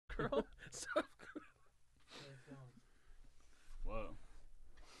girl. Soft Whoa.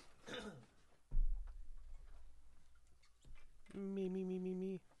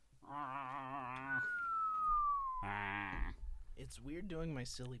 me. It's weird doing my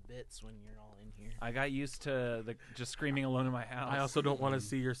silly bits when you're all in here. I got used to just screaming alone in my house. I also don't want to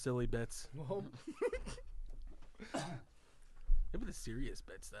see your silly bits. Well, Maybe the serious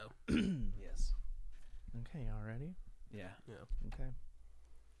bits, though. Yes. okay, all ready? Yeah. Okay.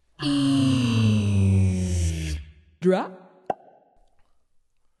 Drop.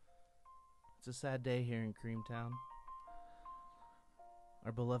 It's a sad day here in Creamtown.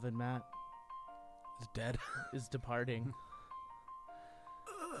 Our beloved Matt It's dead. is departing.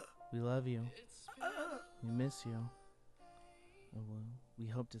 We love you. We miss you. Oh, well, we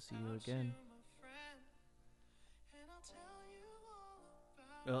hope to see you again.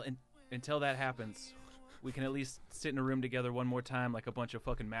 Well, until that happens, we can at least sit in a room together one more time like a bunch of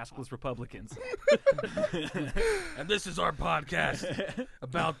fucking maskless Republicans. And this is our podcast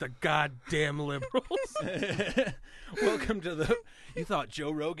about the goddamn liberals. Welcome to the... You thought Joe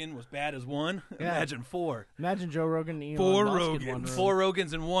Rogan was bad as one? Yeah. Imagine four. Imagine Joe Rogan and Elon Four Musk in Rogans. one room. Four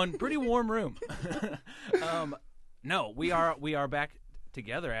Rogans in one pretty warm room. No, we are back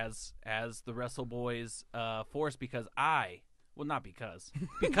together as the Wrestle Boys force because not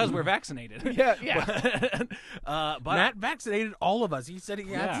because we're vaccinated. Yeah. But Matt vaccinated all of us. He said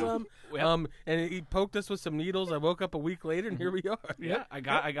he had some. Well- And he poked us with some needles. I woke up a week later, and here we are. yeah, I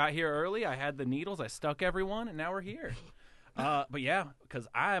got here early. I had the needles. I stuck everyone, and now we're here. But yeah, because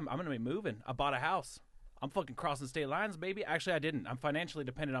I'm gonna be moving. I bought a house. I'm fucking crossing state lines, baby. Actually, I didn't. I'm financially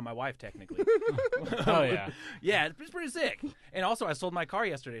dependent on my wife, technically. Oh, yeah. Yeah, it's pretty sick. And also, I sold my car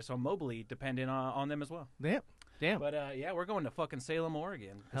yesterday, so I'm mobily dependent on them as well. Damn. But yeah, we're going to fucking Salem,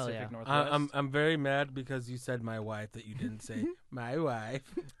 Oregon, Hell Pacific yeah. Northwest. I'm very mad because you said my wife that you didn't say my wife.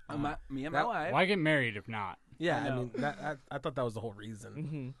 Me and my wife. Why get married if not? Yeah, I I know. mean, I thought that was the whole reason.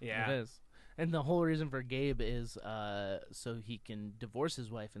 Mm-hmm. Yeah. It is. And the whole reason for Gabe is so he can divorce his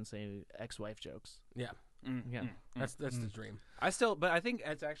wife and say ex-wife jokes. Yeah, Yeah. that's the dream. But I think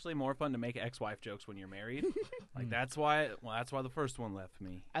it's actually more fun to make ex-wife jokes when you're married. Like that's why the first one left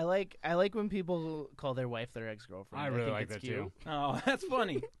me. I like when people call their wife their ex-girlfriend. I really think like it's that cute. too. Oh, that's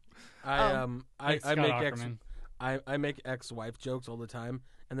funny. I Thanks, I Scott make Aukerman. I make ex-wife jokes all the time,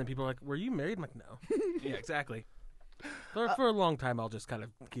 and then people are like, "Were you married?" I'm like, "No." Yeah, exactly. For a long time, I'll just kind of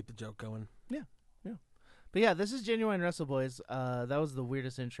keep the joke going. But yeah, this is Genuine Wrestle Boys. That was the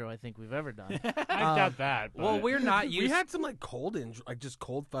weirdest intro I think we've ever done. I doubt that. But Well, we're not We used. had some like just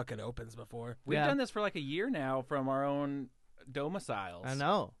cold fucking opens before. We've Yeah. done this for like a year now from our own domiciles. I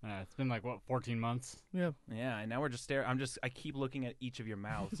know. it's been like, 14 months? Yeah. Yeah, and now we're just staring. I keep looking at each of your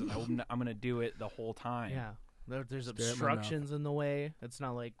mouths, and I'm gonna do it the whole time. Yeah. There's Stare at my obstructions in the way. It's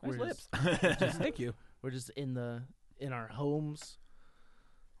not like Nice we're lips. Thank you. we're just in our homes,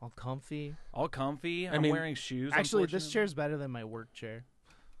 all comfy. All comfy. I I'm mean, wearing shoes. Actually, this unfortunately. chair's better than my work chair.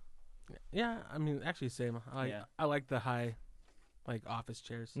 Yeah, I mean, actually, same. Yeah. I like the high, like office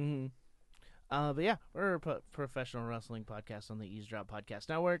chairs. Mm-hmm. But yeah, we're a professional wrestling podcast on the Eavesdrop Podcast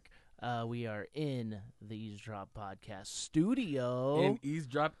Network. We are in the Eavesdrop Podcast studio. In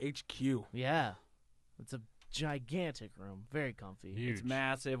Eavesdrop HQ. Yeah, it's a gigantic room, very comfy. Huge. It's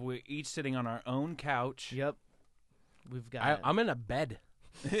massive. We're each sitting on our own couch, Yep, we've got. I'm in a bed,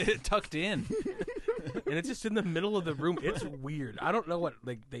 tucked in. and it's just in the middle of the room. It's weird. I don't know what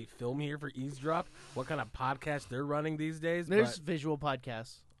they film here for Eavesdrop. What kind of podcast they're running these days? There's but visual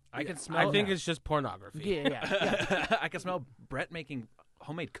podcasts. I can smell. I think it's just pornography. Yeah. I can smell Brett making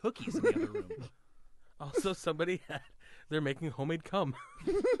homemade cookies in the other room. Also, they're making homemade cum.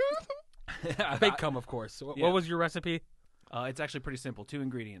 Fake cum, of course. Yeah. What was your recipe? It's actually pretty simple. 2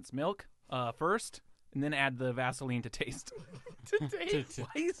 ingredients: milk first, and then add the Vaseline to taste. Why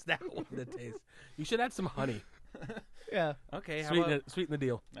is that one to taste? You should add some honey. Yeah. Okay, how Sweeten, about, sweeten the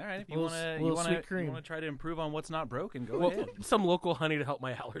deal. all right. If you Little want sweet cream. to try to improve on what's not broken, go Well, ahead. some local honey to help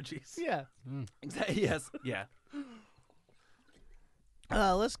my allergies. Yeah. Exactly. Yes. Yeah.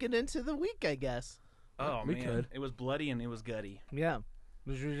 Let's get into the week, I guess. Oh We man, could. it was bloody and it was gutty. Yeah.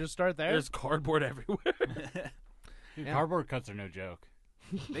 Should we just start there? There's cardboard everywhere. Dude, Yeah. cardboard cuts are no joke.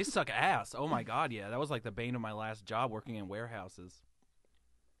 They suck ass. Oh my god, yeah. That was like the bane of my last job working in warehouses.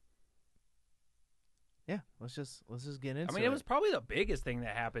 let's just get into it. I mean, it was probably the biggest thing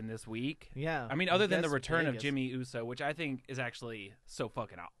that happened this week. Yeah. I mean, other than the guess return of biggest. Jimmy Uso, which I think is actually so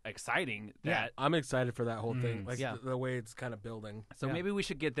fucking exciting. Yeah. That I'm excited for that whole thing. Like Yeah. the way it's kind of building. So Yeah. maybe we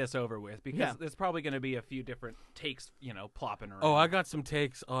should get this over with because Yeah. there's probably going to be a few different takes, plopping around. Oh, I got some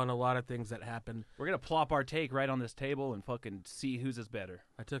takes on a lot of things that happened. We're gonna plop our take right on this table and fucking see whose is better.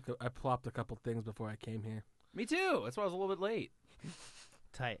 I plopped a couple things before I came here. Me too. That's why I was a little bit late.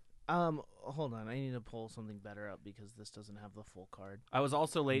 Tight. Hold on. I need to pull something better up because this doesn't have the full card. I was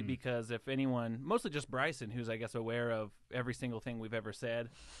also late because if anyone, mostly just Bryson, who's I guess aware of every single thing we've ever said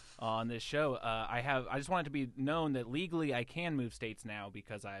on this show, I just want it to be known that legally I can move states now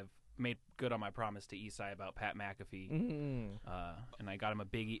because I've made good on my promise to Esai about Pat McAfee, and I got him a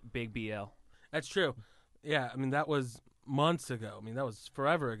big BL. That's true. Yeah, I mean that was months ago. I mean that was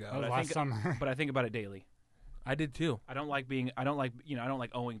forever ago. That was I last think- summer. But I think about it daily. I did too. I don't like owing. I don't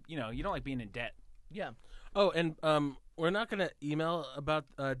like being in debt. Yeah. Oh, and we're not gonna email about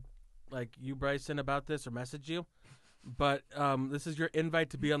like you, Bryson, about this or message you, but this is your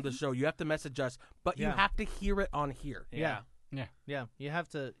invite to be on the show. You have to message us, but you Yeah. have to hear it on here. Yeah. Yeah. You have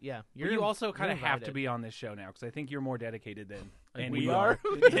to. Yeah. But you also kind of you're have to invited. be on this show now because I think you're more dedicated than Like any we are.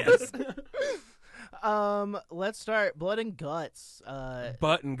 are. Yes. Let's start Blood and Guts.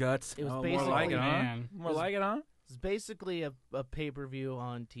 Butt and guts. It was Oh, basically more like it, huh? Man. More like it, huh? it's basically a pay-per-view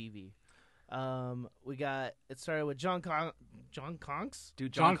on TV. It started with John Conks,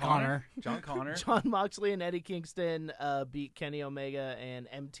 Dude, John Connor. John Connor. John Moxley and Eddie Kingston beat Kenny Omega and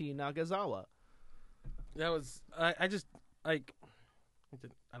MT Nagasawa. That was I just like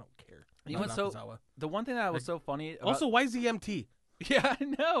I don't care. You know about what's so- Nakazawa. The one thing that was so funny. About, Also, why is he MT? yeah, I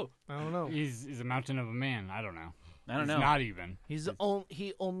know. I don't know. He's a mountain of a man. I don't know. I don't He's know. Not even.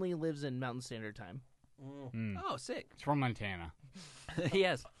 He only lives in Mountain Standard Time. Mm. Oh, sick. It's from Montana.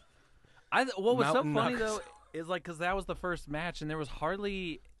 Yes. What was Mountain so funny Nakazawa. though is like because that was the first match and there was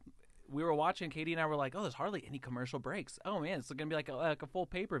hardly. We were watching. Katie and I were like, "Oh, there's hardly any commercial breaks. Oh man, it's gonna be like a full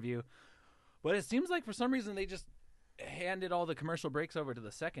pay-per-view." But it seems like for some reason they just handed all the commercial breaks over to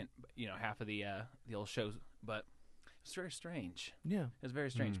the second, half of the old shows. But it's very strange. Yeah. It's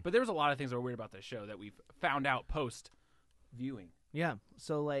very strange. But there was a lot of things that were weird about this show that we've found out post viewing. Yeah.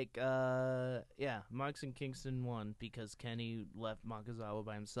 So Mox and Kingston won because Kenny left Nakazawa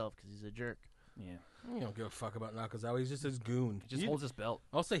by himself because he's a jerk. Yeah, You don't give a fuck about Nakazawa. He's just his goon. he just holds his belt.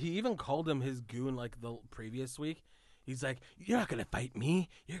 Also, he even called him his goon like the previous week. He's like, "You're not gonna fight me.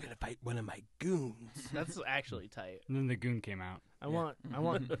 You're gonna fight one of my goons." That's actually tight. And then the goon came out. I want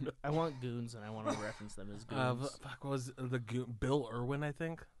goons, and I want to reference them as goons. Fuck, what was the goon? Bill Irwin, I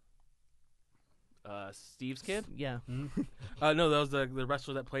think. Steve's kid. Yeah. No, that was the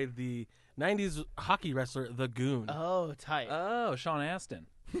wrestler that played the '90s hockey wrestler, the Goon. Oh, tight. Oh, Sean Astin.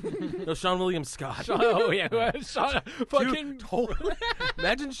 No, Sean William Scott. Oh yeah, Sean. Fucking Dude,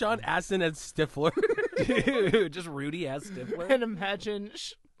 imagine Sean Astin as Stifler. dude, just Rudy as Stifler. And imagine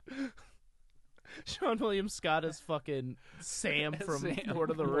Sean William Scott as fucking Sam from Sam. Lord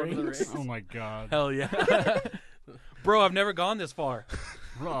of the Lord of the Rings. Rings. Oh my god. Hell yeah, Bro, I've never gone this far.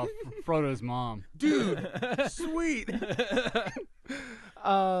 Frodo's mom. dude, sweet.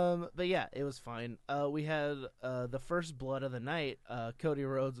 But yeah, it was fine. We had the first blood of the night, Cody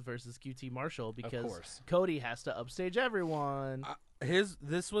Rhodes versus QT Marshall, because course. Cody has to upstage everyone.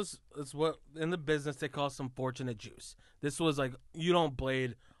 This was what in the business they call some fortunate juice. This was like you don't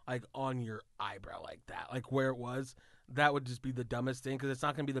blade like on your eyebrow like that, like where it was. That would just be the dumbest thing because it's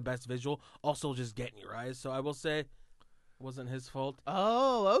not gonna be the best visual. Also, just get in your eyes. So I will say, it wasn't his fault.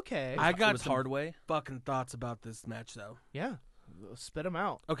 Oh, okay. I It got was some hard way. fucking thoughts about this match though. Yeah, spit him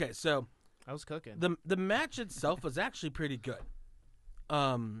out. Okay, so I was cooking. the match itself was actually pretty good.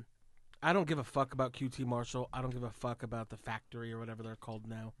 I don't give a fuck about QT Marshall. I don't give a fuck about the factory or whatever they're called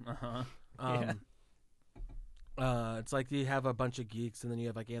now. It's like you have a bunch of geeks and then you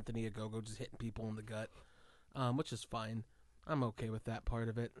have like Anthony Ogogo just hitting people in the gut, which is fine. I'm okay with that part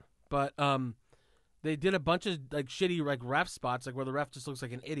of it. But they did a bunch of like shitty like ref spots, like where the ref just looks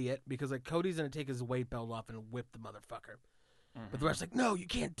like an idiot because like Cody's gonna take his weight belt off and whip the motherfucker. But the ref's like, no, you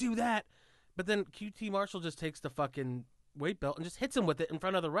can't do that. But then QT Marshall just takes the fucking weight belt and just hits him with it in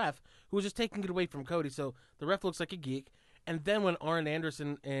front of the ref, who was just taking it away from Cody. So the ref looks like a geek. And then when Arn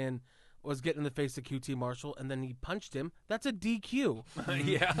Anderson was getting in the face of QT Marshall, and then he punched him, that's a DQ.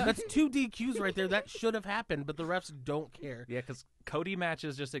 Yeah. That's 2 DQs right there. That should have happened, but the refs don't care. Yeah, because Cody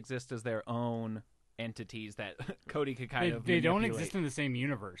matches just exist as their own entities that Cody could kind of They don't manipulate. exist in the same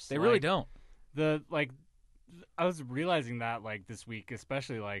universe. They really Like, don't. I was realizing that like this week,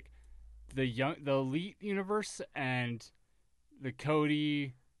 especially like the elite universe and the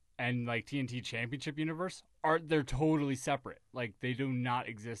Cody and like TNT Championship universe they're totally separate. Like they do not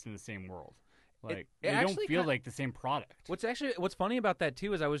exist in the same world. Like it they don't actually feel like the same product. What's funny about that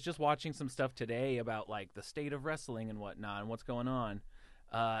too is I was just watching some stuff today about like the state of wrestling and whatnot and what's going on.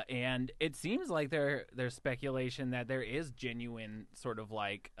 And it seems like there's speculation that there is genuine sort of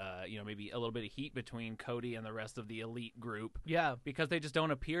like, maybe a little bit of heat between Cody and the rest of the elite group. Yeah. Because they just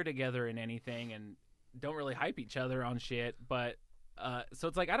don't appear together in anything and don't really hype each other on shit. But, so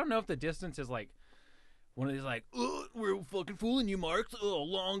it's like, I don't know if the distance is like one of these like, we're fucking fooling you, Mark.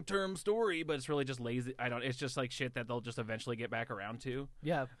 Long-term story, but it's really just lazy. It's just like shit that they'll just eventually get back around to.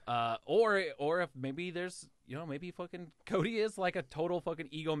 Yeah. Or if maybe there's, maybe fucking Cody is like a total fucking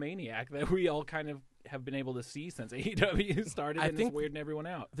egomaniac that we all kind of have been able to see since AEW started and is weirding everyone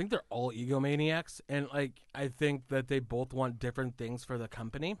out. I think they're all egomaniacs, and like I think that they both want different things for the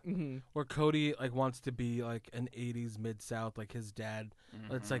company. Mm-hmm. Where Cody like wants to be like an '80s Mid-South, like his dad.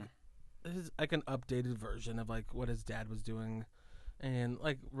 Mm-hmm. It's like an updated version of like what his dad was doing, and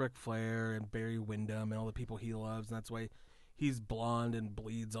like Ric Flair and Barry Windham and all the people he loves, and that's why he's blonde and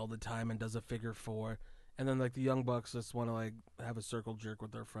bleeds all the time and does a figure 4. And then like the Young Bucks just want to like have a circle jerk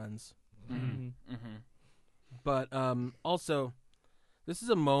with their friends. Mm-hmm. Mm-hmm. But also, this is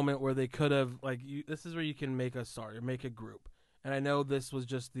a moment where they could have this is where you can make a group. And I know this was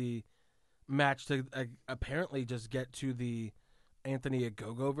just the match to apparently just get to the Anthony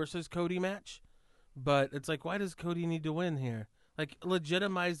Ogogo versus Cody match. But it's like, why does Cody need to win here? Like,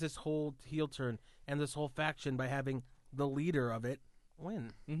 legitimize this whole heel turn and this whole faction by having the leader of it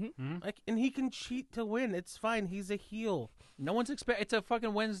win. Mm-hmm. Like, and he can cheat to win. It's fine. He's a heel. No one's it's a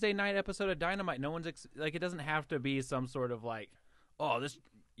fucking Wednesday night episode of Dynamite. No one's like, it doesn't have to be some sort of like, this,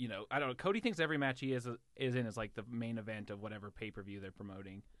 I don't know. Cody thinks every match he is in is like the main event of whatever pay-per-view they're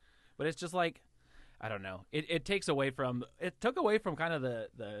promoting. But it's just like, I don't know. It took away from kind of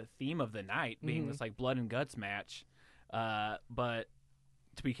the theme of the night being this like blood and guts match. But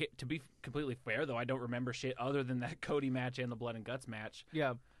to be completely fair though, I don't remember shit other than that Cody match and the blood and guts match.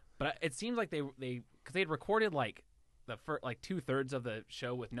 Yeah. But it seems like they because they had recorded like the first, like 2/3 of the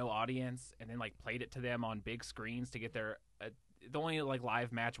show with no audience, and then like played it to them on big screens to get their. The only like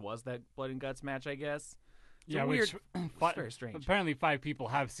live match was that blood and guts match, I guess. It's weird. It's very strange. Apparently, 5 people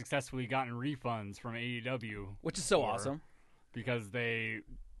have successfully gotten refunds from AEW, which is so awesome because they,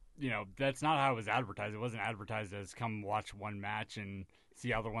 that's not how it was advertised. It wasn't advertised as come watch one match and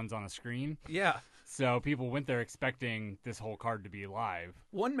see other ones on the screen. Yeah. So people went there expecting this whole card to be live.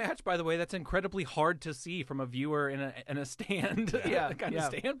 One match, by the way, that's incredibly hard to see from a viewer in a stand kind of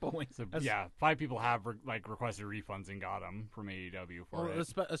standpoint. So 5 people have requested refunds and got them from AEW for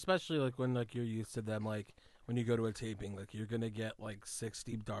it. Especially like when like you're used to them like when you go to a taping, like you're gonna get like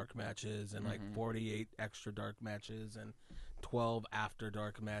 60 dark matches and like 48 extra dark matches and 12 after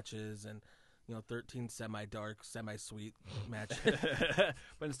dark matches and 13 semi-dark, semi-sweet matches.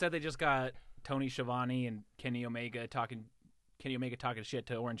 But instead, they just got Tony Schiavone and Kenny Omega talking shit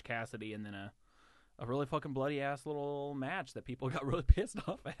to Orange Cassidy, and then a really fucking bloody ass little match that people got really pissed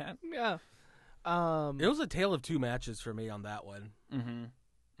off at. Yeah. It was a tale of 2 matches for me on that one. Mm-hmm.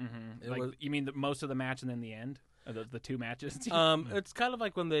 Mm-hmm. You mean most of the match and then the end? The 2 matches? It's kind of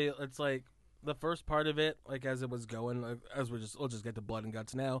like when it's like the first part of it, like as it was going, we'll just get to blood and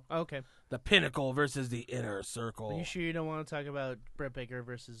guts now. Okay. The Pinnacle versus the Inner Circle. Are you sure you don't want to talk about Britt Baker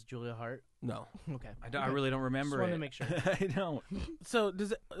versus Julia Hart? No. Okay. I really don't remember just it. Want to make sure. I don't. So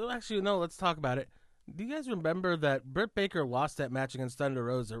actually, no, let's talk about it. Do you guys remember that Britt Baker lost that match against Thunder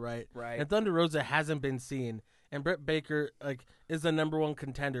Rosa, right? Right. And Thunder Rosa hasn't been seen. And Britt Baker is the number 1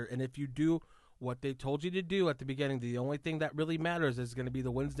 contender. And if you do what they told you to do at the beginning, the only thing that really matters is going to be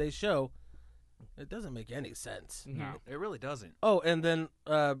the Wednesday show. It doesn't make any sense. No. It really doesn't. Oh, and then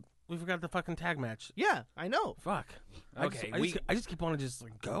we forgot the fucking tag match. Yeah, I know. Fuck. Okay, I just keep wanting to just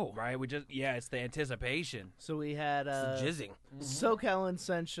go. Right, it's the anticipation. So we had It's the jizzing. SoCal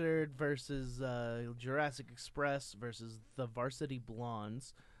Uncensored versus Jurassic Express versus the Varsity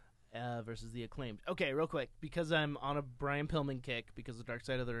Blondes versus the Acclaimed. Okay, real quick, because I'm on a Brian Pillman kick because of Dark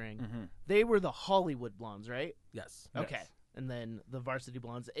Side of the Ring. They were the Hollywood Blondes, right? Yes. Okay. Yes. And then the Varsity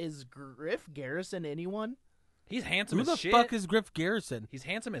Blondes. Is Griff Garrison anyone? He's handsome Who as the shit. fuck is Griff Garrison? He's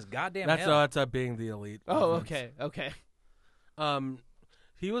handsome as goddamn That's hell. that's being the elite. Oh, okay.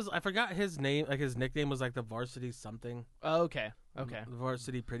 He was. I forgot his name. Like his nickname was like the Varsity something. Oh, okay. Okay. The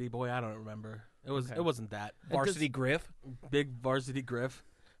Varsity Pretty Boy. I don't remember. It was. Okay. It wasn't that. Varsity Griff. Big Varsity Griff.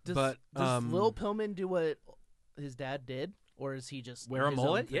 Does But Lil Pillman do what his dad did, or is he just Wear a his own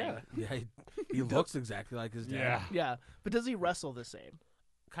mullet? thing? Yeah. Yeah, he looks exactly like his dad. Yeah. Yeah, but does he wrestle the same?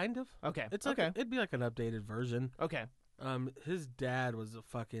 Kind of. Okay. It's like okay. it'd be like an updated version. Okay. His dad was a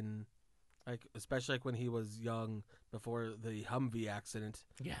fucking like, especially like when he was young before the Humvee accident.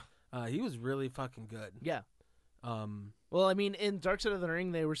 Yeah. He was really fucking good. Yeah. Um, Well, I mean, in Dark Side of the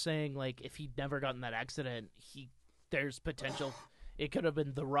Ring, they were saying like if he'd never gotten that accident, there's potential. It could have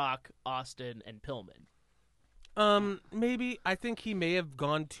been The Rock, Austin, and Pillman. maybe I think he may have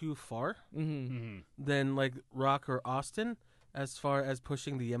gone too far than like Rock or Austin as far as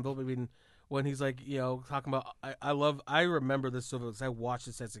pushing the envelope. I mean, when he's like, talking about, I remember this so because I watched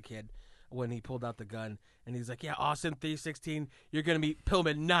this as a kid when he pulled out the gun and he's like, yeah, Austin 316, you're gonna meet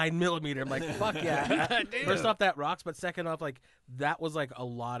Pillman 9mm. I'm like, fuck yeah. First off, that rocks, but second off, like that was like a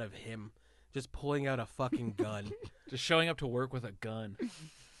lot of him just pulling out a fucking gun. Just showing up to work with a gun.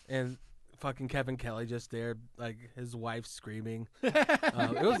 And fucking Kevin Kelly just there, like his wife screaming. It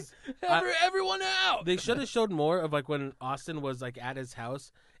was Everyone out. They should have showed more of like when Austin was like at his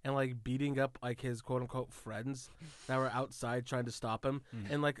house and like beating up like his quote unquote friends that were outside trying to stop him.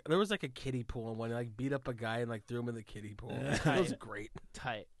 And like there was like a kiddie pool and when he like beat up a guy and like threw him in the kiddie pool. It was great.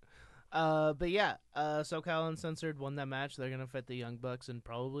 Tight. But yeah, SoCal Uncensored won that match. They're gonna fight the Young Bucks and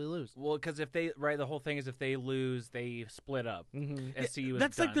probably lose. Well, because the whole thing is if they lose, they split up. SCU is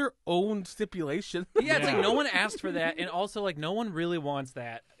That's done. like their own stipulation. Yeah, it's like no one asked for that, and also like no one really wants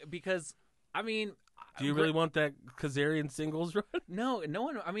that because I mean, Do you really want that Kazarian singles run? no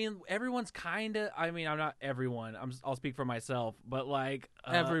one. I mean, everyone's kind of. I mean, I'm not everyone. I'll speak for myself, but like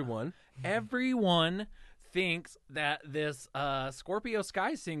Everyone thinks that this Scorpio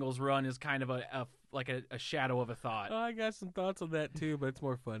Sky singles run is kind of a shadow of a thought. Oh, I got some thoughts on that too, but it's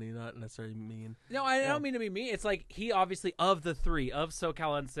more funny, not necessarily mean. No, I don't mean to be mean. It's like he obviously of the three of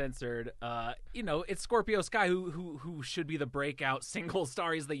SoCal Uncensored, it's Scorpio Sky who should be the breakout single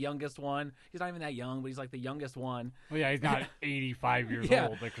star. He's the youngest one. He's not even that young, but he's like the youngest one. Well, yeah, he's not 85 years Yeah.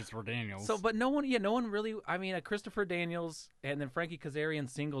 old like Christopher Daniels. So, but no one really. I mean, a Christopher Daniels and then Frankie Kazarian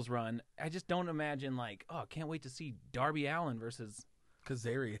singles run. I just don't imagine like, oh, can't wait to see Darby Allin versus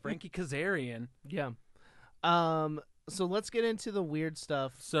Kazarian. Frankie Kazarian. Yeah. So let's get into the weird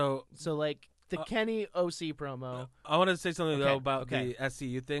stuff. So like the Kenny OC promo. I want to say something though about okay. the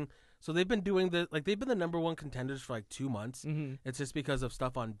SCU thing. So they've been doing they've been the number one contenders for like 2 months. It's just because of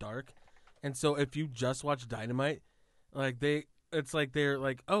stuff on Dark, and so if you just watch Dynamite, like it's like they're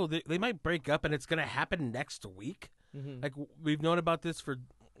like, oh, they might break up and it's gonna happen next week. Like we've known about this for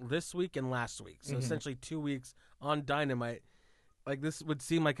this week and last week, so essentially 2 weeks on Dynamite. Like this would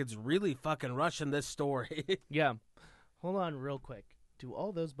seem like it's really fucking rushing this story. Yeah. Hold on real quick. Do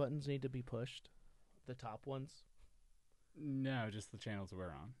all those buttons need to be pushed? The top ones? No, just the channels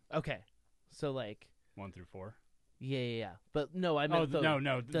we're on. Okay. So like 1 through 4. Yeah. But no, I meant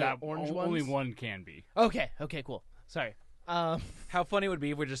no, the that orange only ones? one can be. Okay, cool. Sorry. How funny it would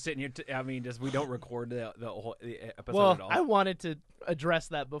be if we're just sitting here. We don't record the whole episode Well, at all. I wanted to address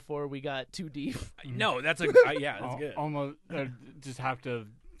that before we got too deep. No, that's that's good. Almost just have to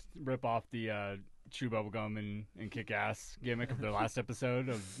rip off the chew bubble gum and kick ass gimmick of their last episode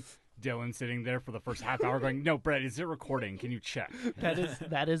of Dylan sitting there for the first half hour going, "No, Brett, is it recording? Can you check?"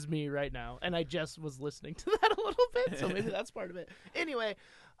 That is me right now, and I just was listening to that a little bit, so maybe that's part of it. Anyway,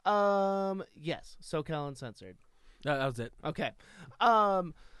 yes, SoCal Uncensored. That was it. Okay.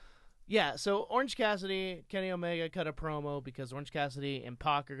 Yeah, so Orange Cassidy, Kenny Omega cut a promo because Orange Cassidy and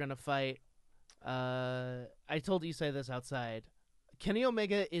Pac are going to fight. I told Isai this outside. Kenny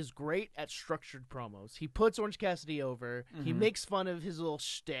Omega is great at structured promos. He puts Orange Cassidy over. He makes fun of his little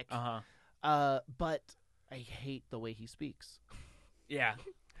shtick. But I hate the way he speaks. Yeah.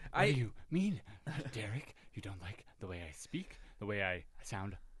 What do you mean, Derek? You don't like the way I speak? The way I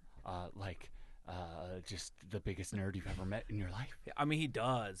sound like... just the biggest nerd you've ever met in your life. I mean, he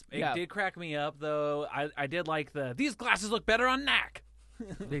does. It Yeah. did crack me up, though. I did like these glasses look better on Knack.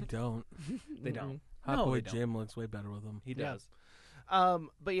 They don't. They don't. Hot No, Boy they don't. Jim looks way better with them. He Yeah. does.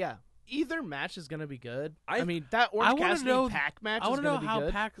 But yeah, either match is going to be good. I mean, that I Orange wanna Cassidy know- Pac match I is want to going know to be how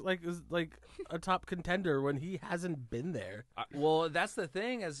good. Pac is like a top contender when he hasn't been there Well, that's the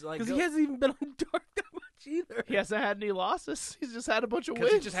thing. Is like because he hasn't even been on Dark that much either. He hasn't had any losses. He's just had a bunch of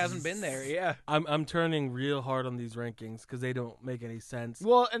because wins. he just hasn't been there. Yeah. I'm turning real hard on these rankings because they don't make any sense.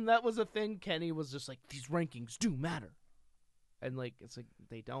 Well, and that was a thing. Kenny was just like, these rankings do matter. And like, it's like,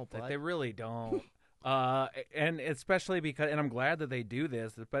 they don't. Like, But they really don't. And especially because, and I'm glad that they do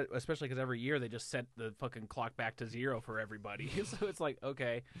this, but especially because every year they just set the fucking clock back to 0 for everybody. So it's like,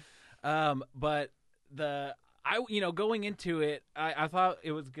 okay. But going into it, I thought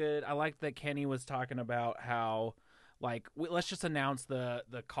it was good. I liked that Kenny was talking about how, like let's just announce the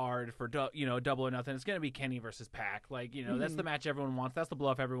card for Double or Nothing. It's going to be Kenny versus Pac. Like, that's the match everyone wants. That's the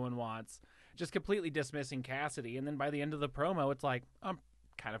bluff everyone wants. Just completely dismissing Cassidy. And then by the end of the promo, it's like, I'm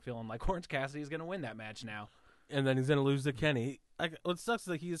kind of feeling like Orange Cassidy's going to win that match now. And then he's going to lose to Kenny. Like, what sucks is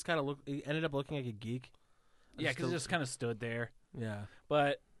that he just kind of he ended up looking like a geek. Yeah, because he just kind of stood there. Yeah.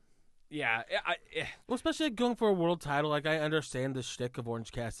 But, yeah. Well, especially like, going for a world title. Like, I understand the shtick of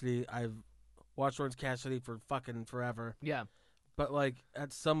Orange Cassidy. I've watched Orange Cassidy for fucking forever. Yeah. But, like,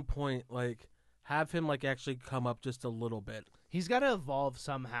 at some point, like, have him, like, actually come up just a little bit. He's got to evolve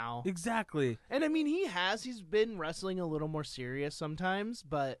somehow. Exactly. And, I mean, he's been wrestling a little more serious sometimes,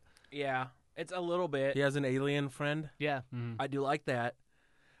 but... Yeah, it's a little bit. He has an alien friend. Yeah. I do like that.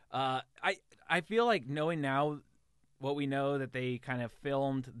 I feel like knowing now what we know, that they kind of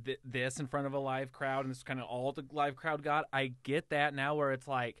filmed this in front of a live crowd, and it's kind of all the live crowd got, I get that now where it's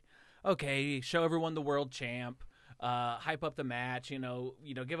like, okay, show everyone the world champ, hype up the match,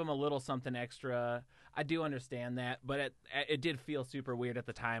 give them a little something extra. I do understand that, but it did feel super weird at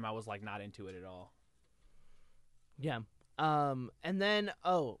the time. I was like not into it at all. Yeah. And then,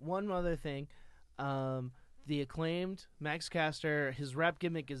 one other thing. The Acclaimed, Max Caster, his rap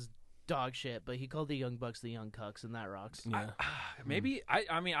gimmick is dog shit, but he called the Young Bucks the Young Cucks, and that rocks. Yeah. Maybe,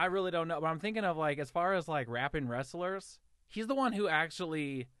 I mean, I really don't know, but I'm thinking of, like, as far as, like, rapping wrestlers, he's the one who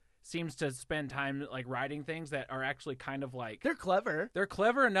actually seems to spend time, like, writing things that are actually kind of, like... They're clever. They're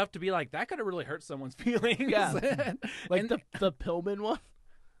clever enough to be like, that could have really hurt someone's feelings. Yeah. Like the Pillman one.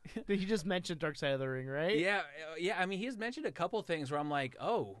 He just mentioned Dark Side of the Ring, right? Yeah. I mean, he's mentioned a couple things where I'm like,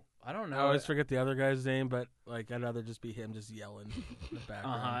 oh, I don't know. I always forget the other guy's name, but like I'd rather just be him just yelling in the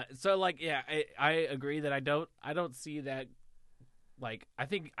background. So like, yeah, I agree that I don't see that. Like, I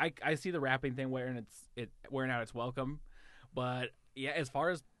think I see the rapping thing wearing out its welcome, but yeah, as far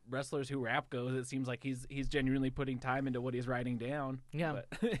as wrestlers who rap goes, it seems like he's genuinely putting time into what he's writing down. Yeah.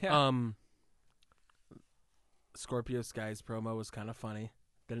 But, yeah. Scorpio Sky's promo was kind of funny.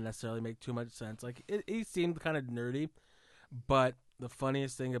 Didn't necessarily make too much sense. Like he seemed kind of nerdy, but the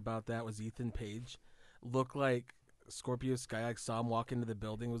funniest thing about that was Ethan Page looked like Scorpio Sky. Like saw him walk into the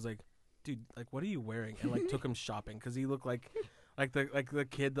building, was like, "Dude, like what are you wearing?" And like took him shopping because he looked like the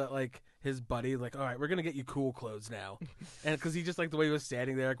kid that like his buddy like, "All right, we're gonna get you cool clothes now," and because he just like the way he was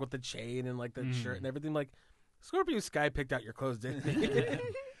standing there like with the chain and like the shirt and everything. Like Scorpio Sky picked out your clothes, didn't he?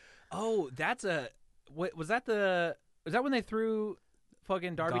 Oh, that's a. Was that when they threw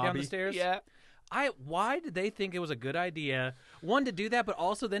fucking Darby down the stairs? Yeah. Why did they think it was a good idea? One, to do that, but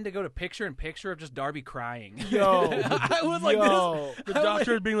also then to go to picture-in-picture of just Darby crying. Yo. I was like this. The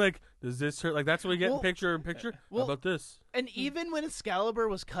doctor being like, "Does this hurt?" Like that's what we get Well, in picture-in-picture. well, How about this? And even when Excalibur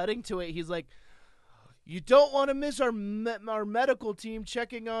was cutting to it, he's like, "You don't want to miss our medical team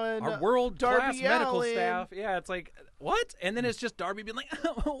checking on Our world-class Darby medical Allin." staff. Yeah, it's like, what? And then it's just Darby being like,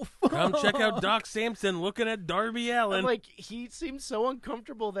 oh, fuck. Come check out Doc Samson looking at Darby Allin. I'm like, he seemed so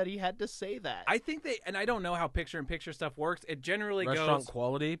uncomfortable that he had to say that. I think and I don't know how picture-in-picture stuff works. It generally Restaurant goes...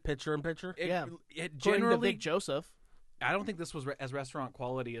 quality, picture-in-picture. It According to generally... Big Joseph. I don't think this was as restaurant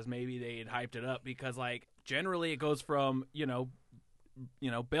quality as maybe they had hyped it up, because, like, generally it goes from,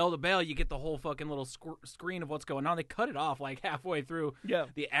 bell to bell, you get the whole fucking little screen of what's going on. They cut it off like halfway through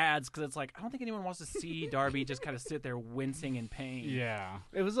the ads because it's like, I don't think anyone wants to see Darby just kind of sit there wincing in pain. Yeah.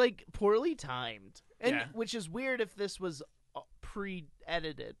 It was like poorly timed, and Yeah. which is weird if this was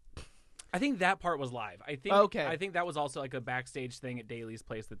pre-edited. I think that part was live. I think that was also like a backstage thing at Daly's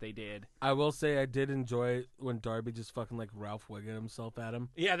place that they did. I will say I did enjoy when Darby just fucking like Ralph Wiggin himself at him.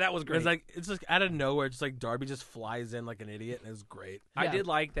 Yeah, that was great. It's like it's just out of nowhere. Just like Darby just flies in like an idiot, and it was great. I Yeah. did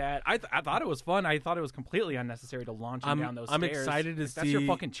like that. I thought it was fun. I thought it was completely unnecessary to launch him down those I'm stairs. excited to Like, see that's your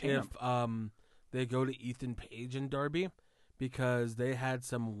fucking champ. if they go to Ethan Page and Darby, because they had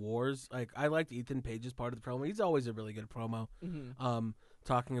some wars. Like I liked Ethan Page's part of the promo. He's always a really good promo. Mm-hmm.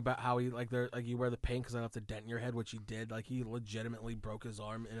 Talking about how he you wear the paint because I don't have to dent in your head, which he did. Like he legitimately broke his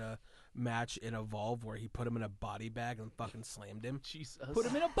arm in a match in Evolve where he put him in a body bag and fucking slammed him. Jesus. Put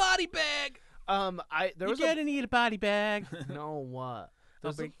him in a body bag. There was need a body bag. no what?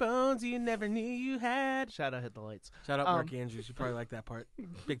 Those big bones you never knew you had. Shout out, hit the lights. Shout out Mark Andrews. You probably like that part.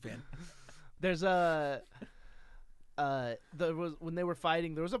 Big fan. There's a. When they were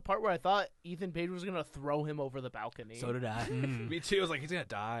fighting, there was a part where I thought Ethan Page was gonna throw him over the balcony. So did I. Me too. I was like, he's gonna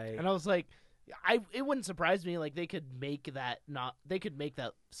die. And I was like, it wouldn't surprise me. Like they could make that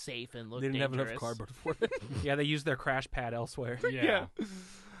safe and look. They didn't dangerous. have enough cardboard for it. Yeah, they used their crash pad elsewhere. Yeah.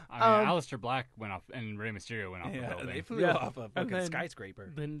 I mean, Aleister Black went off, and Rey Mysterio went off the Yeah, building. they flew Yeah. off a fucking then-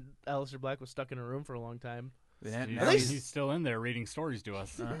 skyscraper. Then Aleister Black was stuck in a room for a long time. Yeah, He's, now he's still in there reading stories to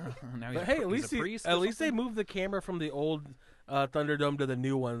us. now But he's hey, a, at least he's a priest. at or least they something? moved the camera from the old Thunderdome to the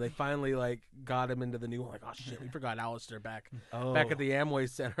new one. They finally got him into the new one. Like, oh shit, we forgot Alistair back at the Amway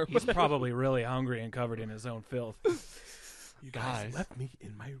Center. He's probably really hungry and covered in his own filth. You guys Guys. left me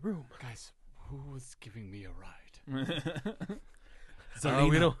in my room. Guys, who was giving me a ride?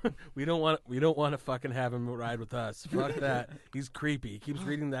 We don't want to fucking have him ride with us. Fuck that. He's creepy. He keeps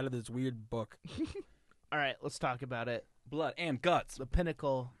reading out of this weird book. All right, let's talk about it. Blood and guts. The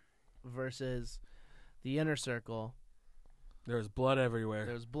Pinnacle versus the Inner Circle. There was blood everywhere.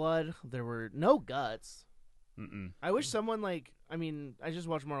 There was blood. There were no guts. Mm-mm. I wish someone I just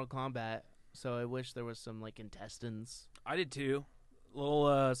watched Mortal Kombat, so I wish there was some intestines. I did too.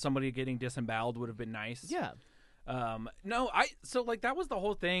 Little somebody getting disemboweled would have been nice. Yeah. No, that was the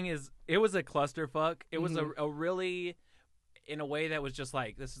whole thing. Is it was a clusterfuck. It was a really, in a way that was just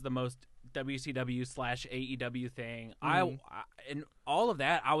like, this is the most WCW / AEW thing. I and all of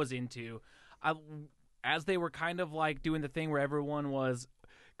that I was into. As they were kind of like doing the thing where everyone was,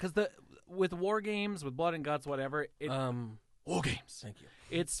 because with War Games, with Blood and Guts, whatever. War Games. Thank you.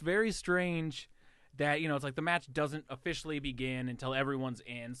 It's very strange that, it's like the match doesn't officially begin until everyone's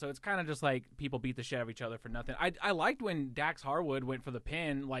in. So it's kind of just like people beat the shit out of each other for nothing. I liked when Dax Harwood went for the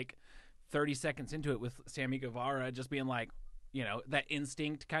pin like 30 seconds into it with Sammy Guevara just being like, that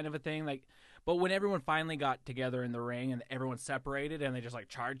instinct kind of a thing. Like, but when everyone finally got together in the ring and everyone separated and they just like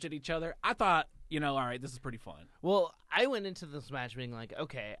charged at each other, I thought, all right, this is pretty fun. Well, I went into this match being like,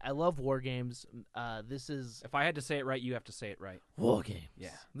 okay, I love War Games. This is If I had to say it right, you have to say it right. War Games. Yeah.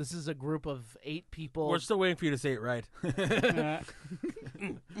 This is a group of 8 people. We're still waiting for you to say it right.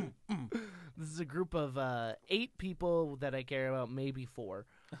 This is a group of 8 people that I care about, maybe 4.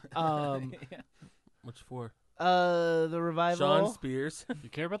 Which for? The Revival. Sean Spears. You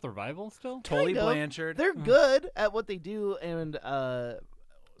care about the revival still? Tully Kind of. Blanchard. They're good at what they do, and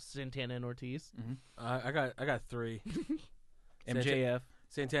Santana and Ortiz. I got 3. MJF.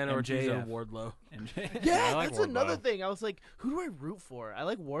 Santana, Ortiz, MJF. and Wardlow. Yeah, I like that's another Wardlow. thing. I was like, who do I root for? I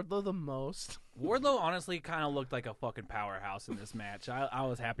like Wardlow the most. Wardlow honestly kind of looked like a fucking powerhouse in this match. I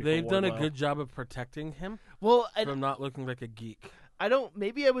was happy They've for done a Wardlow. good job of protecting him Well, from not looking like a geek. I don't.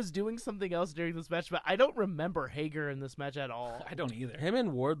 Maybe I was doing something else during this match, but I don't remember Hager in this match at all. I don't either. Him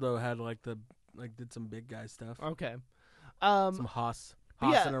and Wardlow had did some big guy stuff. Okay. Some hossing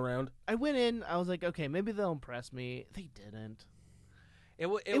around. I went in. I was like, okay, maybe they'll impress me. They didn't. It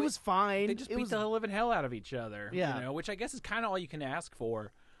was fine. They just it beat was, the living hell out of each other. Yeah. Which I guess is kind of all you can ask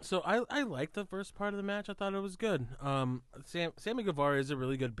for. So I liked the first part of the match. I thought it was good. Sammy Guevara is a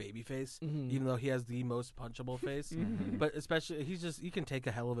really good babyface, even though he has the most punchable face. But especially, he can take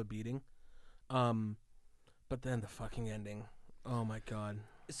a hell of a beating. But then the fucking ending. Oh my god.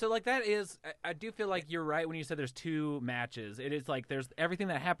 So that is, I do feel like you're right when you said there's 2 matches. It is like there's everything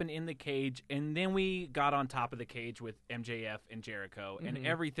that happened in the cage, and then we got on top of the cage with MJF and Jericho, and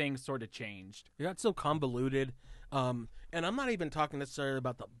everything sort of changed. It got so convoluted. And I'm not even talking necessarily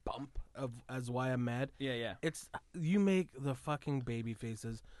about the bump as why I'm mad. Yeah. It's you make the fucking baby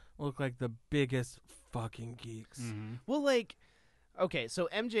faces look like the biggest fucking geeks. Well, okay, so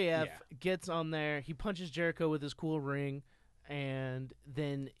MJF gets on there. He punches Jericho with his cool ring. And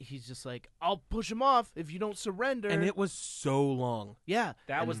then he's just like, I'll push him off if you don't surrender. And it was so long. Yeah.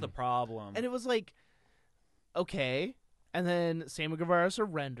 That was the problem. And it was like, okay. And then Sammy Guevara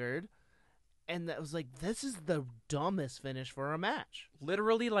surrendered. And that was like, this is the dumbest finish for a match.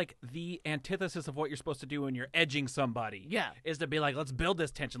 Literally, the antithesis of what you're supposed to do when you're edging somebody. Yeah. Is to be like, let's build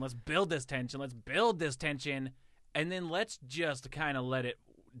this tension. Let's build this tension. Let's build this tension. And then let's just kind of let it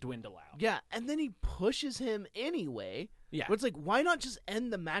dwindle out. Yeah. And then he pushes him anyway. Yeah. But it's like, why not just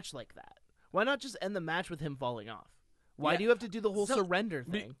end the match like that? Why not just end the match with him falling off? Why Yeah. do you have to do the whole So- surrender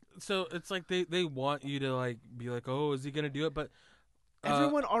thing? So it's like they want you to be like, oh, is he gonna do it? But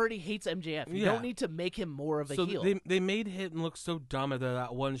Everyone already hates MJF. You yeah. don't need to make him more of a so heel. they made him look so dumb at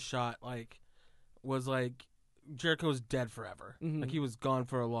that one shot. Was Jericho's dead forever. Mhm. He was gone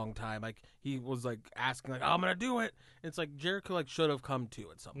for a long time. He was asking oh, I'm gonna do it. It's like Jericho should have come to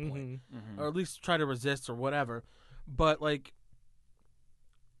at some point, or at least try to resist or whatever. But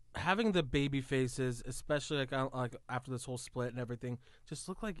having the baby faces, especially after this whole split and everything, just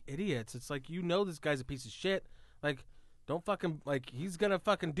look like idiots. It's like this guy's a piece of shit. Don't fucking he's gonna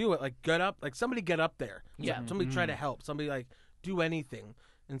fucking do it. Get up, somebody get up there. Yeah. Somebody try to help. Somebody do anything.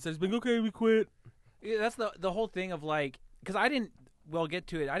 And says, okay, we quit. Yeah, that's the whole thing of because I didn't. Well, get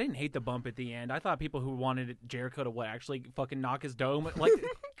to it. I didn't hate the bump at the end. I thought people who wanted Jericho to actually fucking knock his dome.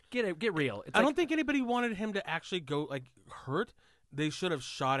 Get real. It's I don't think anybody wanted him to actually go hurt. they should have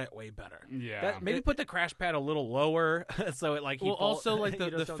shot it way better. Yeah. Maybe put the crash pad a little lower so it like. Also like you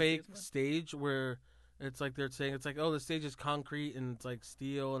the just don't see fake as much. stage where it's like they're saying it's like, oh, the stage is concrete and it's like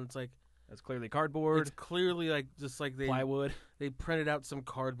steel and it's like That's clearly cardboard, it's clearly like just like plywood. they printed out some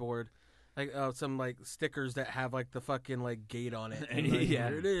cardboard, like some like stickers that have like the fucking like gate on it. And, like, Yeah.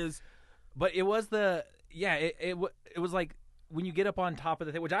 here it is. But it was it was like when you get up on top of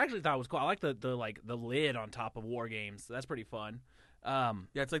the thing, which I actually thought was cool. I like the lid on top of War Games. That's pretty fun. Yeah,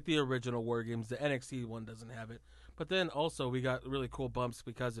 it's like the original War Games. The NXT one doesn't have it, but then also we got really cool bumps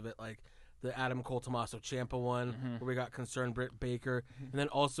because of it, like the Adam Cole Tommaso Ciampa one, where we got Concerned Britt Baker, and then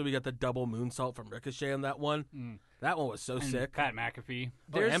also we got the double moonsault from Ricochet on that one. That one was so And sick. Pat McAfee.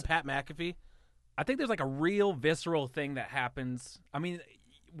 And Pat McAfee. I think there's like a real visceral thing that happens. I mean,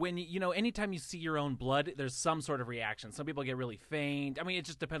 when anytime you see your own blood, there's some sort of reaction. Some people get really faint. I mean, it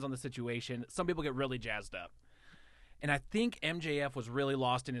just depends on the situation. Some people get really jazzed up. And I think MJF was really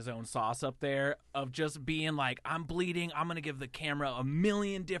lost in his own sauce up there of just being like, I'm bleeding. I'm going to give the camera a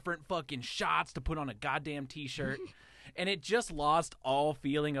million different fucking shots to put on a goddamn T-shirt. And it just lost all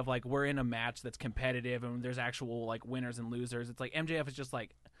feeling of like we're in a match that's competitive and there's actual like winners and losers. It's like MJF is just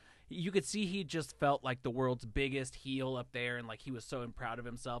like, you could see he just felt like the world's biggest heel up there and like he was so proud of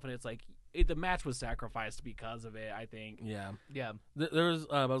himself. And it's like the match was sacrificed because of it, I think. Yeah. Yeah. There was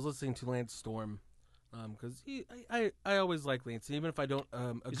I was listening to Lance Storm, because I always like Lance, and even if I don't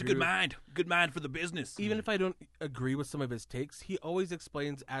agree He's a good mind for the business. even if I don't agree with some of his takes, he always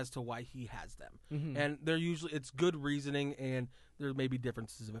explains as to why he has them, and they're usually it's good reasoning, and there may be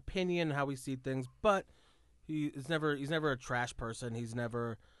differences of opinion how we see things, but he's never a trash person. He's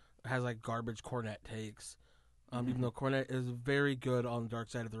never has like garbage Cornette takes. Even though Cornette is very good on the dark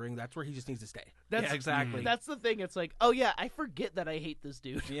side of the ring, that's where he just needs to stay. That's exactly. That's the thing. It's like, oh yeah, I forget that I hate this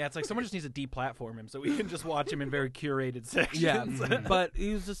dude. Yeah, it's like someone just needs to deplatform him so we can just watch him in very curated sections. Yeah, but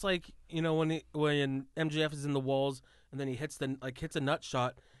he was just like, when MJF is in the walls and then he hits a nut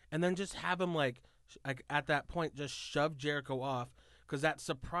shot, and then just have him like at that point just shove Jericho off, because that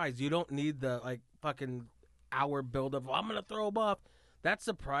surprise, you don't need the like fucking hour build of I'm gonna throw him off. That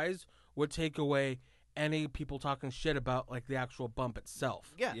surprise would take away any people talking shit about like the actual bump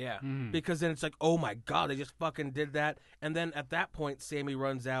itself. Yeah. Yeah. Because then it's like, oh my god, they just fucking did that. And then at that point, Sammy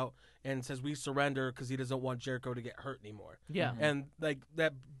runs out and says we surrender because he doesn't want Jericho to get hurt anymore. Yeah. And like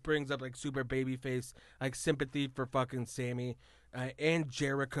that brings up like super babyface like sympathy for fucking Sammy and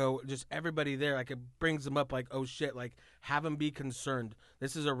Jericho, just everybody there. Like it brings them up like, oh shit, like have him be concerned.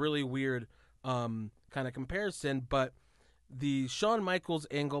 This is a really weird kind of comparison, but the Shawn Michaels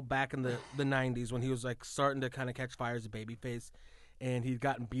angle back in the 90s when he was like starting to kind of catch fire as a babyface, and he'd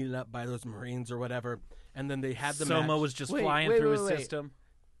gotten beaten up by those Marines or whatever, and then they had the Soma match. was just Wait, flying wait, through wait, his wait. system.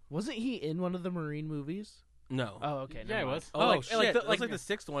 Wasn't he in one of the Marine movies? No. Oh, okay. Yeah, never it mind. was. Oh, like- shit. like the- It was like the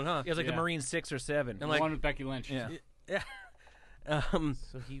sixth one, huh? It was like the Yeah. Marine 6 or 7. And The like, one with Becky Lynch. Yeah. yeah.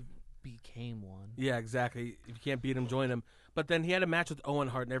 So he became one. Yeah, exactly. If you can't beat him, join him. But then he had a match with Owen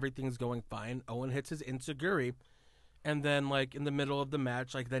Hart, and everything's going fine. Owen hits his Insuguri, and then like in the middle of the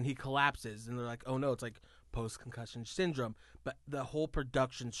match, like then he collapses, and they're like, "Oh no, it's like post-concussion syndrome." But the whole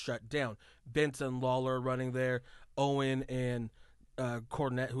production's shut down. Vince and Lawler running there. Owen and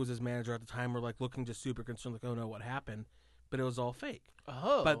Cornette, who was his manager at the time, were like looking just super concerned, like, "Oh no, what happened?" But it was all fake.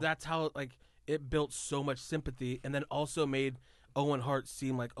 Oh. But that's how like it built so much sympathy, and then also made Owen Hart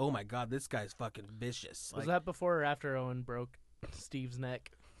seem like, oh my god, this guy's fucking vicious. was Like, that before or after Owen broke Steve's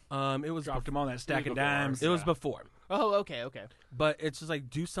neck? it was Dropped him on that stack of before. dimes. it was Yeah. before, Oh, okay, okay. but it's just like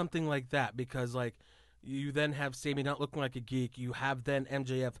do something like that, because like you then have Sammy not looking like a geek, you have then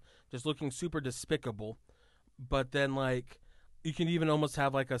MJF just looking super despicable, but then like you can even almost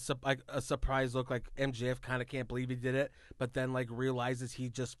have like a surprise look, like MJF kind of can't believe he did it, but then like realizes he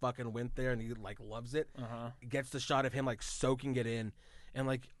just fucking went there and he like loves it. Gets the shot of him like soaking it in, and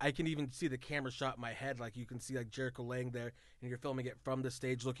like I can even see the camera shot in my head, like you can see like Jericho laying there and you're filming it from the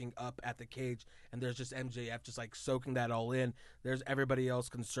stage looking up at the cage, and there's just MJF just like soaking that all in. There's everybody else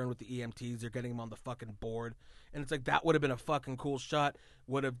concerned with the EMTs, they're getting him on the fucking board, and it's like that would have been a fucking cool shot,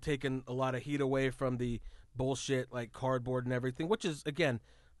 would have taken a lot of heat away from the bullshit like cardboard and everything, which is, again,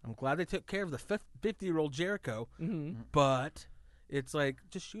 I'm glad they took care of the 50-year-old Jericho, but it's like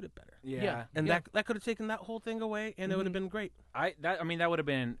just shoot it better. Yeah. And that could have taken that whole thing away, and it would have been great. That would have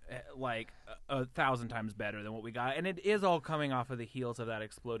been like 1,000 times better than what we got, and it is all coming off of the heels of that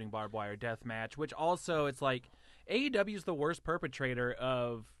exploding barbed wire death match, which also it's like AEW is the worst perpetrator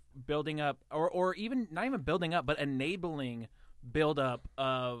of building up, or even not even building up, but enabling build up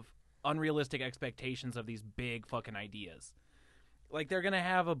of unrealistic expectations of these big fucking ideas. Like they're gonna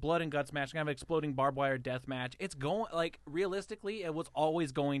have a blood and guts match, gonna have an exploding barbed wire death match. It's going like realistically, it was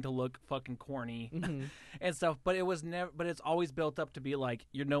always going to look fucking corny and stuff. But it was never. But it's always built up to be like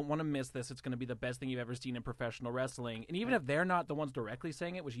you don't want to miss this. It's gonna be the best thing you've ever seen in professional wrestling. And even if they're not the ones directly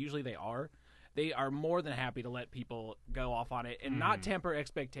saying it, which usually they are more than happy to let people go off on it and not temper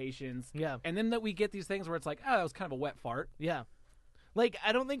expectations. Yeah. And then that we get these things where it's like, oh, that was kind of a wet fart. Yeah. Like,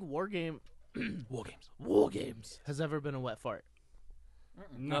 I don't think War Games has ever been a wet fart.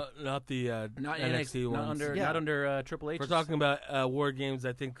 No, not the Not NXT ones. Not under Triple H. We're talking about War Games.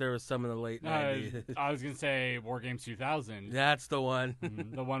 I think there was some in the late 90s. I was gonna say War Games 2000. That's the one.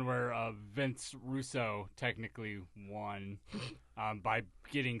 The one where Vince Russo technically won by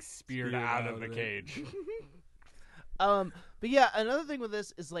getting speared out of the cage. But yeah, another thing with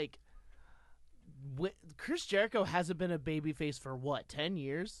this is like, Chris Jericho hasn't been a babyface for what, 10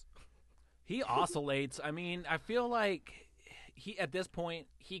 years? He oscillates. I mean, I feel like he at this point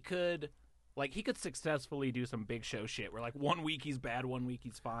he could successfully do some big show shit where like 1 week he's bad, 1 week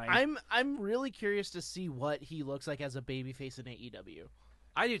he's fine. I'm really curious to see what he looks like as a babyface in AEW.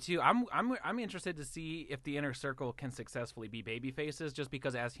 I do too. I'm interested to see if the Inner Circle can successfully be baby faces, just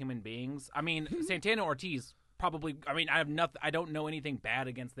because as human beings, I mean, Santana Ortiz probably. I mean, I don't know anything bad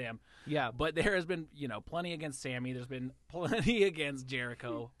against them. Yeah, but there has been plenty against Sammy. There's been plenty against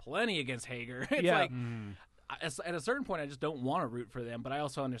Jericho. Plenty against Hager. It's like at a certain point, I just don't want to root for them. But I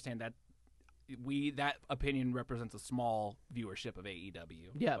also understand that that opinion represents a small viewership of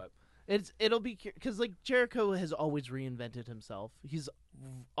AEW. Yeah. But, It'll be because like Jericho has always reinvented himself. He's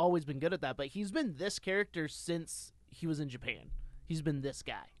always been good at that, but he's been this character since he was in Japan. He's been this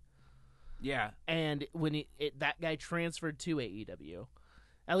guy. yeah. And when that guy transferred to AEW,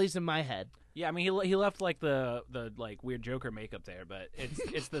 at least in my head. Yeah, I mean he left like the like weird Joker makeup there, but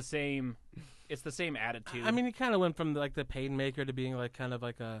it's the same attitude. I mean, he kind of went from like the Painmaker to being like kind of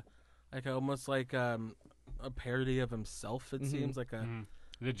like almost like a parody of himself. It seems like a.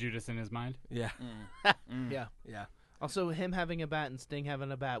 The Judas in his mind. Yeah. Yeah. Also, him having a bat and Sting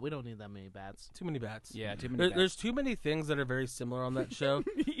having a bat. We don't need that many bats. Too many bats. Yeah, too many. There's too many things that are very similar on that show.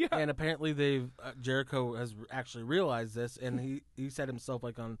 Yeah. And apparently Jericho has actually realized this, and he said himself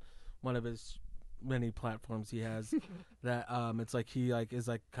like on one of his many platforms he has that it's like he like is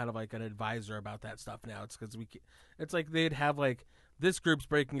like kind of like an advisor about that stuff now. It's because it's like they'd have like this group's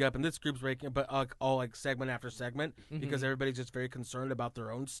breaking up and this group's breaking up, but all like segment after segment because everybody's just very concerned about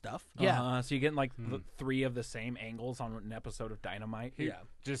their own stuff. Yeah, so you're getting like three of the same angles on an episode of Dynamite. He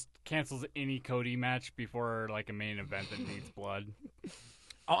just cancels any Cody match before like a main event that needs blood.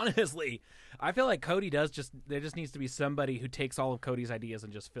 Honestly, I feel like Cody there just needs to be somebody who takes all of Cody's ideas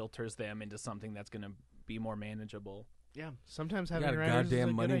and just filters them into something that's going to be more manageable. Yeah. Sometimes You having got a writers is a goddamn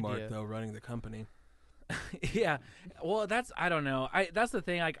good money idea. mark though running the company. Yeah. Well, I don't know. That's the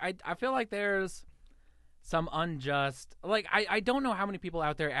thing. Like, I feel like there's some unjust. Like, I don't know how many people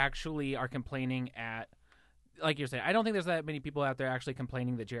out there actually are complaining at. Like you're saying, I don't think there's that many people out there actually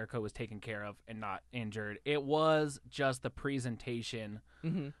complaining that Jericho was taken care of and not injured. It was just the presentation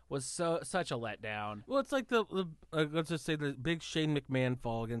was such a letdown. Well, it's like the let's just say the big Shane McMahon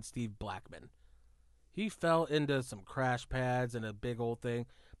fall against Steve Blackman. He fell into some crash pads and a big old thing,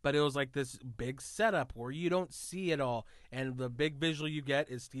 but it was like this big setup where you don't see it all, and the big visual you get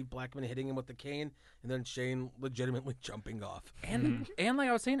is Steve Blackman hitting him with the cane, and then Shane legitimately jumping off. And like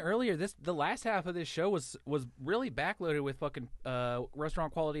I was saying earlier, the last half of this show was really backloaded with fucking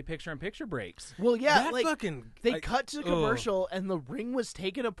restaurant quality picture-in-picture breaks. Well, yeah, That like fucking they cut to commercial and the ring was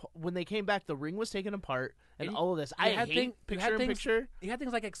taken apart. When they came back, the ring was taken apart and all of this. I hate picture-in-picture. You had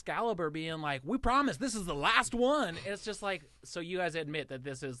things like Excalibur being like, "We promise this is the last one." And it's just like, so you guys admit that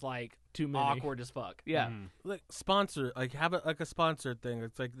this is like Too many. awkward as fuck. Yeah. like sponsor, like have it like a sponsored thing.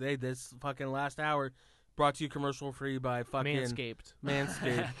 It's like this fucking last hour brought to you commercial free by fucking Manscaped.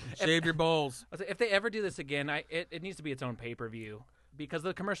 Shave your balls. If they ever do this again, it needs to be its own pay-per-view. Because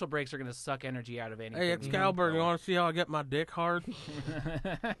the commercial breaks are going to suck energy out of anything. Hey, Excalibur, you want to see how I get my dick hard?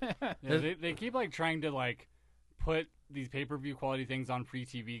 Yeah, they keep like trying to like put these pay-per-view quality things on free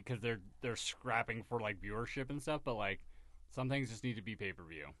TV because they're scrapping for like viewership and stuff, but like some things just need to be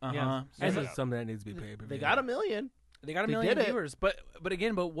pay-per-view. Yeah. This is something that needs to be paid per view. They got 1 million. They got a They million did it. viewers, but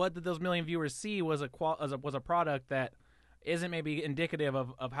what did those million viewers see was a product that isn't maybe indicative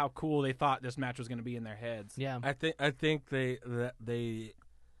of how cool they thought this match was going to be in their heads. Yeah. I think they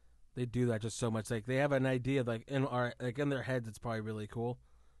do that just so much. Like they have an idea, like in their heads, it's probably really cool,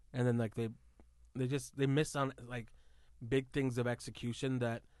 and then like they miss on like big things of execution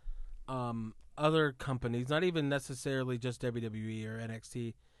that other companies, not even necessarily just WWE or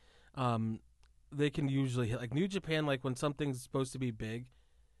NXT, they can usually hit. Like New Japan, like when something's supposed to be big,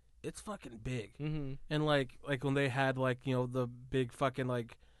 it's fucking big. Mm-hmm. And like when they had like the big fucking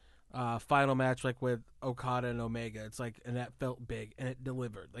like final match like with Okada and Omega, it's like, and that felt big and it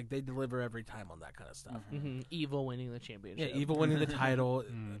delivered. Like they deliver every time on that kind of stuff. Mm-hmm. Evil winning the championship. Yeah, Evil winning the title.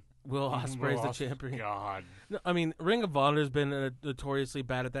 Will Ospreay's the champion. God. No, I mean, Ring of Honor has been notoriously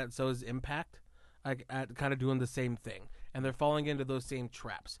bad at that, and so is Impact, like at kind of doing the same thing, and they're falling into those same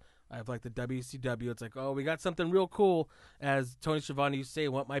traps. I have like the WCW. It's like, oh, we got something real cool, as Tony Schiavone used to say,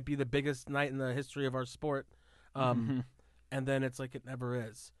 what might be the biggest night in the history of our sport, and then it's like it never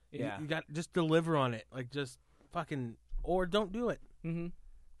is. Yeah. You got just deliver on it, like just fucking, or don't do it. Mm-hmm.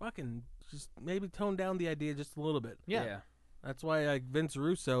 Fucking just maybe tone down the idea just a little bit. Yeah. That's why like Vince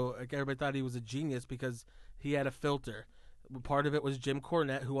Russo, like everybody thought he was a genius because he had a filter. Part of it was Jim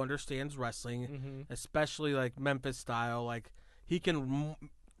Cornette, who understands wrestling, especially like Memphis style. Like he can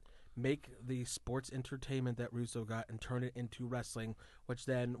make the sports entertainment that Russo got and turn it into wrestling. Which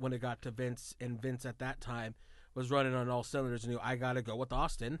then, when it got to Vince, and Vince at that time was running on all cylinders and knew I gotta go with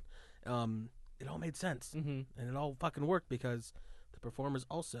Austin. It all made sense, and it all fucking worked because the performers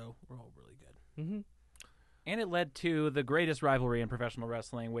also were all really good. Mm-hmm. And it led to the greatest rivalry in professional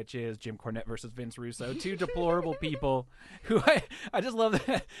wrestling, which is Jim Cornette versus Vince Russo. Two deplorable people who I just love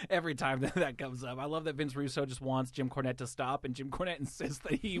that every time that comes up. I love that Vince Russo just wants Jim Cornette to stop, and Jim Cornette insists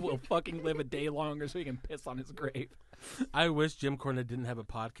that he will fucking live a day longer so he can piss on his grave. I wish Jim Cornette didn't have a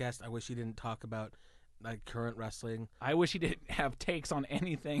podcast. I wish he didn't talk about like current wrestling. I wish he didn't have takes on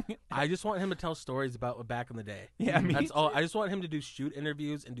anything. I just want him to tell stories about back in the day. Yeah, me that's all. too. I just want him to do shoot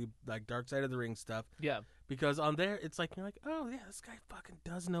interviews and do like Dark Side of the Ring stuff. Yeah. Because on there, it's like you're like, oh yeah, this guy fucking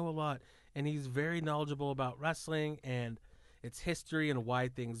does know a lot, and he's very knowledgeable about wrestling and its history and why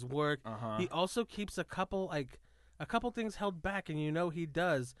things work. He also keeps a couple things held back, and he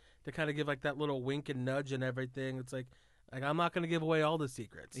does to kind of give like that little wink and nudge and everything. It's like I'm not going to give away all the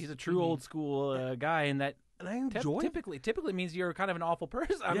secrets. He's a true old school guy, and that and I enjoy typically means you're kind of an awful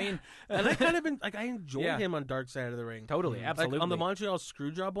person. I mean, and I kind of I enjoy Yeah. him on Dark Side of the Ring. totally, absolutely. Like on the Montreal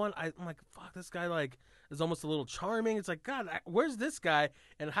Screwjob one, I'm like, fuck, this guy like is almost a little charming. It's like, God, where's this guy?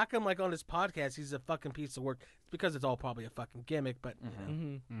 And how come like on his podcast he's a fucking piece of work? It's because it's all probably a fucking gimmick, but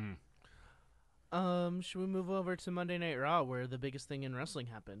Should we move over to Monday Night Raw, where the biggest thing in wrestling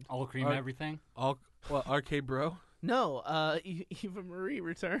happened? All cream everything. Arcade Bro. No, Eva Marie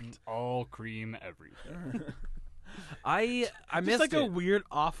returned. All cream everything. I Just missed like it. a weird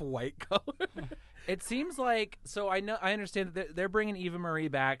off-white color. It seems like, so I understand that they're bringing Eva Marie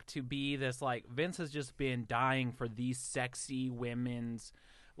back to be this, like, Vince has just been dying for these sexy women's,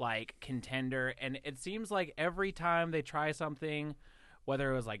 like, contender, and it seems like every time they try something,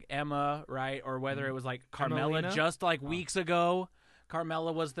 whether it was like Emma, right, or whether it was like Carmella, Emelina? just like weeks ago,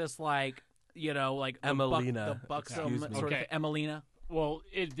 Carmella was this like, like Emelina. the buxom Excuse me. sort Okay. of Emelina. Well,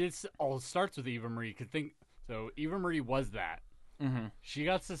 this all starts with Eva Marie. So Eva Marie was that. Mm-hmm. She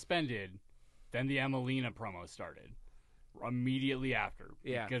got suspended. Then the Emelina promo started immediately after.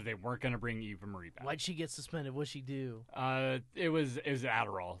 Yeah. Because they weren't going to bring Eva Marie back. Why'd she get suspended? What'd she do? It was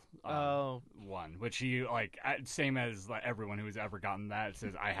Adderall. Oh. One, which he same as like everyone who's ever gotten that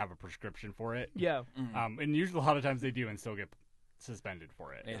says I have a prescription for it. Yeah. And usually a lot of times they do and still get suspended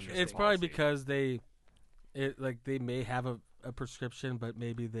for it. Interesting. It's probably because they may have a prescription, but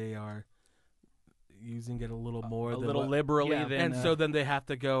maybe they are using it a little more, A than little what- liberally Yeah. than, and so then they have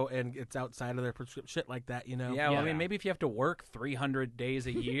to go, and it's outside of their prescription, shit like that, yeah, well, Yeah. I mean, maybe if you have to work 300 days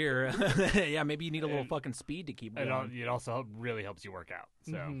a year, yeah, maybe you need a little fucking speed to keep going. It also really helps you work out.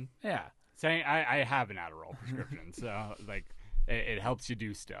 So Mhm. Yeah. saying I have an Adderall prescription, so like it helps you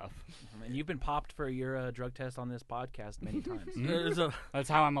do stuff. And you've been popped for your drug test on this podcast many times. There's a That's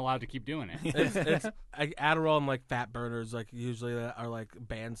how I'm allowed to keep doing it. it's like Adderall and like fat burners, like usually that are like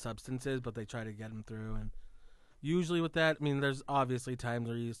banned substances, but they try to get them through. And usually with that, I mean, there's obviously times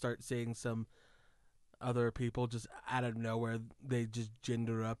where you start seeing some other people just out of nowhere, they just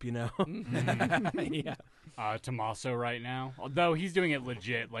gender up, Yeah. Tommaso right now, although he's doing it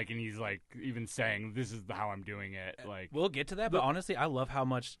legit, like, and he's like even saying this is how I'm doing it. Like, We'll get to that, but honestly, I love how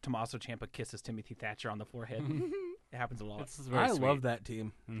much Tommaso Ciampa kisses Timothy Thatcher on the forehead. It happens a lot. it's very I sweet. love that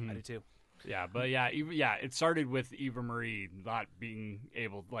team. I do too. Yeah, but it started with Eva Marie not being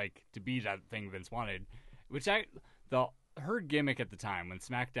able to be that thing Vince wanted, which her gimmick at the time when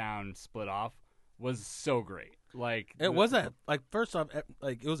SmackDown split off was so great. Like It was first off,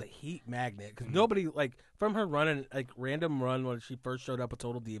 like it was a heat magnet because nobody from her running random run when she first showed up with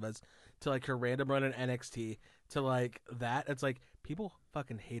Total Divas to like her random run in NXT to like that. It's like people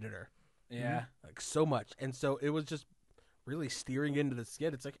fucking hated her. Yeah. Like so much, and so it was just really steering into the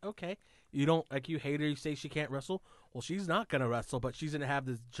skit. It's like, okay, you don't like, you hate her, you say she can't wrestle. Well, she's not gonna wrestle, but she's gonna have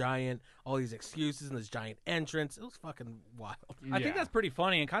this giant, all these excuses and this giant entrance. It was fucking wild. I think that's pretty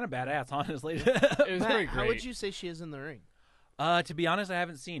funny and kind of badass, honestly. It was Matt, pretty great. how would you say she is in the ring? To be honest, I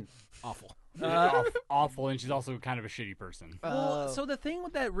haven't seen. Awful. Awful, and she's also kind of a shitty person. Well, so the thing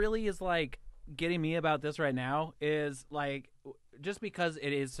that really is like getting me about this right now is like just because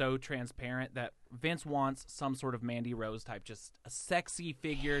it is so transparent that Vince wants some sort of Mandy Rose type, just a sexy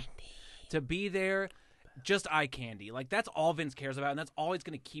figure to be there, just eye candy. Like that's all Vince cares about, and that's all he's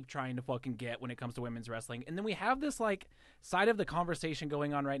going to keep trying to fucking get when it comes to women's wrestling. And then we have this like side of the conversation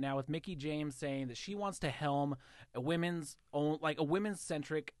going on right now with Mickie James saying that she wants to helm a women's own, like a women's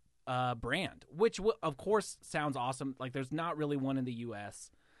centric brand, which of course sounds awesome. Like there's not really one in the U.S.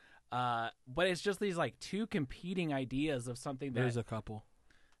 But it's just these like two competing ideas of something that There's a couple.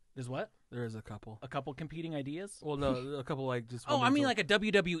 There's what? There is a couple. A couple competing ideas? Well, no, a couple like just. Oh, I mean like a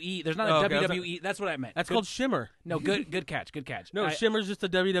WWE. There's not a okay, WWE. That's what I meant. that's Good- called Shimmer. No, good catch. Good catch. No, I- Shimmer's just a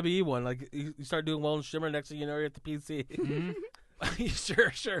WWE one. Like you start doing well in Shimmer, next thing you know, you're at the PC.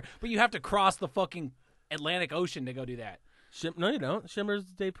 Sure. But you have to cross the fucking Atlantic Ocean to go do that. No, you don't. Shimmer's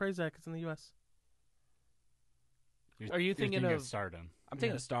Dave Prazak. It's in the U.S. Are you thinking of- Stardom? I'm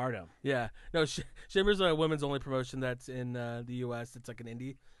thinking of Stardom. Yeah, no, Shimmer's a women's only promotion that's in the U.S. It's like an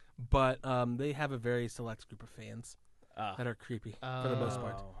indie, but they have a very select group of fans that are creepy for the most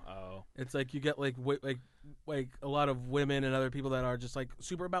part. Oh. It's like you get like a lot of women and other people that are just like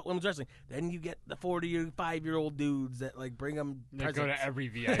super about women's wrestling. Then you get the 45-year-old dudes that like bring them They go presents. to every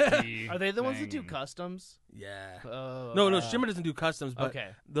VIP. Are they the ones that do thing. customs? Yeah. Oh, No, Shimmer doesn't do customs, but Okay.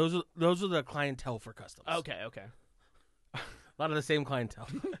 those are the clientele for customs. Okay. A lot of the same clientele.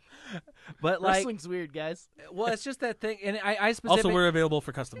 But like, Wrestling's weird, guys. well, it's just that thing, and I Also, specifically, we're available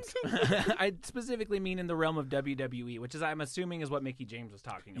for customs. I specifically mean in the realm of WWE, which is I'm assuming is what Mickie James was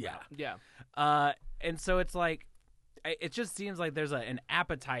talking about. Yeah. And so it's like, it just seems like there's an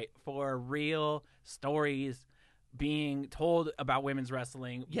appetite for real stories being told about women's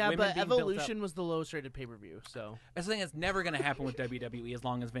wrestling. Yeah, women but being built up. Evolution was the lowest rated pay-per-view, so That's the thing that's never going to happen with WWE as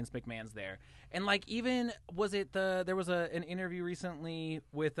long as Vince McMahon's there. And like, even there was an interview recently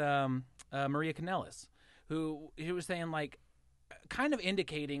with Maria Kanellis, who was saying like, kind of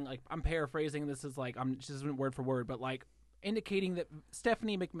indicating, like, I'm paraphrasing this is like, this isn't word for word, but like indicating that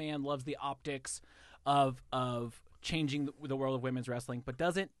Stephanie McMahon loves the optics of changing the world of women's wrestling, but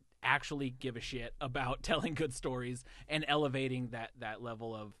doesn't actually give a shit about telling good stories and elevating that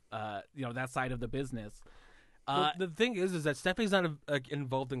level of that side of the business. The thing is that Stephanie's not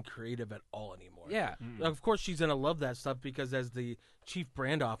involved in creative at all anymore. Yeah. Of course, she's gonna love that stuff because as the chief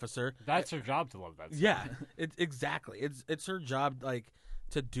brand officer, That's her job to love that stuff. yeah, exactly. It's her job like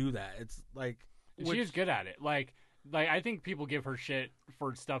to do that. It's like And she is good at it. Like I think people give her shit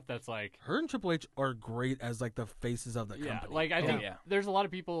for stuff that's like, her and Triple H are great as like the faces of the yeah, company. like I think yeah. there's a lot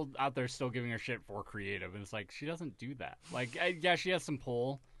of people out there still giving her shit for creative, and it's like she doesn't do that. Like, yeah, she has some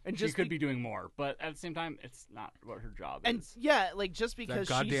pull, and she just could be doing more, but at the same time, it's not what her job and is. yeah, like just that because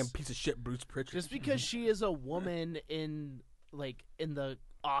goddamn she's piece of shit, Bruce Pritchard. just because she is a woman in the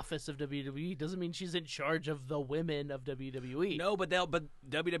office of WWE doesn't mean she's in charge of the women of WWE. No, but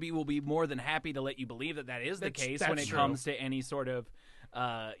WWE will be more than happy to let you believe that is the case when that's it true. comes to any sort of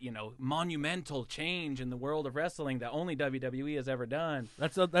monumental change in the world of wrestling that only WWE has ever done.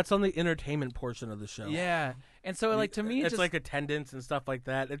 That's on the entertainment portion of the show. Yeah. And so like to me it's just, like attendance and stuff like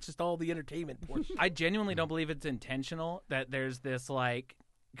that. It's just all the entertainment portion. I genuinely don't believe it's intentional that there's this like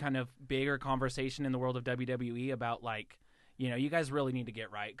kind of bigger conversation in the world of WWE about like, you guys really need to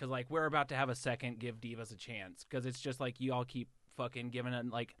get right because like we're about to have a second Give Divas a Chance because it's just like you all keep fucking giving it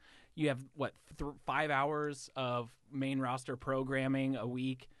like you have 5 hours of main roster programming a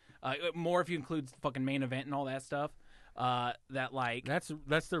week, more if you include fucking main event and all that stuff. That like That's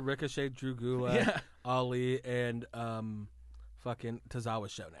the Ricochet, Drew Gulak, Yeah. Ali, and fucking Tozawa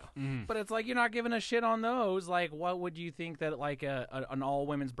show now. But it's like you're not giving a shit on those. Like, what would you think that like an all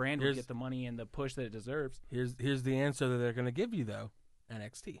women's brand would Here's- get the money and the push that it deserves? Here's the answer that they're gonna give you though.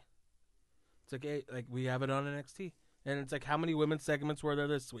 NXT. It's like we have it on NXT, and it's like how many women's segments were there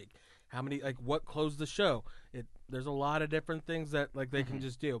this week? How many what closed the show? There's a lot of different things that like they can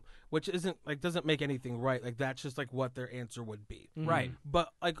just do, which isn't like doesn't make anything right. Like that's just like what their answer would be. Right. But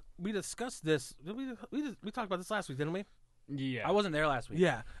like we discussed this. We talked about this last week, didn't we? Yeah, I wasn't there last week.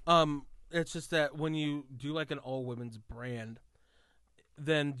 Yeah. It's just that when you do like an all women's brand,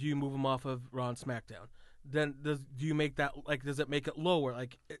 then do you move them off of Raw and SmackDown? Then do you make that like does it make it lower?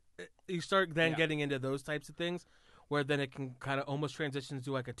 Like you start then getting into those types of things, where then it can kind of almost transition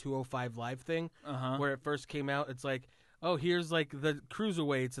to like a 205 Live thing. Uh-huh. Where it first came out, it's like oh, here's like the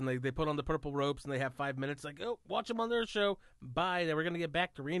cruiserweights, and they put on the purple ropes, and they have 5 minutes. Like, oh, watch them on their show. Bye. Then we're gonna get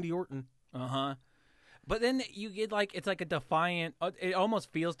back to Randy Orton. But then you get like it's like a defiant. It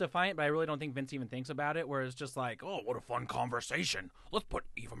almost feels defiant, but I really don't think Vince even thinks about it. Where it's just like, oh, what a fun conversation. Let's put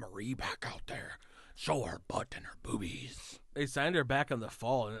Eva Marie back out there, show her butt and her boobies. They signed her back on the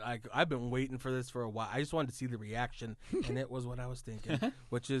fall, and I've been waiting for this for a while. I just wanted to see the reaction, and it was what I was thinking,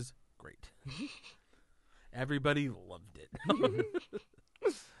 which is great. Everybody loved it.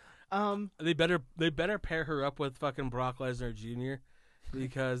 They better pair her up with fucking Brock Lesnar Jr.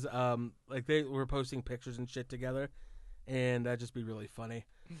 because like they were posting pictures and shit together, and that'd just be really funny.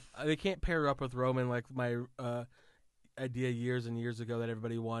 They can't pair her up with Roman like my idea years and years ago that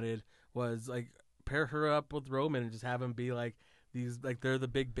everybody wanted was like pair her up with Roman and just have him be like these like they're the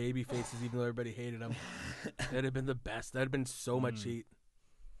big baby faces even though everybody hated them. That'd have been the best. That'd have been so much heat.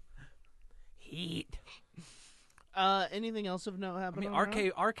 Anything else of note I happening?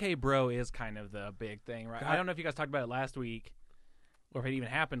 mean, RK Bro is kind of the big thing, right? I don't know if you guys talked about it last week, or if it even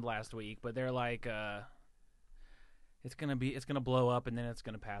happened last week. But they're like, it's gonna blow up and then it's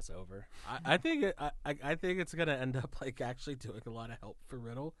gonna pass over. I think it's gonna end up like actually doing a lot of help for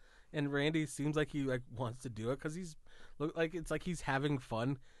Riddle, and Randy seems like he like wants to do it because it's like he's having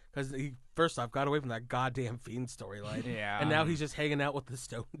fun because he first off got away from that goddamn Fiend storyline, and now he's just hanging out with the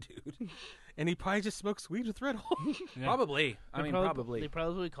Stone Dude, and he probably just smokes weed with Riddle. Probably. Probably. They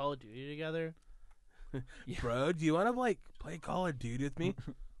probably Call of Duty together. Bro, do you want to like play Call of Duty with me?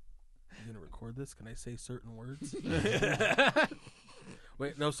 You gonna record this? Can I say certain words?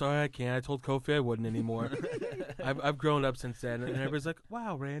 Wait, no, sorry, I can't. I told Kofi I wouldn't anymore. I've grown up since then, and everybody's like,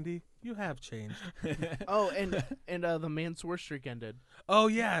 "Wow, Randy, you have changed." Oh, and the Mansoor streak ended. Oh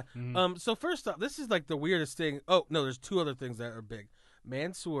yeah. So first off, this is like the weirdest thing. Oh no, there's two other things that are big.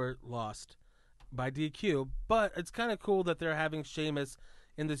 Mansoor lost by DQ, but it's kind of cool that they're having Sheamus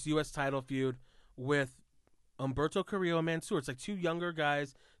in this U.S. title feud with Humberto Carrillo and Mansoor. It's like two younger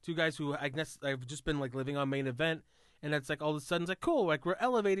guys, two guys who I guess I've just been like living on main event, and it's like all of a sudden it's like cool, like we're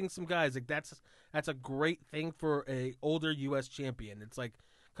elevating some guys. Like that's a great thing for a older U.S. champion. It's like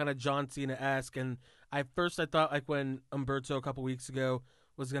kind of John Cena-esque. And I thought like when Humberto a couple weeks ago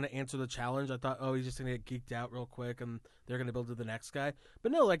was going to answer the challenge, I thought, oh, he's just going to get geeked out real quick and they're going to build to the next guy.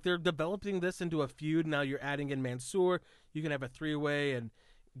 But no, like they're developing this into a feud. Now you're adding in Mansoor. You can have a three-way and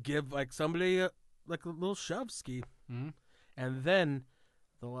give like somebody like a little shove ski. And then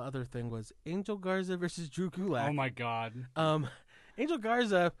the other thing was Angel Garza versus Drew Gulak. Oh my God. Angel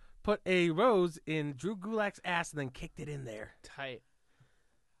Garza put a rose in Drew Gulak's ass and then kicked it in there. Tight.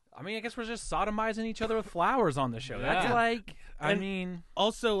 I mean, I guess we're just sodomizing each other with flowers on the show. That's like, I mean,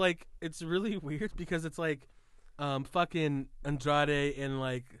 also like it's really weird because it's like, fucking Andrade and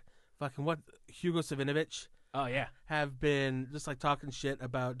like fucking Hugo Savinovich. Oh yeah, have been just like talking shit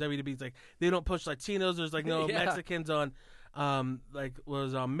about WWE's like they don't push Latinos. There's like no Mexicans on, like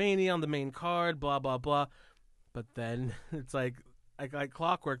was on Mania on the main card. Blah blah blah. But then it's like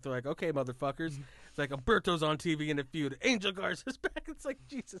clockwork. They're like, okay, motherfuckers. It's like Humberto's on TV in a feud. Angel Garza's back. It's like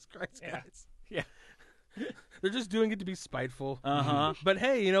Jesus Christ, guys. Yeah. They're just doing it to be spiteful. Uh-huh. But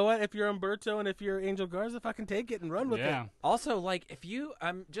hey, you know what? If you're Humberto and if you're Angel Garza, fucking take it and run with it. Also, like, if you,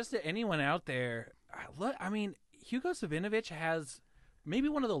 just to anyone out there, I mean, Hugo Savinovich has maybe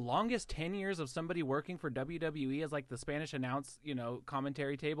one of the longest tenures of somebody working for WWE as, like, the Spanish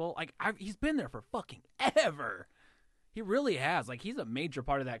commentary table. Like, he's been there for fucking ever. He really has. Like, he's a major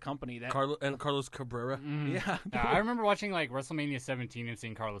part of that company. Carlos Cabrera. Yeah. I remember watching, like, WrestleMania 17 and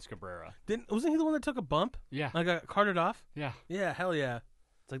seeing Carlos Cabrera. Wasn't he the one that took a bump? Yeah. Like, got carted off? Yeah. Yeah, hell yeah.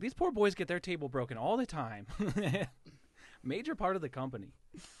 It's like, these poor boys get their table broken all the time. Major part of the company.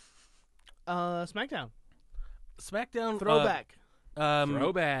 SmackDown. Throwback.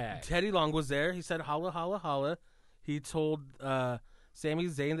 Throwback. Teddy Long was there. He said, holla, holla, holla. He told Sami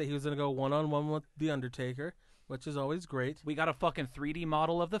Zayn that he was going to go one-on-one with The Undertaker, which is always great. We got a fucking 3D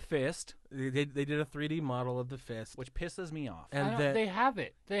model of the fist. They did a 3D model of the fist, which pisses me off. And they have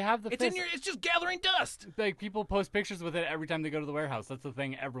it. They have the fist. It's just gathering dust. Like, people post pictures with it every time they go to the warehouse. That's the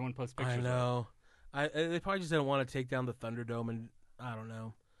thing. Everyone posts pictures. I know. They probably just didn't want to take down the Thunderdome, and I don't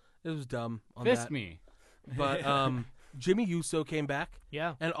know. It was dumb. Fist me. But Jimmy Uso came back.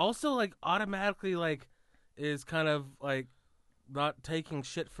 Yeah. And also, like, automatically, like, is kind of like not taking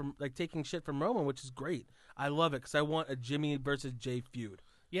shit from Roman, which is great. I love it because I want a Jimmy versus Jay feud.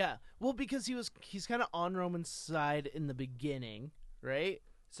 Yeah, well, because he's kind of on Roman's side in the beginning, right?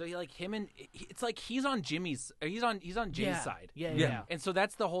 So it's like he's on Jimmy's Jay's side. Yeah. And so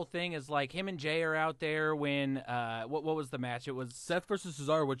that's the whole thing is like him and Jay are out there when what was the match? It was Seth versus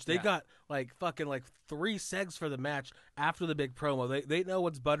Cesaro, which they got like fucking like 3 segs for the match after the big promo. They know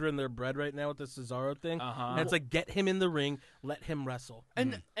what's buttering their bread right now with the Cesaro thing. And it's like get him in the ring, let him wrestle.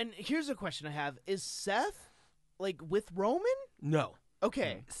 And here's a question I have: is Seth like with Roman? No.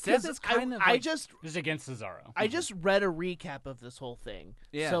 Okay, Seth is kind of I like- just against Cesaro. I just read a recap of this whole thing.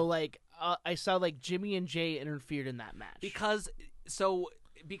 Yeah. So like I saw like Jimmy and Jay interfered in that match because if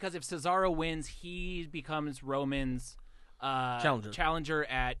Cesaro wins, he becomes Roman's challenger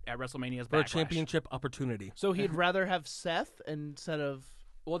at WrestleMania's For a Backlash. championship opportunity. So he'd rather have Seth instead of.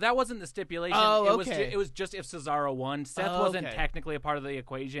 Well, that wasn't the stipulation. Oh, It okay. was just if Cesaro won. Seth Oh, wasn't okay. technically a part of the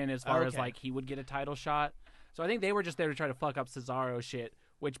equation as far as Okay. like he would get a title shot. So I think they were just there to try to fuck up Cesaro shit,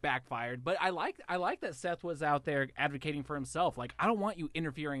 which backfired. But I like that Seth was out there advocating for himself. Like, I don't want you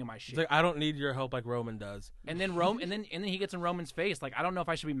interfering in my shit. It's like I don't need your help like Roman does. And then and then he gets in Roman's face. Like, I don't know if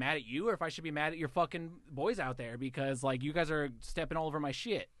I should be mad at you or if I should be mad at your fucking boys out there because like you guys are stepping all over my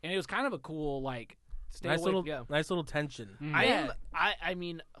shit. And it was kind of a cool like stay Nice away. little tension. I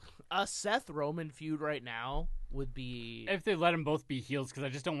mean, a Seth Roman feud right now would be. If they let them both be heels, because I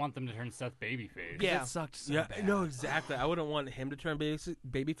just don't want them to turn Seth babyface. Yeah. It sucked so Yeah, bad. no, exactly. I wouldn't want him to turn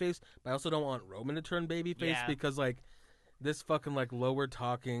babyface, but I also don't want Roman to turn babyface Yeah. because like this fucking like lower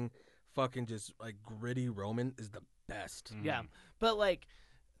talking, fucking just like gritty Roman is the best. Yeah, but like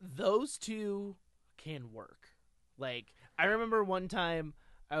those two can work. Like I remember one time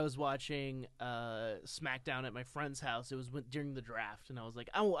I was watching SmackDown at my friend's house. It was during the draft, and I was like,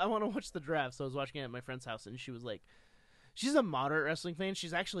 I want to watch the draft. So I was watching it at my friend's house, and she was like, she's a moderate wrestling fan.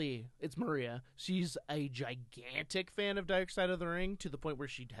 It's Maria. She's a gigantic fan of Dark Side of the Ring to the point where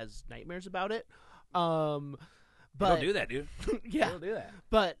she has nightmares about it. But Don't do that, dude. yeah, Don't do that.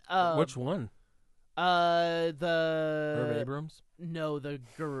 but Which one? the Herb Abrams? No, the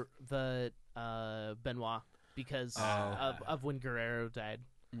Benoit because of when Guerrero died.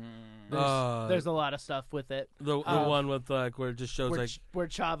 There's a lot of stuff with it. The one with like where it just shows Where, like where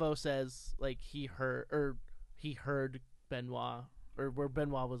Chavo says like he heard Benoit, or where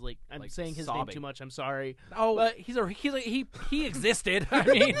Benoit was like, I'm Like saying his sobbing. name too much. I'm sorry. Oh, But- he existed. I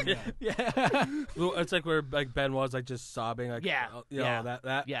mean, yeah. well, it's like where like Benoit's like just sobbing like Yeah, you know, yeah,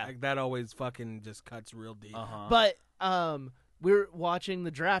 that yeah. like, that always fucking just cuts real deep. But we were watching the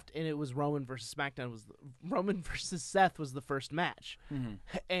draft, and it was Roman versus SmackDown. Roman versus Seth was the first match,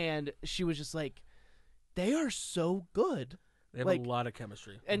 and she was just like, they are so good. They have like- a lot of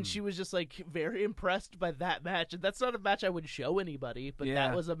chemistry. And she was just like very impressed by that match, and that's not a match I would show anybody, but Yeah.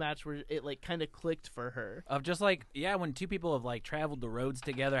 that was a match where it like kind of clicked for her. Of just like, yeah, when two people have like traveled the roads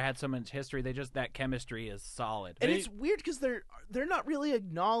together, had so much history, that chemistry is solid. And it's weird because they're not really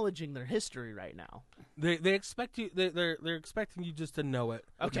acknowledging their history right now. They expect you they're expecting you just to know it.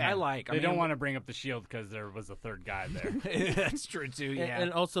 Which Okay. I like. They don't want to bring up the Shield because there was a third guy there. That's true too. Yeah.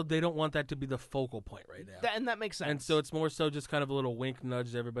 And also they don't want that to be the focal point right now. And that makes sense. And so it's more so just kind of a little wink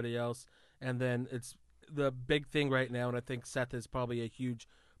nudge to everybody else. And then it's the big thing right now, and I think Seth is probably a huge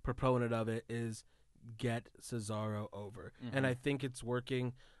proponent of it, is get Cesaro over. And I think it's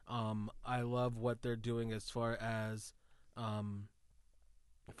working. I love what they're doing as far as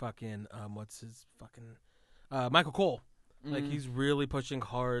what's his fucking Michael Cole. Like he's really pushing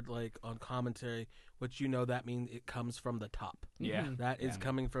hard like on commentary, which that means it comes from the top. Yeah. That is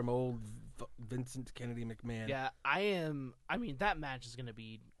coming from old Vincent Kennedy McMahon. yeah, I mean, that match is gonna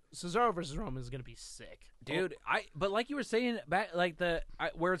be Cesaro versus Roman is gonna be sick, Dude, but like you were saying back, like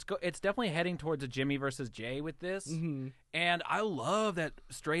where it's definitely heading towards a Jimmy versus Jay with this, and I love that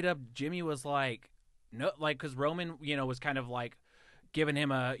straight up Jimmy was like, no, like because Roman, was kind of like giving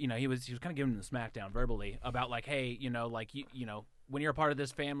him a, he was kind of giving him the smackdown verbally about like, hey, like when you're a part of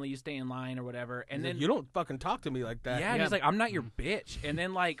this family, you stay in line or whatever, and He's then like, you don't fucking talk to me like that. yeah, and he's like, I'm not your bitch, and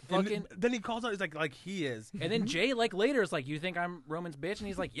then like And fucking. then he calls out, he's like he is. And then Jay, like, later is like, you think I'm Roman's bitch? And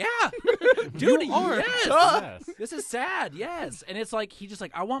he's like, yeah, dude, You are. yes. Yes. This is sad, yes. And it's like, he just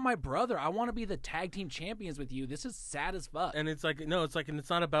like, I want my brother. I want to be the tag team champions with you. This is sad as fuck. And it's like, no, it's like, and it's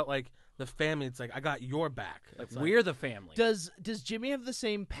not about like the family. It's like, I got your back. It's like, We're the family. Does Jimmy have the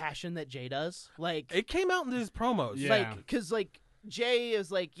same passion that Jay does? Like, it came out in his promos. Yeah. like, because like Jay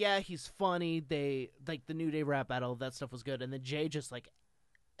is like, yeah, he's funny. They like the New Day rap battle, that stuff was good, and then Jay just like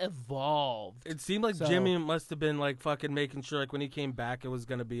evolved. It seemed like So- Jimmy must have been like fucking making sure like when he came back it was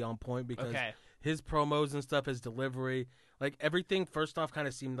gonna be on point because Okay. his promos and stuff, his delivery, like everything first off kind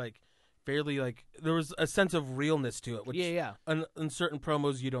of seemed like fairly like there was a sense of realness to it, which Yeah. in certain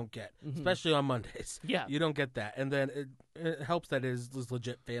promos you don't get, especially on Mondays. Yeah. You don't get that, and then it helps that his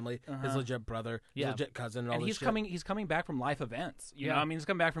legit family, his legit brother, his Yeah. legit cousin, and all And this he's coming back from life events. You Yeah. know, I mean, he's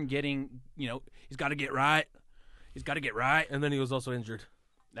coming back from getting, he's got to get right. He's got to get right. and then he was also injured.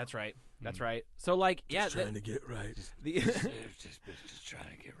 That's right. That's right. So like, yeah, Trying to get right. the just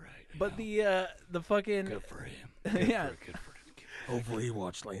trying to get right. but the fucking Good for him. yeah. Good for Hopefully, he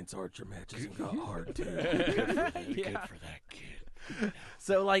watched Lance Archer matches and got hard too. Yeah. for that kid.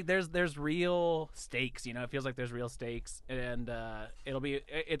 So like, there's real stakes. You know, it feels like there's real stakes, and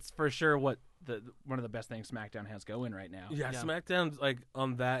it's for sure what one of the best things SmackDown has going right now. Yeah, SmackDown's like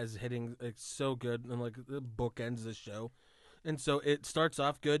on that is hitting like so good, and like the book ends the show, and so it starts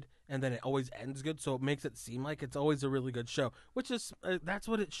off good, and then it always ends good, so it makes it seem like it's always a really good show, which is that's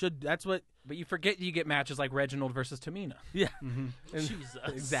what it should. That's what. But you forget you get matches like Reginald versus Tamina. Yeah, Mm-hmm. and- Jesus.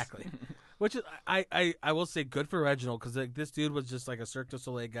 exactly. Which is I will say good for Reginald because like this dude was just like a Cirque du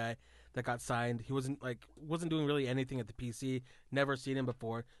Soleil guy that got signed. He wasn't doing really anything at the PC. Never seen him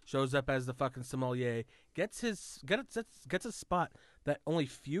before. Shows up as the fucking sommelier. Gets a spot that only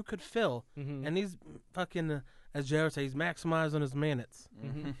few could fill, and he's fucking as Jared says, he's maximizing his minutes.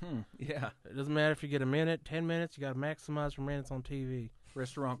 Yeah, It doesn't matter if you get a minute, 10 minutes. You got to maximize your minutes on TV.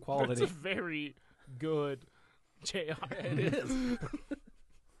 restaurant That's quality. a very good JR. It is.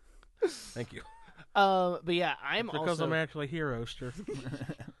 Thank you. But yeah, I'm Because also. I'm actually here, Oster.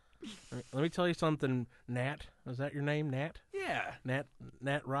 Let me tell you something, Nat. Is that your name, Nat? Yeah,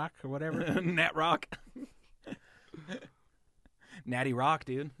 Nat Rock or whatever? Nat Rock. Natty Rock,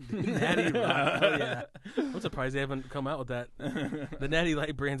 dude. Natty Rock. Oh, yeah. I'm surprised they haven't come out with that. The Natty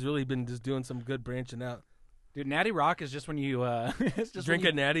Light brand's really been just doing some good branching out. Dude, Natty Rock is just when you it's just Drink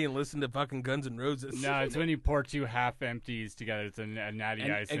when a Natty and listen to fucking Guns N' Roses. No, it's when you pour two half empties together. It's a natty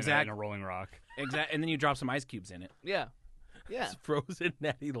And- ice exact- and a rolling rock. and then you drop some ice cubes in it. Yeah. Yeah. It's frozen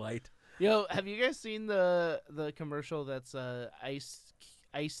Natty Light. Yo, have you guys seen the commercial that's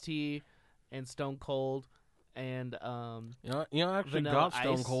iced tea and Stone Cold and You know, I actually Vanilla got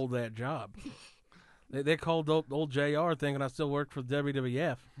Stone Ice. Cold that job. They called old JR thinking I still worked for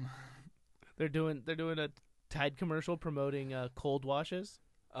WWF. they're doing a Tide commercial promoting cold washes?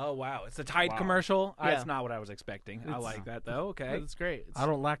 Oh wow, it's a Tide Wow. commercial. Yeah. That's not what I was expecting. I It's- like that though. Okay, It's great. It's, I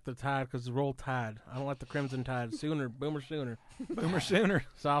don't like the Tide because the roll Tide. I don't like the Crimson Tide. Boomer Sooner. Boomer Sooner.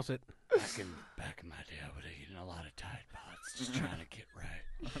 Sauce it. Back in my day, I would have eaten a lot of Tide Pods, just trying to get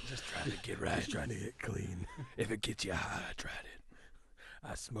right. Just trying to get right, trying to get clean. If it gets you high, I tried it.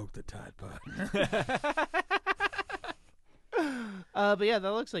 I smoked the Tide Pod. but yeah,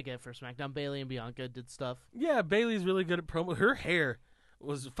 that looks like it for SmackDown. Bailey and Bianca did stuff. Yeah, Bailey's really good at promo. Her hair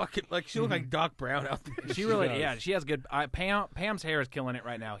was fucking like she looked like Doc Brown out there. She really, does. yeah, she has good. Pam's hair is killing it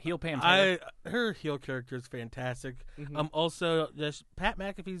right now. Heel Pam's hair. Her heel character is fantastic. Mhm. Also, just Pat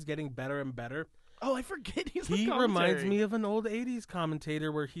McAfee's getting better and better. Oh, I forget he's on He reminds commentary. me of an old '80s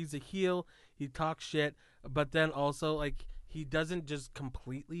commentator where he's a heel, he talks shit, but then also like he doesn't just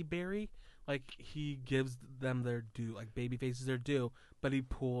completely bury. Like he gives them their due, like baby faces their due, but he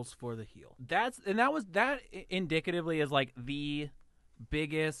pulls for the heel. That indicatively is like the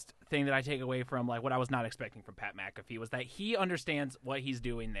biggest thing that I take away from like what I was not expecting from Pat McAfee was that he understands what he's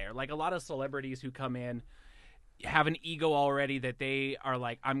doing there. Like a lot of celebrities who come in have an ego already that they are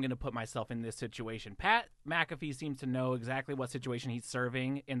like, I'm going to put myself in this situation. Pat McAfee seems to know exactly what situation he's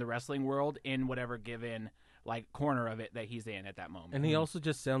serving in the wrestling world in whatever given like corner of it that he's in at that moment. And he also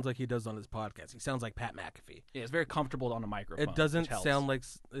just sounds like he does on his podcast. He sounds like Pat McAfee. Yeah, it's very comfortable on a microphone. It doesn't which helps. sound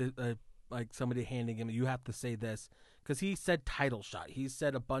like somebody handing him, you have to say this, because he said title shot. He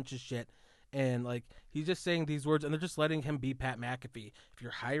said a bunch of shit, and like he's just saying these words, and they're just letting him be Pat McAfee. If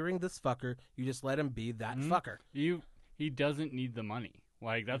you're hiring this fucker, you just let him be that fucker. He doesn't need the money.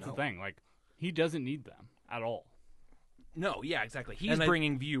 Like that's No. the thing. Like he doesn't need them at all. No, yeah, exactly. He's And I-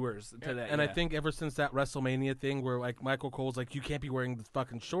 bringing viewers to that. And I yeah. think ever since that WrestleMania thing where like Michael Cole's like, you can't be wearing the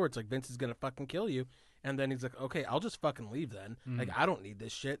fucking shorts, like Vince is gonna fucking kill you, and then he's like, okay, I'll just fucking leave then. Like I don't need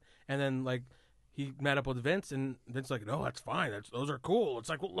this shit. And then like he met up with Vince, and Vince's like, no, that's fine. Those are cool. It's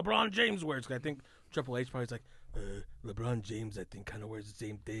like what LeBron James wears. 'Cause I think Triple H probably's like, LeBron James, I think, kind of wears the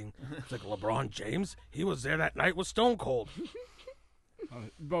same thing. It's like LeBron James. He was there that night with Stone Cold.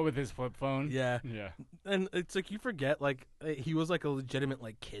 But with his flip phone. Yeah. Yeah. And it's like you forget, like he was like a legitimate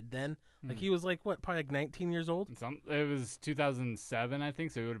like kid then. Like he was like what, probably like 19 years old. It was 2007, I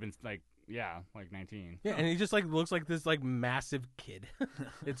think. So it would have been like 19. Yeah, and he just like looks like this like massive kid.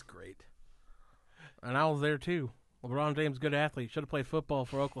 It's great. And I was there too. LeBron James, good athlete, should have played football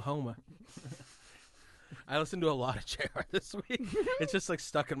for Oklahoma. I listened to a lot of JR this week. It's just like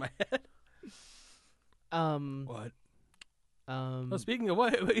stuck in my head. What? Um. Oh, speaking of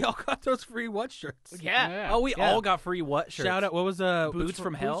what, we all got those free what shirts. Yeah. Oh, we Yeah. all got free what shirts? Shout out. What was Boots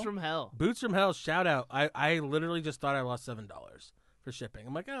from Hell? Boots from Hell. Boots from Hell? Shout out. I literally just thought I lost $7 for shipping.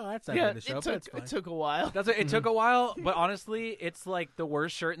 I'm like, oh, that's not Yeah, going to show, it but it's took fine. it took a while. That's it. It took a while, but honestly, it's like the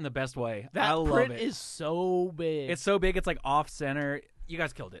worst shirt in the best way. That I love print it. is so big. It's so big. It's like off center. You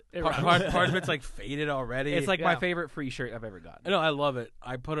guys killed it. Part of it's like faded already. It's like my Yeah. favorite free shirt I've ever gotten. No, I love it.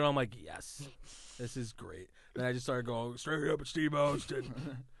 I put it on like, yes, this is great. Then I just started going straight up at Steve Austin.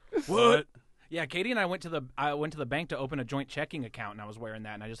 What? Yeah, Katie and I went to the bank to open a joint checking account, and I was wearing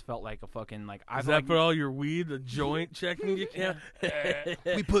that, and I just felt like a fucking like. Is that for all your weed, the joint checking account?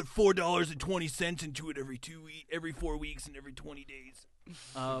 We put $4.20 into it every 4 weeks and every 20 days.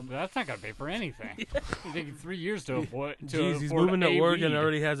 That's not gonna pay for anything. It's taking 3 years to avoid. Jeez, he's afford moving to a Oregon and weed.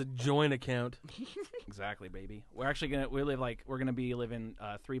 already has a joint account. Exactly, baby. We're gonna be living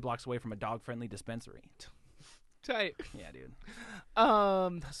 3 blocks away from a dog friendly dispensary. tight. Yeah, dude.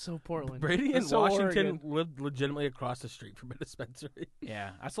 That's so Portland. Brady in That's so Washington Oregon. lived legitimately across the street from a dispensary.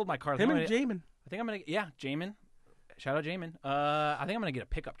 Yeah, I sold my car. Him and Jamin. I think I'm gonna. Yeah, Jamin. Shout out Jamin. I think I'm gonna get a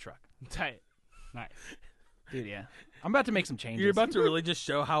pickup truck. Tight. Nice. Dude, yeah. I'm about to make some changes. You're about to really just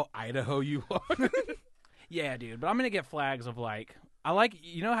show how Idaho you are. Yeah, dude. But I'm gonna get flags of like. I like.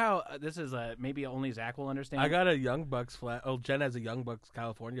 You know how this is maybe only Zach will understand. I got a Young Bucks flag. Oh, Jen has a Young Bucks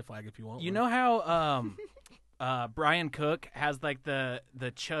California flag if you want. You one. know how Brian Cook has like the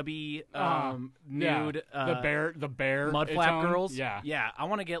chubby nude the bear mud it's flap on- girls. Yeah. Yeah. I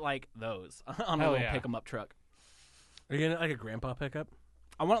want to get like those on a Hell little yeah. pick 'em up truck. Are you gonna like a grandpa pickup,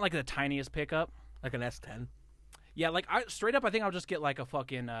 I want like the tiniest pickup. like an S10? Yeah, like I straight up, I think I'll just get like a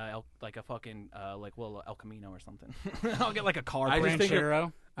fucking like little El Camino or something. I'll get like a car. I just think of-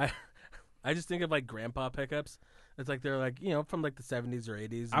 Ranchero. I just think of like grandpa pickups. It's like they're like from like the 70s or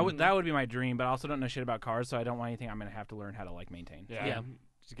 80s. That would be my dream, but I also don't know shit about cars, so I don't want anything I'm gonna have to learn how to like maintain. Yeah. Yeah.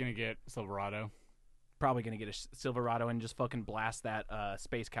 Just gonna get Silverado. Probably gonna get a Silverado and just fucking blast that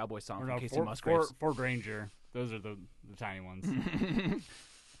Space Cowboy song Or from no, Casey Ford, Musgraves. Ford Ranger. Those are the tiny ones.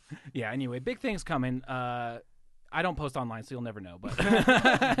 Yeah. Anyway, big things coming. I don't post online, so you'll never know. But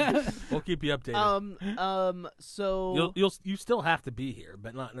We'll keep you updated. So You still have to be here,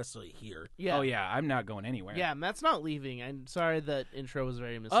 but not necessarily here. yeah. oh yeah, I'm not going anywhere. Yeah, Matt's not leaving. I'm sorry that intro was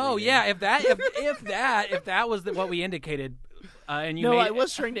very misleading. Oh yeah, if that was what we indicated, and you No, made, I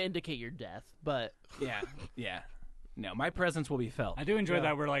was trying to indicate your death, but yeah. No, my presence will be felt. I do enjoy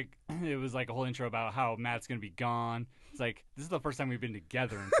that we're like, it was like a whole intro about how Matt's gonna be gone. It's like, this is the first time we've been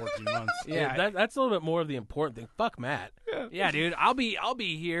together in 14 months. Yeah, that's a little bit more of the important thing. Fuck Matt. yeah, dude. I'll be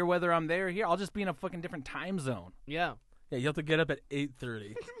here whether I'm there or here. I'll just be in a fucking different time zone. yeah. Yeah, you have to get up at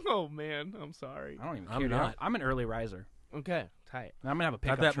 8:30. Oh man, I'm sorry. I don't even I'm care. dude. not. I'm an early riser. Okay, tight. And I'm gonna have a Got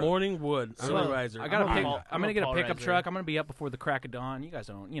pickup that truck. morning wood. So, Early riser. I got I'm a a pick. Paul- I'm gonna get a Paul pickup riser. truck. I'm gonna be up before the crack of dawn. You guys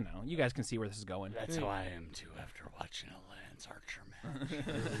don't. You guys can see where this is going. That's how I am too after watching a Lance Archer match.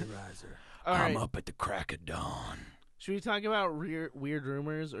 Early riser. All right. I'm up at the crack of dawn. Should we talk about weird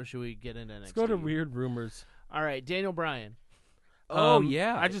rumors, or should we get into NXT? Let's go to weird rumors. All right, Daniel Bryan. Oh,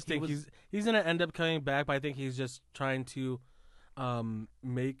 yeah. I just He think was- he's gonna end up coming back, but I think he's just trying to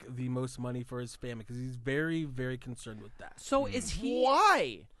make the most money for his family because he's very, very concerned with that. So is he?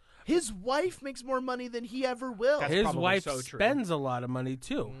 Why? His wife makes more money than he ever will. That's His probably wife so true. spends a lot of money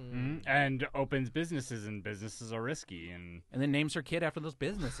too. Mhm. And opens businesses, and businesses are risky. And And then names her kid after those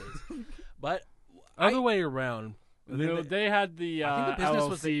businesses. But Other way around. no, they had the I think the business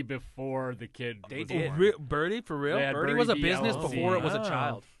was LLC before the kid. They was did. born. Birdie for real? They had Birdie was a Birdie business LLC. before it was a Oh.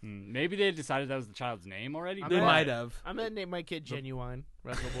 child. Maybe they decided that was the child's name already. They I'm might not- have. I'm gonna name my kid Genuine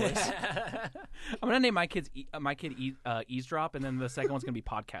Wrestle Boys. I'm gonna name my kid Eavesdrop, and then the second one's gonna be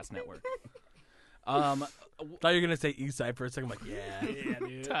Podcast Network. Thought you were gonna say Eastside for a second. I'm like, yeah.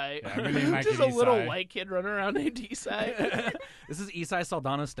 dude. Tight. Yeah, I'm gonna name my Just kid a little Eastside. white kid running around named Eastside. This is Eastside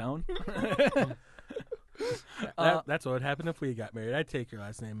Saldana Stone. That's what would happen if we got married. I'd take your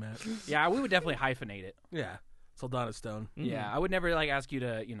last name, Matt. Yeah, we would definitely hyphenate it. Yeah, Saldana Stone. Yeah, I would never like ask you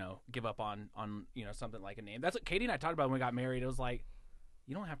to, give up on something like a name. That's what Katie and I talked about when we got married. It was like,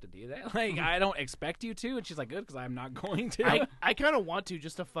 you don't have to do that. Like, I don't expect you to. And she's like, good, because I'm not going to. I kind of want to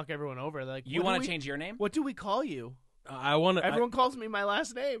just to fuck everyone over. Like, You want to change your name? What do we call you? I want to. Everyone calls me my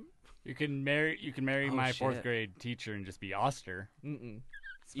last name. You can marry Oh, my shit. fourth grade teacher and just be Oster, Mm-mm.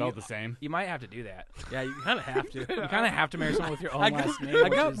 spelled the same. You might have to do that. Yeah, you kind of have to. You kind of have to marry someone with your own I last got, name. I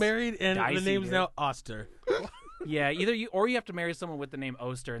which got is married, and the dicey, name's dude. now Oster. Yeah, either you or you have to marry someone with the name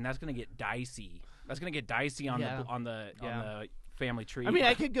Oster, and that's gonna get dicey. That's gonna get dicey on Yeah. the on the family tree. I mean,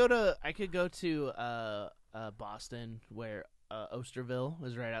 I could go to Boston, where Osterville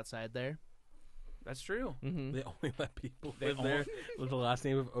is right outside there. That's true. Mm-hmm. They only let people live there with the last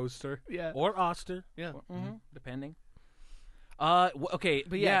name of Oster. Yeah. Or Oster. Yeah. Depending. Okay,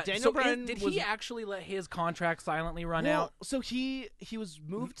 But yeah, Daniel so Bryan did was- he actually let his contract silently run Well, out? so he was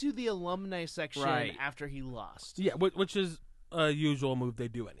moved to the alumni section Right. after he lost. Yeah, which is a usual move they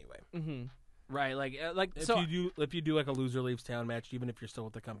do anyway. Mm-hmm. Right, like If so. you do like a loser leaves town match, even if you're still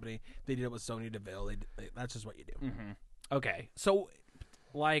with the company, they did it with Sonya Deville. That's just what you do. Okay, so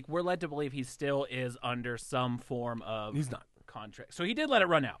like we're led to believe he still is under some form of He's not. contract. So he did let it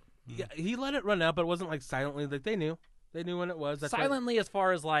run out. Yeah, he let it run out, but it wasn't like silently. Like they knew when it was. That's why- Silently, as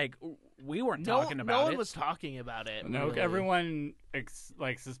far as like we weren't talking about no one it. was talking about it. No, really. everyone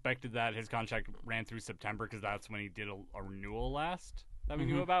suspected that his contract ran through September because that's when he did a renewal last that we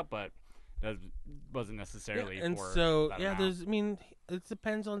knew about, but that wasn't necessarily. Yeah, and for so that yeah, amount. it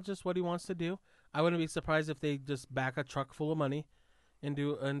depends on just what he wants to do. I wouldn't be surprised if they just back a truck full of money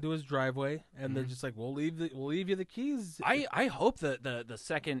into his driveway, and they're just like, we'll leave you the keys. I hope the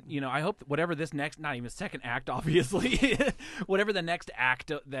second, I hope that whatever this next, not even second act, obviously, whatever the next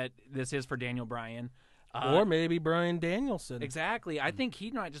act that this is for Daniel Bryan. Or maybe Bryan Danielson. Exactly. I think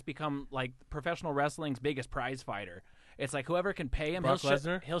he might just become like professional wrestling's biggest prize fighter. It's like whoever can pay him, Brock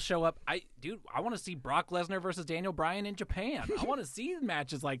Lesnar? he'll show up. I want to see Brock Lesnar versus Daniel Bryan in Japan. I want to see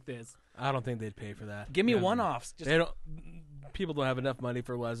matches like this. I don't think they'd pay for that. Give me one-offs. Just They don't. People don't have enough money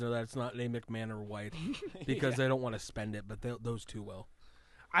for Lesnar that it's not Nate McMahon or White because they don't want to spend it, but those two will.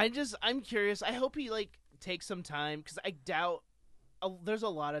 I'm curious. I hope he like takes some time because I doubt there's a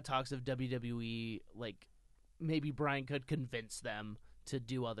lot of talks of WWE like maybe Bryan could convince them to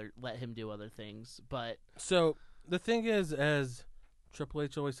let him do other things, but So the thing is, as Triple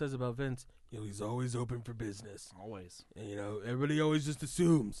H always says about Vince, he's always open for business. always. And, everybody always just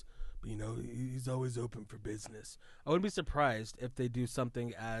assumes, but he's always open for business. I wouldn't be surprised if they do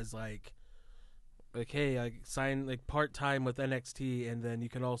something as like hey, like sign like part time with NXT, and then you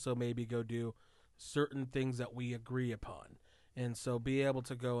can also maybe go do certain things that we agree upon, and so be able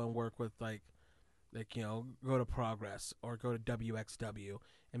to go and work with like go to Progress or go to WXW,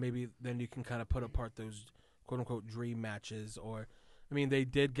 and maybe then you can kind of put apart those quote unquote dream matches. Or they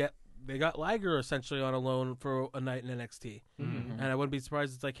got Liger essentially on a loan for a night in NXT, and I wouldn't be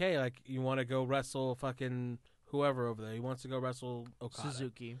surprised. It's like, hey, like you want to go wrestle fucking whoever over there. He wants to go wrestle Okada.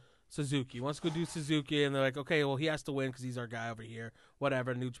 Suzuki wants to go do Suzuki, and they're like, okay, well he has to win because he's our guy over here.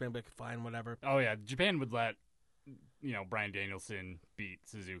 Whatever, New Japan, but fine, whatever. Oh yeah, Japan would let Bryan Danielson beat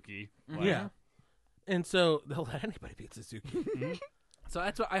Suzuki. But Yeah, and so they'll let anybody beat Suzuki. So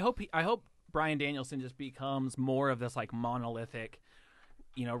that's what I hope Bryan Danielson just becomes more of this like monolithic,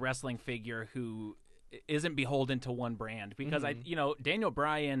 wrestling figure who isn't beholden to one brand, because Daniel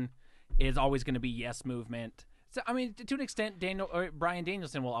Bryan is always going to be Yes Movement. So to an extent, Bryan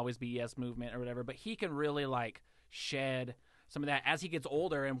Danielson will always be Yes Movement or whatever, but he can really like shed some of that as he gets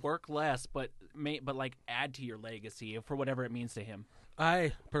older and work less, but like add to your legacy for whatever it means to him.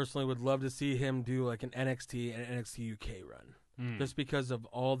 I personally would love to see him do like an NXT and NXT UK run, just because of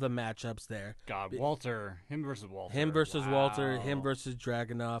all the matchups there. God, Walter, him versus Walter, him versus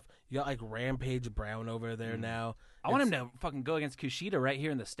Dragunov. You got like Rampage Brown over there now. I want him to fucking go against Kushida right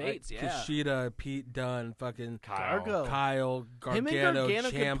here in the States. Like, Yeah, Kushida, Pete Dunne, fucking Gargo. Kyle, Gargano, Him and Gargano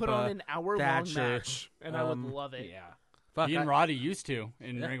Ciampa, could put on an hour-long Thatcher, match, and I would love it. yeah. Fuck, He and Roddy used to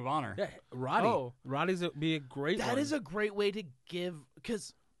in Ring of Honor. yeah, Roddy. Oh. Roddy's be a great one. That is a great way to give,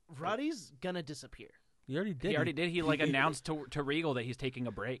 because Roddy's gonna disappear. He already did. He already did. He like announced to Regal that he's taking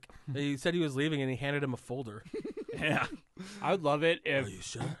a break. He said he was leaving, and he handed him a folder. Yeah. I would love it if Are you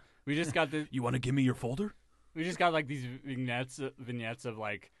sure? we just got the You want to give me your folder? we just got like these vignettes of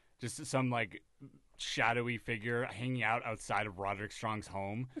like just some like shadowy figure hanging out outside of Roderick Strong's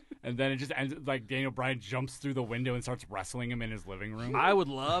home, and then it just ends like Daniel Bryan jumps through the window and starts wrestling him in his living room. I would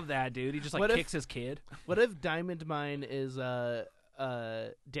love that, dude. He just like What if- kicks his kid. What if Diamond Mine is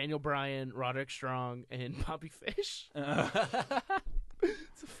Daniel Bryan, Roderick Strong, and Bobby Fish?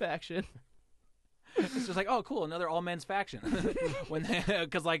 It's a faction. It's just like, oh, cool, another all men's faction.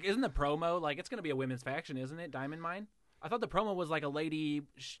 Because like, isn't the promo like it's gonna be a women's faction, isn't it? Diamond Mine. I thought the promo was like a lady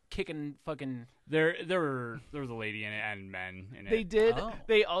kicking fucking. There was a lady in it and men in it. They did. Oh.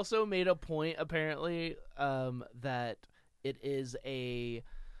 They also made a point, apparently, that it is a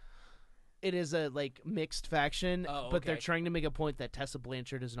like mixed faction, Oh, but they're okay. trying to make a point that Tessa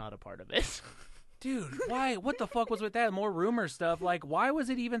Blanchard is not a part of it. Dude, why? What the fuck was with that? More rumor stuff. Like, why was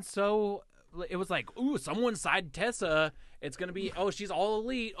it even so? It was like, ooh, someone side Tessa. It's gonna be, oh, she's all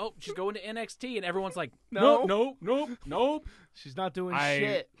elite. Oh, she's going to NXT, and everyone's like, No. nope. She's not doing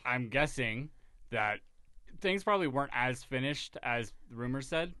shit. I'm guessing that things probably weren't as finished as the rumors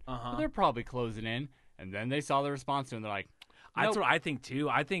said. Uh-huh. But they're probably closing in. And then they saw the response and they're like, That's what I think too.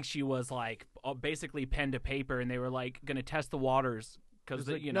 I think she was like basically pen to paper, and they were like going to test the waters because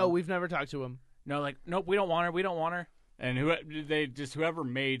Like, you no, know, we've never talked to him. nope, we don't want her. We don't want her. and whoever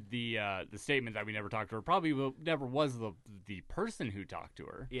made the statement that we never talked to her probably never was the person who talked to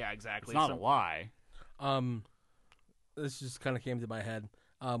her. Yeah, exactly. It's not a lie. This just kind of came to my head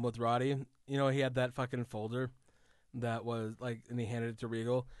with Roddy. You know, he had that fucking folder that was like, and he handed it to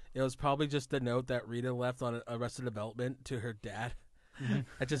Regal. It was probably just a note that Rita left on Arrested Development to her dad.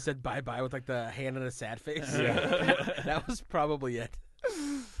 It just said bye bye with like the hand and a sad face. Yeah. That was probably it.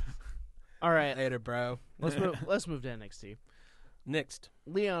 All right, Later, bro. let's move to NXT. Next,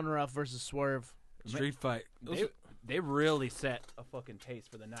 Leon Ruff versus Swerve. street fight. They really set a fucking pace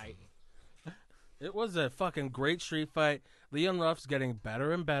for the night. It was a fucking great street fight. Leon Ruff's getting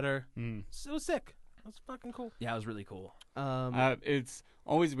better and better. It was sick. It was fucking cool. Yeah, it was really cool. It's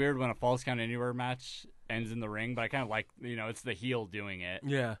always weird when a Falls Count Anywhere match ends in the ring, but I kind of like, it's the heel doing it.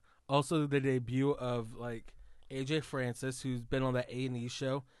 Yeah. Also, the debut of like AJ Francis, who's been on that A&E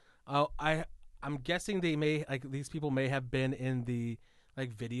show. I'm guessing they may these people may have been in the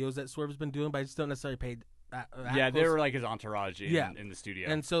like videos that Swerve's been doing, but I just don't necessarily pay. Yeah, they were like his entourage in the studio.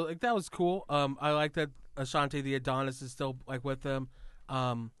 And so like that was cool. I like that Ashanti the Adonis is still like with them.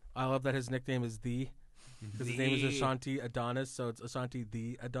 I love that his nickname is because his name is Ashanti Adonis, so it's Ashanti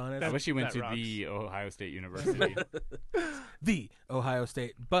the Adonis. I wish he went that to rocks. the Ohio State University. The Ohio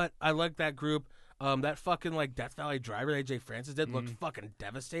State. But I like that group. That fucking like Death Valley driver AJ Francis did looked fucking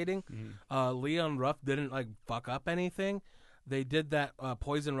devastating. Leon Ruff didn't like fuck up anything. They did that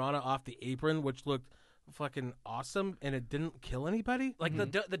Poison Rana off the apron, which looked fucking awesome, and it didn't kill anybody. Like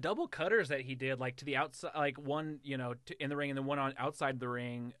the double cutters that he did, like to the outside, like one in the ring and then one on outside the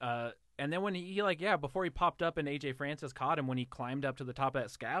ring. And then when he before he popped up and AJ Francis caught him when he climbed up to the top of that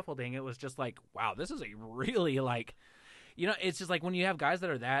scaffolding, it was just like, wow, this is a really it's just like when you have guys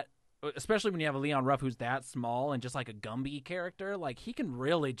that are that, especially when you have a Leon Ruff who's that small and just like a Gumby character, like he can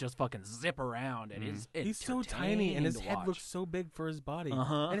really just fucking zip around and He's so tiny and his head looks so big for his body.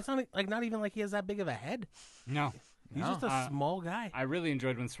 And it's not even like he has that big of a head. No. He's just a small guy. I really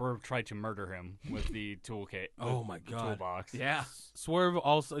enjoyed when Swerve tried to murder him with the toolkit. Oh my God. Toolbox. Yeah. Swerve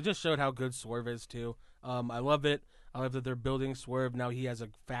also it just showed how good Swerve is too. I love it. I love that they're building Swerve. Now he has a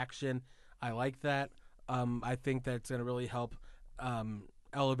faction. I like that. I think that's going to really help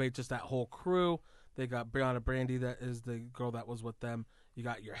elevate just that whole crew. They got Brianna Brandy, that is the girl that was with them. You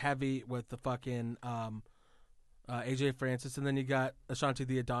got your Heavy with the fucking AJ Francis, and then you got Ashanti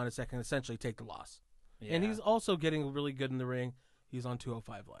the Adonis that can essentially take the loss. Yeah. And he's also getting really good in the ring. He's on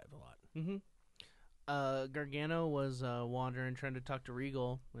 205 Live a lot. Mm-hmm. Gargano was wandering, trying to talk to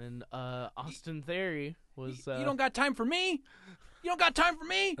Regal, and Austin Theory was you don't got time for me. You don't got time for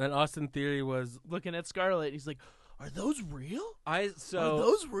me. And Austin Theory was looking at Scarlett. And he's like, "Are those real? Are Are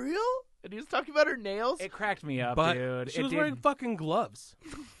those real?" And he was talking about her nails. It cracked me up, but dude. she was wearing fucking gloves.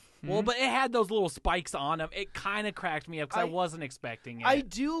 Well, but it had those little spikes on them. It kind of cracked me up because I wasn't expecting it. I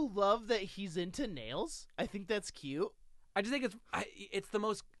do love that he's into nails. I think that's cute. I just think it's the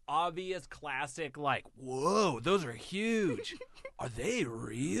most obvious classic, like, whoa, those are huge. Are they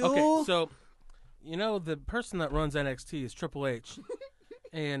real? Okay, so the person that runs NXT is Triple H,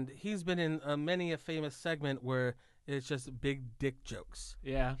 and he's been in many a famous segment where it's just big dick jokes.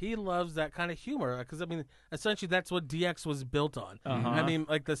 Yeah. He loves that kind of humor because, I mean, essentially that's what DX was built on. Uh-huh. I mean,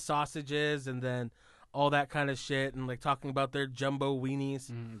 like the sausages and then all that kind of shit and like talking about their jumbo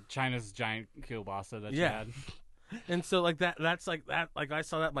weenies. China's giant kielbasa that she Yeah. had. And so like that's like that. Like I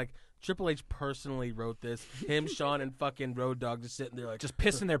saw that like Triple H personally wrote this. Him, Sean, and fucking Road Dogg just sitting there like Just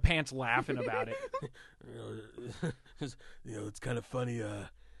pissing their pants laughing about it. it's kind of funny.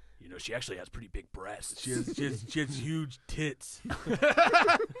 She actually has pretty big breasts. She has huge tits.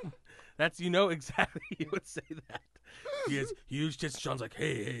 That's exactly he would say that. He has huge tits. Sean's like,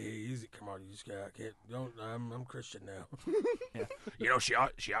 hey, easy, come on, you just can't. Don't. I'm Christian now. Yeah. She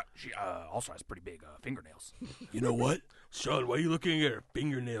also has pretty big fingernails. You know what, Sean? Why are you looking at her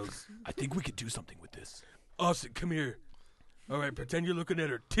fingernails? I think we could do something with this. Austin, come here. All right, pretend you're looking at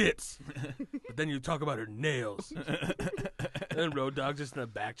her tits, but then you talk about her nails. And Road Dogg just in the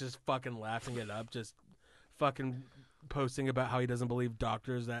back, just fucking laughing it up, just fucking posting about how he doesn't believe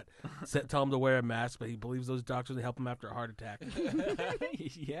doctors that tell him to wear a mask, but he believes those doctors that help him after a heart attack.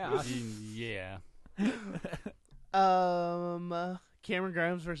 Yeah. Yeah. Cameron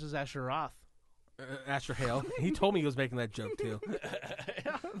Grimes versus Asher Roth. Asher Hale. He told me he was making that joke too.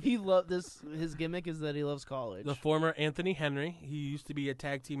 He loved this. His gimmick is that he loves college. The former Anthony Henry. He used to be a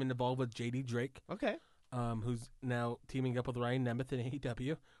tag team involved with JD Drake. Okay. who's now teaming up with Ryan Nemeth in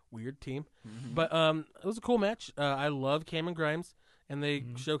AEW. Weird team. But it was a cool match. I love Cameron Grimes, and they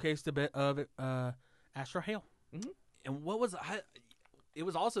showcased a bit of Astro Hale. And what was it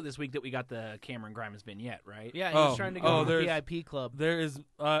was also this week that we got the Cameron Grimes vignette, right? Yeah, he was trying to go to the VIP club. There is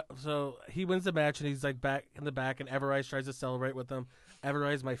so he wins the match and he's like back in the back and Everrise tries to celebrate with them.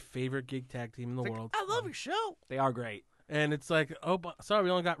 Everrise is my favorite gig tag team in the world. I love your show. They are great. And it's like, oh, sorry, we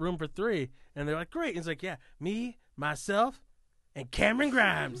only got room for 3. And they're like, great. And it's like, yeah, me, myself, and Cameron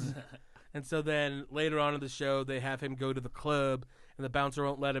Grimes. And so then later on in the show, they have him go to the club, and the bouncer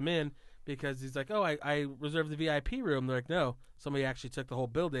won't let him in because he's like, oh, I reserved the VIP room. They're like, no, somebody actually took the whole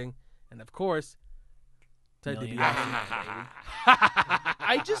building. And, of course, Ted DiBiase.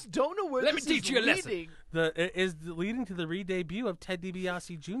 I just don't know where Let this me teach is you a lesson. leading. It is leading to the re-debut of Ted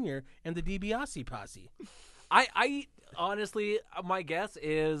DiBiase Jr. and the DiBiase posse. I honestly, my guess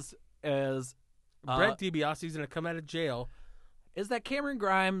is Brett DiBiase's going to come out of jail. is that Cameron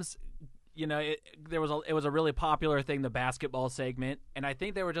Grimes, you know, it was a really popular thing, the basketball segment, and I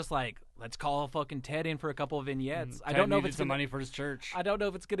think they were just like, let's call fucking Ted in for a couple of vignettes. I don't know if it's some money for his church. I don't know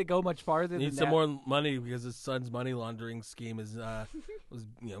if it's gonna go much farther. Needs than some that. more money because his son's money laundering scheme is was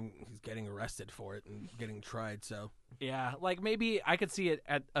he's getting arrested for it and getting tried. So Yeah, like maybe I could see it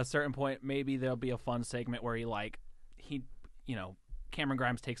at a certain point. Maybe there'll be a fun segment where Cameron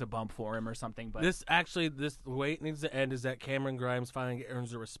Grimes takes a bump for him or something. But this the way it needs to end is that Cameron Grimes finally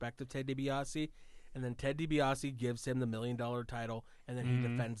earns the respect of Ted DiBiase, and then Ted DiBiase gives him the $1 million title, and then he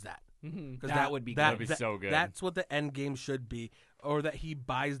defends that. Mm-hmm. That would be good. That'd be so good. That's what the end game should be, or that he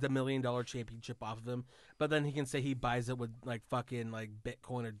buys the $1 million championship off of him, but then he can say he buys it with like fucking like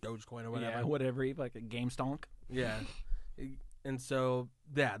Bitcoin or Dogecoin or whatever. yeah, whatever, like a game stonk. Yeah. And so,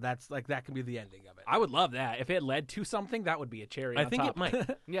 yeah, that's like that can be the ending of it. I would love that. If it led to something, that would be a cherry. I on think top. it might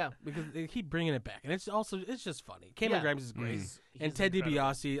Yeah. because they keep bringing it back, and it's just funny. Cameron Yeah. Grimes is great, He's and Ted incredible.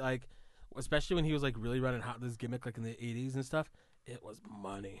 DiBiase, like especially when he was like really running hot with this gimmick, like in the '80s and stuff, it was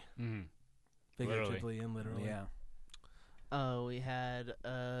money, figuratively and literally. Yeah. We had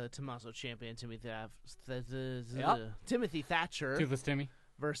Tommaso Ciampa and Yep. Timothy Thatcher Toothless Timmy.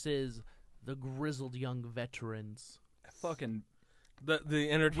 versus the grizzled young veterans. Fucking The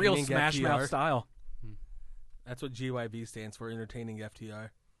entertaining real Smash FTR. Mouth style. That's what GYV stands for, entertaining FTR.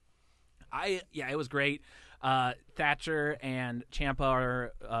 It was great. Thatcher and Ciampa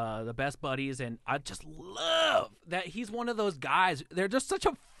are the best buddies, and I just love that he's one of those guys. They're just such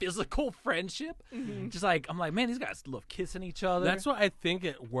a physical friendship. Just like I'm like, man, these guys love kissing each other. That's why I think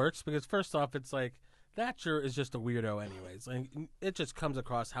it works because first off, it's like Thatcher is just a weirdo, anyways. Like it just comes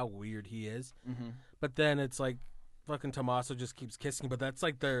across how weird he is. But then it's like fucking Tommaso just keeps kissing, but that's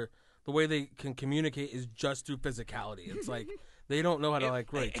like the way they can communicate is just through physicality. It's like they don't know how to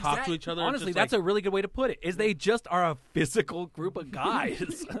like really talk to each other. Honestly, that's a really good way to put it. Is they just are a physical group of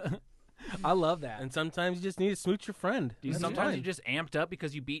guys. I love that. and sometimes you just need to smooch your friend. Dude, That's sometimes fine. you just amped up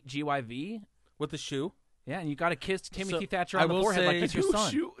because you beat GYV. with the shoe. Yeah, and you got to kiss Timothy So, Thatcher I on the will forehead like say- he's your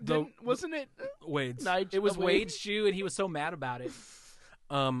son. Wasn't it? Wade's. It was Wade's shoe, and he was so mad about it.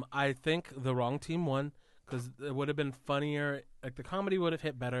 I think the wrong team won because it would have been funnier. Like the comedy would have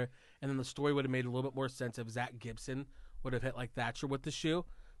hit better, and then the story would have made a little bit more sense if Zach Gibson would have hit like Thatcher with the shoe.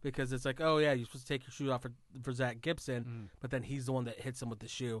 Because it's like, oh yeah, you're supposed to take your shoe off for Zach Gibson, but then he's the one that hits him with the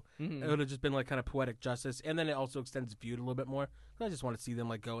shoe. It would have just been like kind of poetic justice, and then it also extends the feud a little bit more. I just want to see them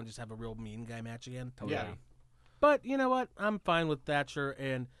like go and just have a real mean guy match again. Yeah. But you know what? I'm fine with Thatcher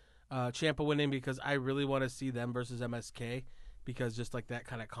and Ciampa winning because I really want to see them versus MSK because just like that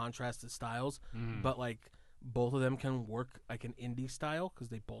kind of contrasted styles. But like both of them can work like an indie style because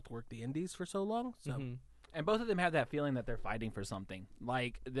they both work the indies for so long. So. And both of them have that feeling that they're fighting for something.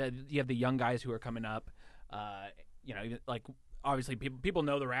 Like you have the young guys who are coming up. Like obviously people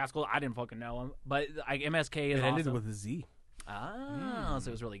know the Rascal. I didn't fucking know him, but like MSK is It ended awesome. with a Z. So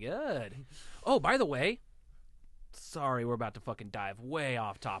it was really good. Oh, by the way, sorry, we're about to fucking dive way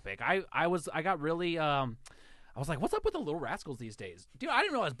off topic. I got really I was like, what's up with the Little Rascals these days, dude? I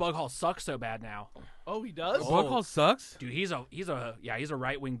didn't realize Bug Hall sucks so bad now. Oh, he does. Bug Hall sucks. Dude, he's a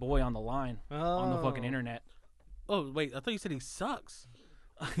right wing boy on the line on the fucking internet. Oh wait, I thought you said he sucks.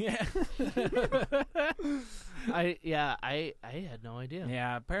 Yeah. I had no idea.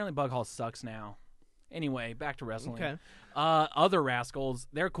 Yeah, apparently Bug Hall sucks now. Anyway, back to wrestling. Okay. Other Rascals,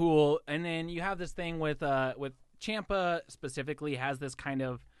 they're cool. And then you have this thing with Ciampa specifically has this kind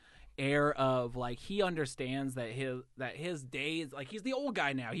of air of like he understands that his days, like he's the old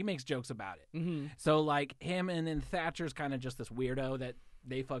guy now. He makes jokes about it. So like him and then Thatcher's kind of just this weirdo that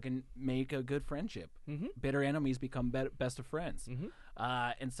they fucking make a good friendship. Mhm. Bitter enemies become best of friends. Mhm.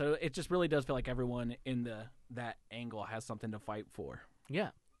 And so it just really does feel like everyone in that angle has something to fight for.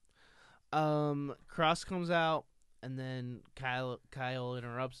 Yeah. Cross comes out, and then Kyle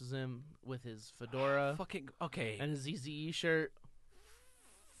interrupts him with his fedora Fucking okay. and his ZZE shirt.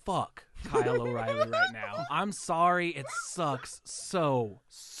 Fuck Kyle O'Reilly right now. I'm sorry, it sucks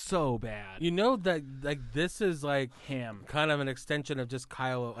so bad. You know that like this is like Him. kind of an extension of just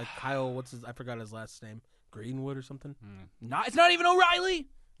Kyle. Like Kyle, I forgot his last name. Greenwood or something. It's not even O'Reilly.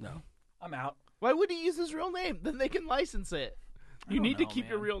 No. I'm out. Why would he use his real name? Then they can license it. You don't need to know, keep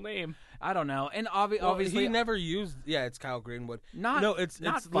your man. real name. I don't know. And Well, obviously he never used. Yeah, it's Kyle Greenwood. not No, it's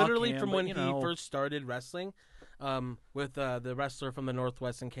not fuck literally him, from but, when you he know, first started wrestling, with the wrestler from the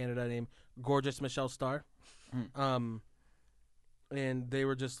Northwest in Canada named Gorgeous Michelle Starr. And they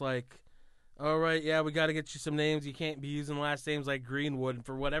were just like, "All right, yeah, we got to get you some names. You can't be using last names like Greenwood." And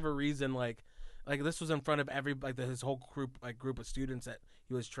for whatever reason, like this was in front of his whole group of students that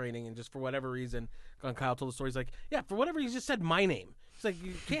he was training, and just for whatever reason, Kyle told the story. He's like, "Yeah, for whatever, he just said my name." He's like,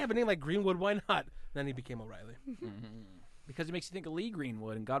 "You can't have a name like Greenwood. Why not?" Then he became O'Reilly. because it makes you think of Lee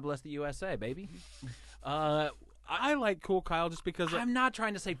Greenwood and God bless the USA, baby. I like Cool Kyle just because I'm not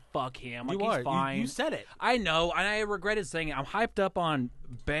trying to say fuck him. Like, you he's are. fine. You said it. I know, and I regretted saying it. I'm hyped up on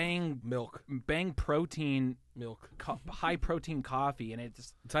Bang protein, high protein coffee, and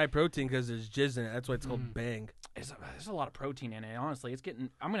It's high protein because there's jizz in it. That's why it's called Bang. there's a lot of protein in it. Honestly, it's getting.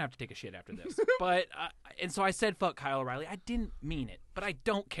 I'm gonna have to take a shit after this. But and so I said fuck Kyle O'Reilly. I didn't mean it, but I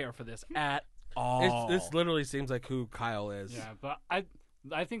don't care for this at all. This literally seems like who Kyle is. Yeah, but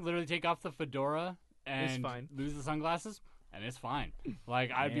I think literally take off the fedora and fine. lose the sunglasses, and it's fine.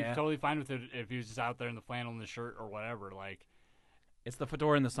 Like, I'd be Yeah. totally fine with it if he was just out there in the flannel and the shirt or whatever. Like, It's the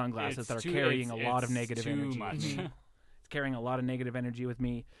fedora and the sunglasses it's that are too- carrying a it's- lot of it's negative too energy. much. With me. It's carrying a lot of negative energy with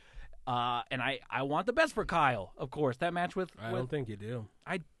me. And I want the best for Kyle, of course. That match with I don't think you do,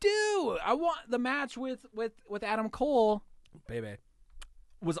 I do. I want the match with Adam Cole baby.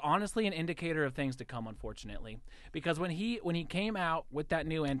 was honestly an indicator of things to come, unfortunately, because when he came out with that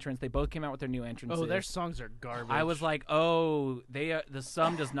new entrance, they both came out with their new entrances. Oh, their songs are garbage. I was like, oh, the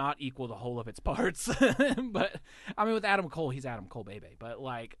sum does not equal the whole of its parts. But I mean, with Adam Cole, he's Adam Cole, baby. But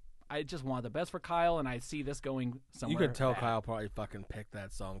like, I just want the best for Kyle, and I see this going somewhere. You could tell bad. Kyle probably fucking picked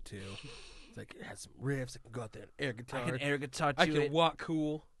that song too. It's like it has some riffs. I can go out there and air guitar. I can air guitar to I can it. walk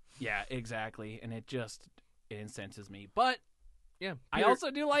cool. Yeah, exactly, and it incenses me. But yeah. I Peter-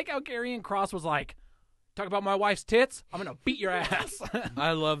 also do like how Karrion Kross was like, talk about my wife's tits, I'm gonna beat your ass.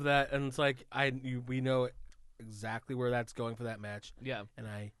 I love that, and it's like we know exactly where that's going for that match, yeah, and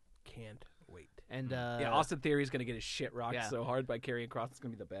I can't wait. and yeah, Austin Theory's gonna get his shit rocked yeah. so hard by Karrion Kross. It's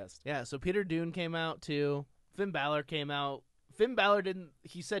gonna be the best. yeah. So Peter Dune came out too. Finn Balor came out. Finn Balor didn't.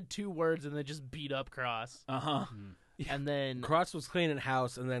 He said 2 words and then just beat up Cross. Uh-huh. And then Cross was cleaning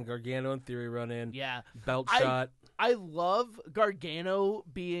house, and then Gargano and Theory run in. yeah, Belt I- shot. I love Gargano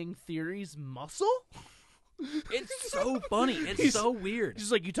being Theory's muscle. It's so funny. It's so weird. He's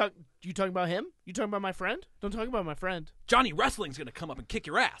just like, you talking about him? You talking about my friend? Don't talk about my friend. Johnny Wrestling's gonna come up and kick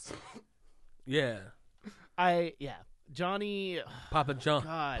your ass. Yeah, Johnny. Papa John.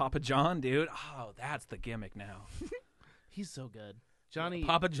 God, Papa John, dude. Oh, that's the gimmick now. he's so good. Johnny.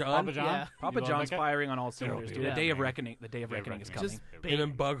 Papa John. Papa John? Yeah. Papa You love John's that guy? firing on all cylinders, dude. Yeah. The day of reckoning. The day of reckoning is coming. Just And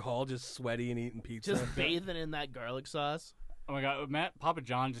then Bug Hall just sweaty and eating pizza. just bathing in that garlic sauce. Oh my god, Matt, Papa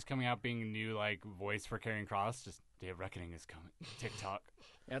John just coming out being a new like voice for Karrion Kross. Just Day of Reckoning is coming. TikTok.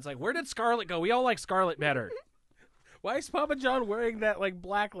 Yeah, it's like, where did Scarlet go? We all like Scarlet better. Why is Papa John wearing that like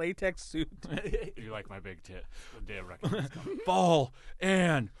black latex suit? You like my big tit. The Day of Reckoning is coming. Fall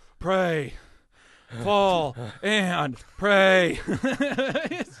and pray. Fall and pray.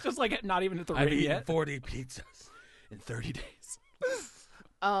 It's just like not even at the I've ready eaten yet. 40 pizzas. In 30 days.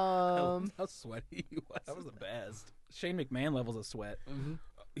 How sweaty he was. That was the best. Shane McMahon levels of sweat.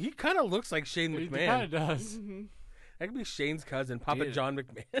 He kind of looks like Shane He McMahon. kind of does. That could be Shane's cousin, Papa Dude. John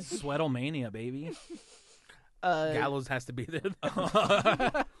McMahon. Sweatomania, baby. Gallows has to be there.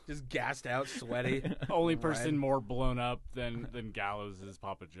 Just gassed out, sweaty. Only person more blown up than Gallows is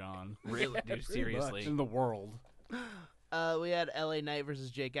Papa John Really, dude, seriously. in the world. We had LA Knight versus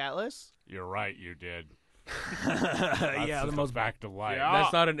Jake Atlas. You're right, you did. Yeah, the most back to life. Yeah.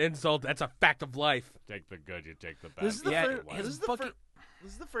 That's not an insult. That's a fact of life. Take the good, you take the bad. This is the Yeah, first. his This is the fucking-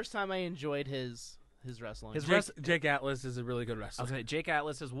 This is the first time I enjoyed his wrestling. Jake Atlas is a really good I wrestler. was gonna say, Jake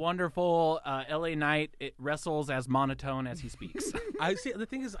Atlas is wonderful. LA Knight it wrestles as monotone as he speaks. I see. The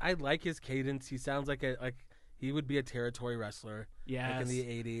thing is, I like his cadence. He sounds like he would be a territory wrestler. Yes. Like in the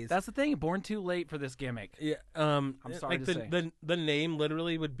 80s. That's the thing. Born too late for this gimmick. Yeah. I'm sorry like to say. the name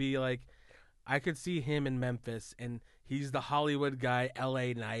literally would be like, I could see him in Memphis, and he's the Hollywood guy,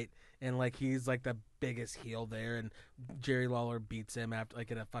 L.A. Knight, and like he's like the biggest heel there, and Jerry Lawler beats him after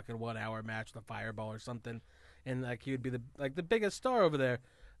like in a fucking 1 hour match with a fireball or something, and like he would be the biggest star over there.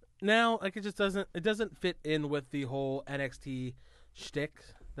 Now like it doesn't fit in with the whole NXT shtick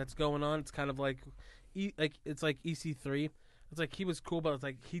that's going on. It's kind of like it's like EC3. It's like he was cool, but it's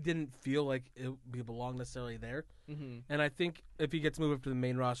like he didn't feel like he belonged necessarily there. Mm-hmm. And I think if he gets moved up to the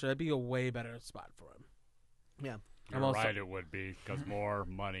main roster, that'd be a way better spot for him. Yeah. You're right, it would be, because more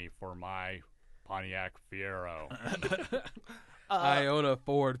money for my Pontiac Fiero. I own a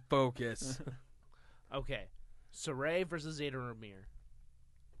Ford Focus. Okay. Saray versus Zeta Ramir.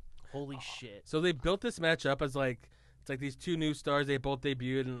 Holy shit. So they built this match up as like it's like these two new stars. They both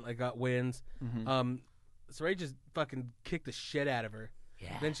debuted and like got wins. Mm-hmm. Saray just fucking kicked the shit out of her.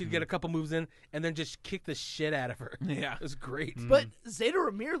 Yeah. Then she'd get a couple moves in, and then just kick the shit out of her. Yeah. It was great. But Zeta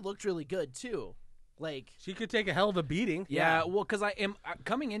Ramir looked really good, too. Like, She could take a hell of a beating. Yeah, well, because I am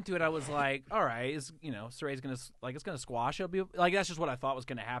coming into it, I was like, all right, Saray's gonna it's gonna squash. It'll be like that's just what I thought was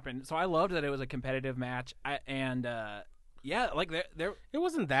gonna happen. So I loved that it was a competitive match, It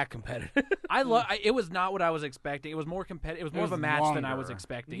wasn't that competitive. It was not what I was expecting. It was more competitive. It was more of a match than I was longer.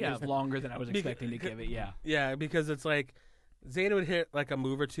 expecting. Yeah. It was longer than I was expecting to give it. Yeah. Yeah, because it's like Zeta would hit like a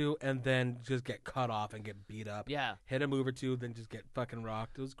move or two and then just get cut off and get beat up. yeah. Hit a move or two, then just get fucking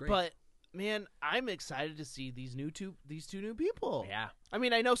rocked. It was great. But, man, I'm excited to see these two new people. Yeah. I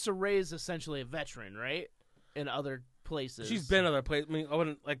mean, I know Saray is essentially a veteran, right? In other places. she's been other places. I mean, I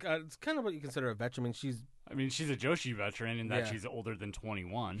wouldn't like. It's kind of what you consider a veteran. I mean, she's a Joshi veteran in that Yeah. she's older than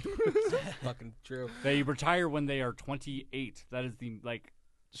 21. fucking true. They retire when they are 28. That is the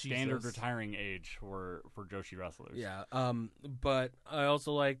standard Jesus. retiring age for Joshi wrestlers. Yeah. But I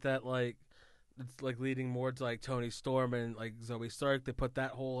also like that like it's like leading more to like Tony Storm and like Zoe Stark. They put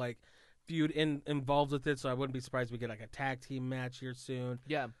that whole like feud involved with it, so I wouldn't be surprised if we get like a tag team match here soon.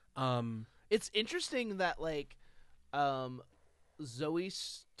 Yeah. It's interesting that, like, Zoe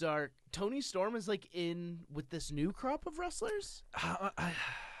Stark, Tony Storm is, like, in with this new crop of wrestlers?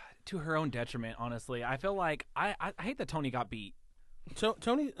 To her own detriment, honestly. I feel like I hate that Tony got beat. So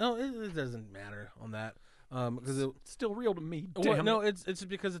Tony, no, it doesn't matter on that. Because It's still real to me. well, Damn no, it. it's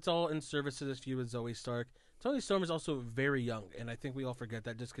because it's all in service to this feud with Zoe Stark. Tony Storm is also very young, and I think we all forget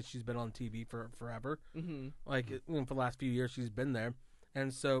that just because she's been on TV for forever. Mm-hmm. Like for the last few years, she's been there,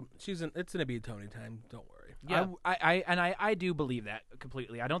 and so it's gonna be Tony time. Don't worry. Yeah. I do believe that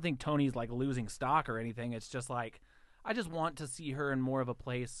completely. I don't think Tony's like losing stock or anything. It's just like I just want to see her in more of a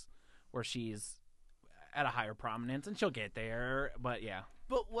place where she's at a higher prominence, and she'll get there. But yeah,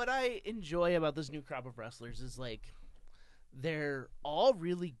 But what I enjoy about this new crop of wrestlers is, like, they're all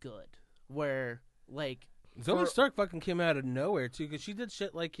really good. Where, like, Zoe Stark fucking came out of nowhere too, because she did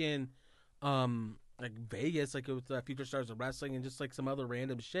shit like in, like Vegas, like with Future Stars of Wrestling, and just like some other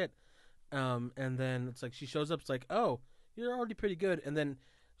random shit. And then it's like she shows up, it's like, oh, you're already pretty good, and then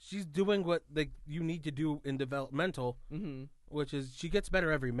she's doing what like you need to do in developmental, mm-hmm. which is she gets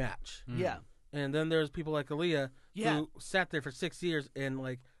better every match. Yeah. And then there's people like Aaliyah Yeah. who sat there for 6 years, and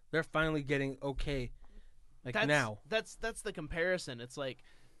like they're finally getting okay, like That's, now. That's the comparison. It's like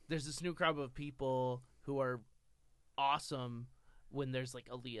there's this new crop of people who are awesome when there's like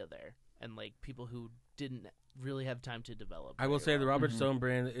Aaliyah there, and like people who didn't really have time to develop. I will very say the well. Robert Stone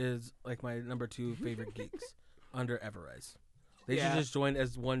brand is like my number 2 favorite geeks under Everrise. They Yeah. should just join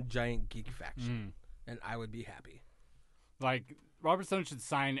as one giant geek faction, and I would be happy. Like, Robert Stone should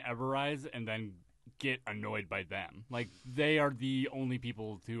sign Everrise and then get annoyed by them. Like, they are the only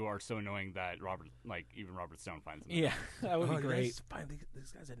people who are so annoying that even Robert Stone finds them. yeah, that would be you great. guys find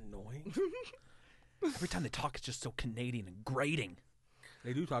this guy's annoying. Every time they talk, it's just so Canadian and grating.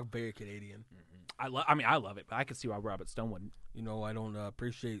 They do talk very Canadian. I love it, but I can see why Robert Stone wouldn't. You know, I don't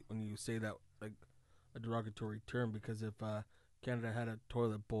appreciate when you say that like a derogatory term, because if Canada had a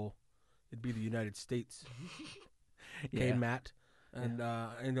toilet bowl, it'd be the United States. Okay, Yeah. Matt. And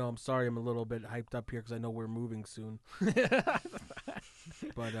I know I'm sorry I'm a little bit hyped up here because I know we're moving soon.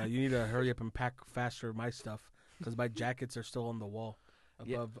 But you need to hurry up and pack faster my stuff, because my jackets are still on the wall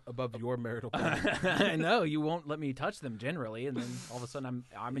above your marital bed. I know you won't let me touch them generally, and then all of a sudden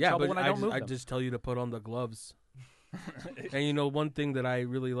I'm in Yeah, trouble but when I don't move I them. just tell you to put on the gloves. And you know, one thing that I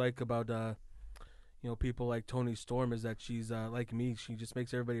really like about people like Tony Storm is that she's like me. She just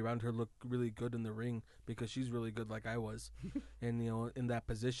makes everybody around her look really good in the ring, because she's really good like I was. And you know, in that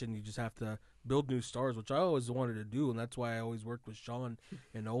position, you just have to build new stars, which I always wanted to do, and that's why I always worked with Sean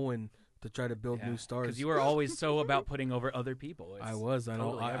and Owen to try to build new stars. Because you were always so about putting over other people. I was. I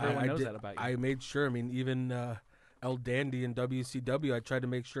know. Totally. Everyone knows did, that about you. I made sure. I mean, even El Dandy in WCW, I tried to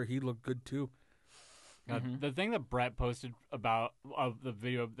make sure he looked good too. The thing that Brett posted about the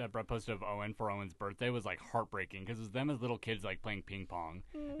video that Brett posted of Owen for Owen's birthday was like heartbreaking because it was them as little kids like playing ping pong,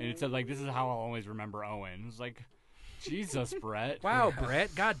 and it said like this is how I'll always remember Owen. It was like, Jesus, Brett. Wow,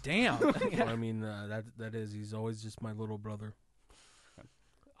 Brett. God damn. Well, I mean, that is. He's always just my little brother.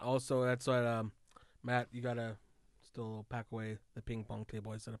 Also, that's what Matt. You gotta still pack away the ping pong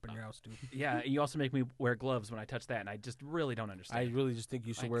table I set up in your house, dude. Yeah, you also make me wear gloves when I touch that, and I just really don't understand. I really just think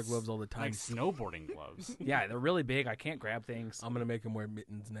you should wear gloves all the time. Like snowboarding gloves. Yeah, they're really big. I can't grab things. I'm gonna make him wear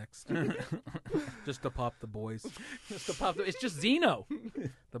mittens next, just to pop the boys. Just to pop. It's just Zeno.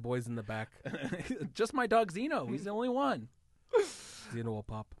 The boys in the back. Just my dog Zeno. He's the only one. Zeno will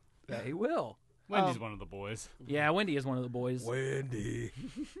pop. Yeah, he will. Wendy's one of the boys. Yeah, Wendy is one of the boys. Wendy.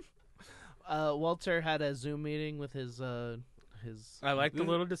 Walter had a Zoom meeting with his. I like the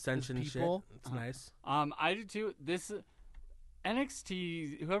little dissension people. shit. It's nice. I do too. This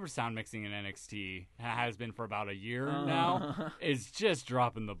NXT, whoever sound mixing in NXT has been for about a year now, is just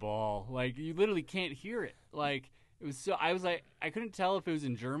dropping the ball. Like you literally can't hear it. Like it was so. I was like, I couldn't tell if it was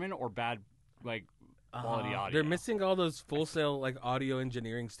in German or bad, like quality audio. They're missing all those Full Sail like audio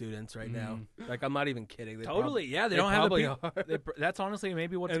engineering students right now. Like I'm not even kidding. They Totally. Yeah, they they don't have the probably people. That's honestly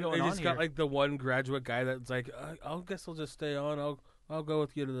maybe what's and going they on just here. got like the one graduate guy that's like, I guess I'll just stay on. I'll go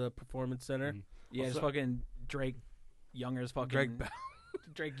with you to the performance center. yeah, just fucking Drake Younger's fucking Drake Bell.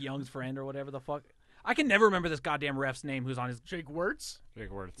 Drake Young's friend or whatever the fuck. I can never remember this goddamn ref's name who's on his Jake Wirtz.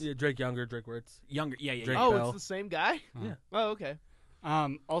 Big words. Yeah, Drake Younger, Drake Wirtz. Younger. Yeah, Drake Oh, Bell. it's the same guy. Yeah. Oh, okay.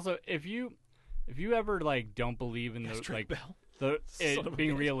 Also, if you ever like don't believe in the Drake like Bell. it Son of a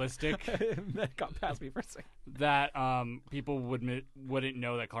being bitch. realistic, That got past me for a second. that people wouldn't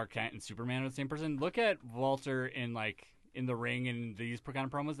know that Clark Kent and Superman are the same person. Look at Walter in the ring and these kind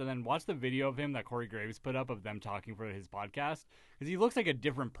of promos, and then watch the video of him that Corey Graves put up of them talking for his podcast, because he looks like a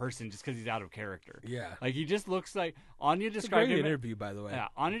different person just because he's out of character. Yeah. Like he just looks like Anya It's a described great him. interview, by the way. Yeah,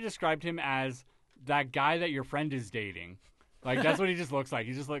 Anya described him as that guy that your friend is dating. Like that's what he just looks like.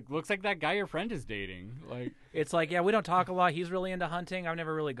 He just looks like that guy your friend is dating. Like It's like, yeah, we don't talk a lot. He's really into hunting. I've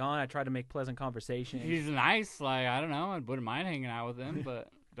never really gone. I try to make pleasant conversation. he's nice. Like I don't know, I wouldn't mind hanging out with him, but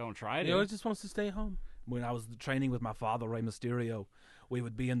don't try He to. always just wants to stay home. When I was training with my father, Rey Mysterio, we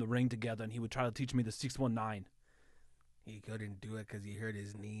would be in the ring together, and he would try to teach me the 619. He couldn't do it because he hurt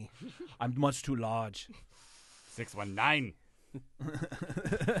his knee. I'm much too large. 619.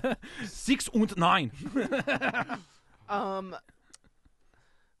 619.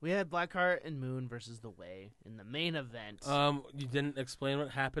 We had Blackheart and Moon versus The Way in the main event. You didn't explain what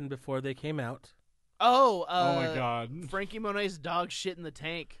happened before they came out. oh my God. Frankie Monet's dog shit in the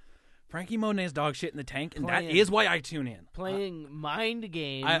tank. Frankie Monet's dog shit in the tank, and Playing- that is why I tune in. Playing mind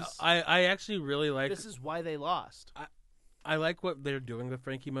games. I actually really like. This is why they lost. I like what they're doing with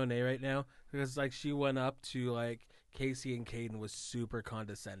Frankie Monet right now, because like she went up to like Casey and Caden was super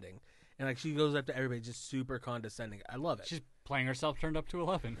condescending, and like she goes up to everybody just super condescending. I love it. She's playing herself turned up to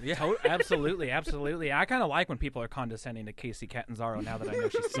 11. yeah. Absolutely, absolutely. I kind of like when people are condescending to Casey Catanzaro now that I know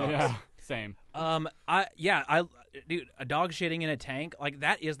she sucks. Yeah, same. Dude, a dog shitting in a tank, like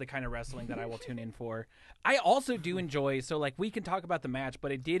that is the kind of wrestling that I will tune in for. I also do enjoy, so like we can talk about the match,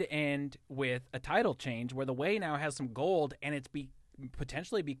 but it did end with a title change where the Way now has some gold, and it's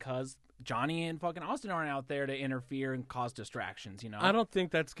potentially because Johnny and fucking Austin aren't out there to interfere and cause distractions. You know, I don't think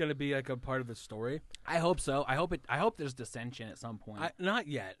that's gonna be like a part of the story. I hope so. I hope there's dissension at some point. Not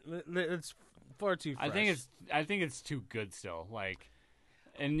yet. It's far too fresh. I think it's too good still. Like,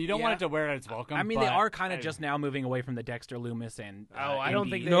 and you don't want it to wear out its welcome. I mean, but they are kind of just now moving away from the Dexter Loomis and. I don't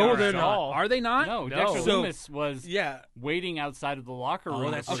think they No, are they're at not. all. Are they not? No, No. Dexter So- Loomis was yeah. waiting outside of the locker room.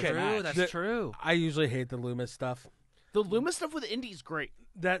 Oh, that's before the true. match. That's The- true. I usually hate the Loomis stuff. The Loomis stuff with Indy's great.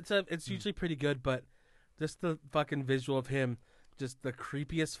 It's usually pretty good, but just the fucking visual of him, just the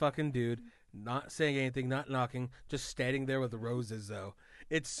creepiest fucking dude, not saying anything, not knocking, just standing there with roses though.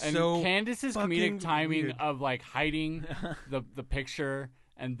 It's And so Candace's fucking comedic timing weird. of like hiding the picture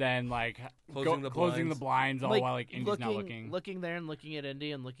and then like Closing the closing the blinds. blinds all while like Indy's not looking there and looking at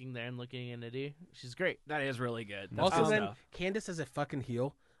Indy and looking there and looking at Indy. She's great. That is really good. That's Also, good then stuff. Candace is a fucking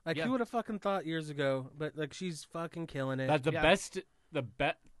heel. Like Yeah. who would have fucking thought years ago? But like she's fucking killing it. That the Yeah.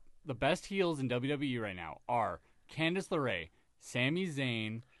 best heels in WWE right now are Candice LeRae, Sami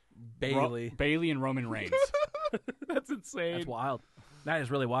Zayn, Bailey. and Roman Reigns, That's insane. That's wild. That is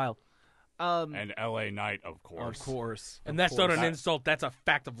really wild. and LA Knight, of course. Of course. And that's not an insult. That's a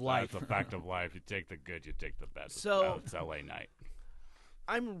fact of life. That's a fact of life. You take the good, you take the bad. So- it's LA Knight.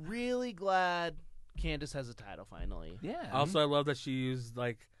 I'm really glad Candace has a title finally. Yeah. Also, I love that she used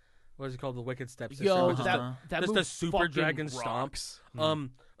like what is it called, the Wicked Stepsister, Yo, which is that just move a super fucking dragon stomp. rocks.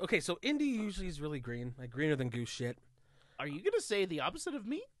 Okay, so Indy usually is really green, like greener than goose shit. Are you gonna say the opposite of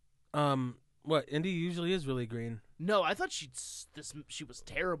me? What Indy usually is really green. No, I thought she was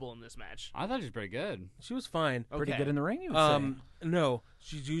terrible in this match. I thought she was pretty good. She was fine. Pretty Okay. good in the ring, you would say. No,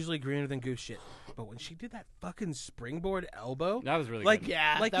 she's usually greener than goose shit. But when she did that fucking springboard elbow, That was really like good.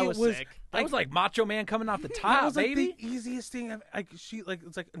 Yeah, like that it was was sick. That was like Macho Man coming off the that top, was like baby. the easiest thing. She like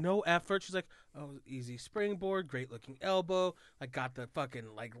it's like no effort. She's like, oh, easy springboard, great looking elbow. I got the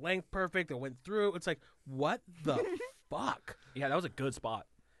fucking like length perfect. I went through. It's like what the fuck. Yeah, that was a good spot.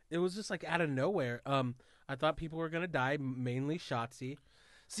 It was just like out of nowhere. I thought people were gonna die, mainly Shotzi.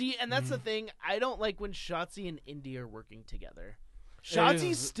 See, and that's the thing. I don't like when Shotzi and Indy are working together. is-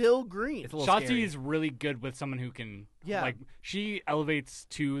 Shotzi's still green. It's a little Shotzi scary. is really good with someone who can, Yeah. like, she elevates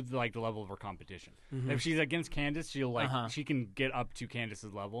to the level of her competition. If she's against Candace, she'll she can get up to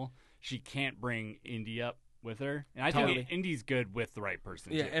Candace's level. She can't bring Indy up with her, and I Totally. think Indy's good with the right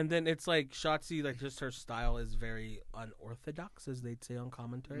person. Yeah, too. and then it's like Shotzi, like just her style is very unorthodox, as they'd say on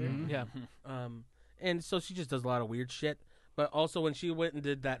commentary. Yeah. And so she just does a lot of weird shit. But also when she went and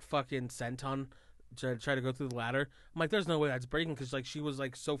did that fucking senton to try to go through the ladder, I'm like, there's no way that's breaking because like she was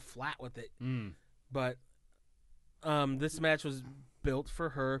like so flat with it. But this match was built for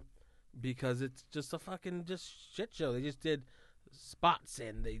her because it's just a fucking just shit show. They just did spots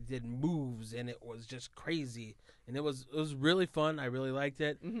and they did moves and it was just crazy and it was really fun. I really liked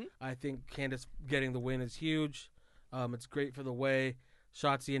it. I think Candace getting the win is huge. It's great for the way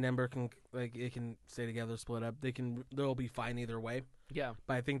Shotzi and Ember can can stay together, split up. They'll be fine either way. Yeah,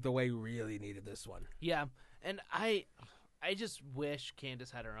 But I think the way really needed this one. yeah, and I just wish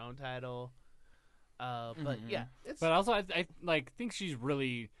Candace had her own title. But yeah, it's But also, I like think she's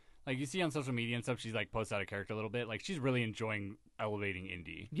really, like, you see on social media and stuff, she's like posts out of character a little bit. Like, she's really enjoying elevating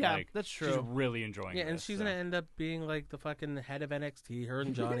Indy. Yeah, like, that's She's true. really enjoying. Yeah, and this, she's so. gonna end up being like the fucking head of NXT. Her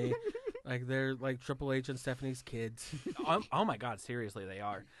and Johnny, like they're like Triple H and Stephanie's kids. Oh my God, seriously, they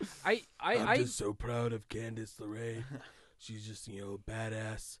are. I just so proud of Candice LeRae. She's just,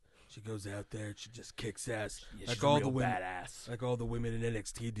 badass. She goes out there and she just kicks ass. like all the women, badass. like all the women in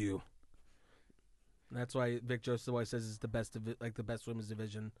NXT do. That's why Vic Joseph always says it's the best the best women's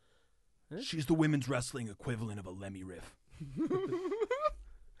division. She's the women's wrestling equivalent of a Lemmy Riff.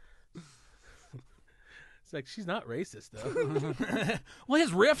 It's like she's not racist though. Well,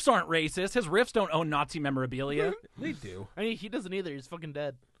 his riffs aren't racist. His riffs don't own Nazi memorabilia. They do. I mean, he doesn't either. He's fucking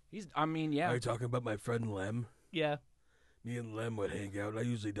dead. I mean, yeah. Are you talking about my friend Lem? Yeah. Me and Lem would hang out. I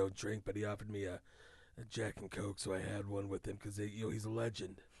usually don't drink, but he offered me a Jack and Coke, so I had one with him because he's a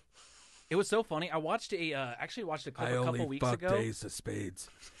legend. It was so funny. I watched actually watched a clip I a only couple weeks fucked ago, Ace of Spades.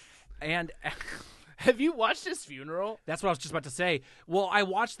 and Have you watched his funeral? that's what I was just about to say. Well, I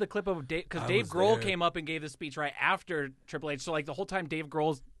watched the clip of Dave because I Dave was Grohl there. came up and gave the speech right after Triple H. So like the whole time, Dave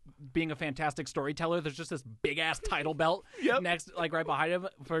Grohl's being a fantastic storyteller. There's just this big ass title belt next, like right behind him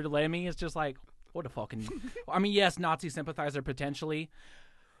for Lemmy. It's just like, what a fucking. I mean, yes, Nazi sympathizer potentially.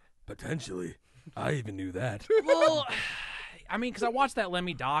 Potentially. I even knew that. Well, I mean, because I watched that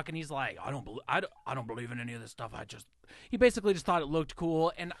Lemmy doc, and he's like, I don't believe in any of this stuff. He basically just thought it looked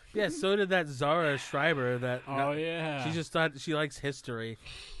cool, and Yeah, so did that Zara Schreiber. Oh yeah. She just thought she likes history.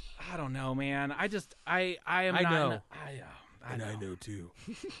 I don't know, man. I am. I not, know. I And know. I know too.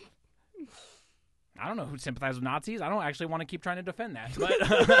 I don't know who sympathizes with Nazis. I don't actually want to keep trying to defend that, but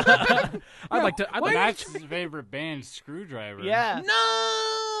I'd like to. I'd like Max's favorite band, Screwdriver. Yeah.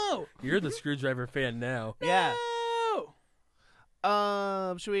 No. You're the Screwdriver fan now. Yeah.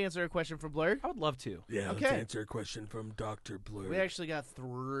 No. Should we answer a question from Blur? I would love to. Yeah, let's Okay. answer a question from Dr. Blur. We actually got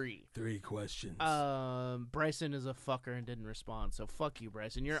 3. 3 questions. Bryson is a fucker and didn't respond, so fuck you,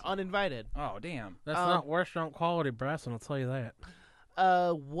 Bryson. You're uninvited. Oh damn. That's not restaurant quality brass, and I'll tell you that.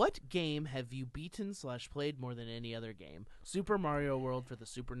 What game have you beaten / played more than any other game? Super Mario World for the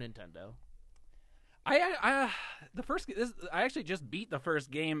Super Nintendo. I actually just beat the first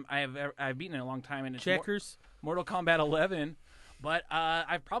game I've beaten in a long time, and it's Checkers. Mortal Kombat 11. But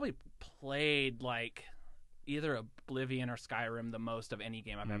I've probably played like either Oblivion or Skyrim the most of any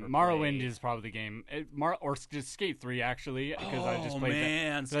game I've ever Morrowind played. is probably the game. Or just Skate 3, actually, because I just Oh, played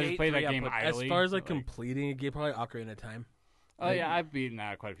man, that. 'Cause I just Skate played 3 that I game put- As idly. far as like completing a game, probably Ocarina of Time. Oh yeah, I've beaten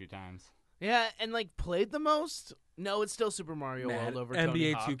that quite a few times. Yeah, and like played the most? No, it's still Super Mario World over Tony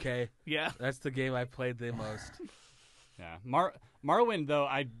NBA Hawk. 2K. Yeah. That's the game I played the most. Yeah, Morrowind though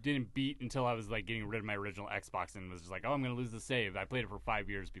I didn't beat until I was like getting rid of my original Xbox and was just like, oh, I'm gonna lose the save. I played it for 5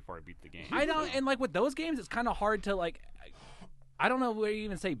 years before I beat the game. I don't, and like with those games, it's kind of hard to like. I don't know where you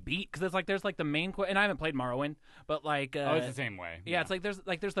even say beat because it's like there's like the main quest, and I haven't played Morrowind, but like Oh, it's the same way. yeah, it's like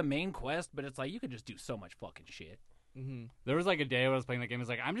there's the main quest, but it's like you could just do so much fucking shit. Mm-hmm. There was like a day when I was playing the game. I was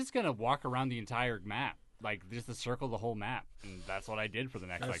like, I'm just gonna walk around the entire map, like just to circle the whole map, and that's what I did for the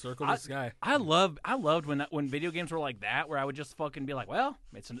next like. circle this guy. I loved when video games were like that, where I would just fucking be like, well,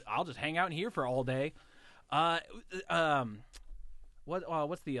 I'll just hang out in here for all day.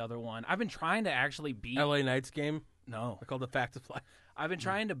 What's the other one? I've been trying to actually beat. LA Knights game. No, I called the Fact of Life. I've been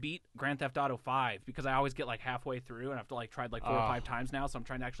trying to beat Grand Theft Auto 5 because I always get like halfway through and I've like tried like 4 or 5 times now, so I'm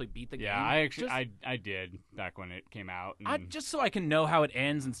trying to actually beat the game. Yeah, I actually I did back when it came out. And just so I can know how it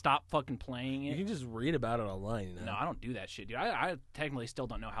ends and stop fucking playing You it. can just read about it online. You know? No, I don't do that shit, dude. I technically still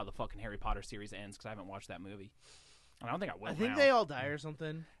don't know how the fucking Harry Potter series ends because I haven't watched that movie. And I don't think I will. I think now. they all die or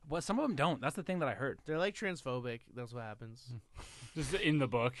something. Well, some of them don't. That's the thing that I heard. They're like transphobic. That's what happens. just in the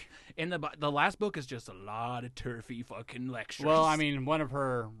book. In the last book is just a lot of turfy fucking lectures. Well, I mean, one of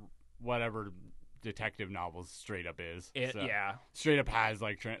her whatever detective novels straight up is. So, yeah. straight up has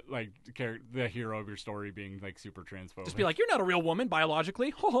like the hero of your story being like super transphobic. Just be like, you're not a real woman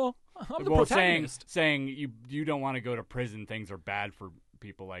biologically. I'm the well, protagonist. saying you don't want to go to prison. Things are bad for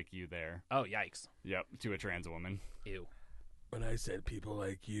people like you there. Oh, yikes. Yep, to a trans woman. Ew. When I said people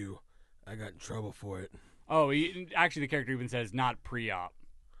like you, I got in trouble for it. Oh, actually, the character even says not pre-op.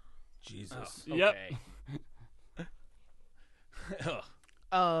 Jesus. Oh, Yep. okay.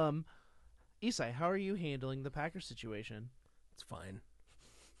 Ugh. Isai, how are you handling the Packers situation? It's fine.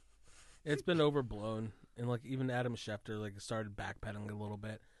 It's been overblown, and like even Adam Schefter like started backpedaling a little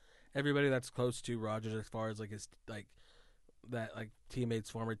bit. Everybody that's close to Rodgers, as far as like his like that like teammates,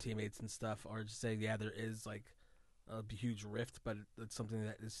 former teammates, and stuff, are just saying, yeah, there is like a huge rift, but it's something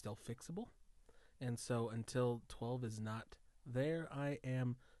that is still fixable. And so until 12 is not there, I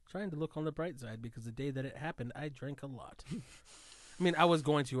am trying to look on the bright side because the day that it happened, I drank a lot. I mean, I was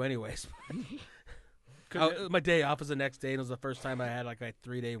going to anyways. My day off was the next day, and it was the first time I had like a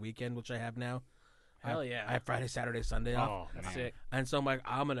 3-day weekend, which I have now. Hell yeah. I have Friday, Saturday, Sunday off. Oh, That's man. sick. And so I'm like,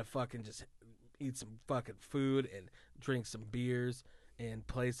 I'm going to fucking just eat some fucking food and drink some beers and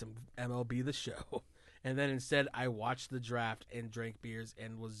play some MLB The Show. And then instead, I watched the draft and drank beers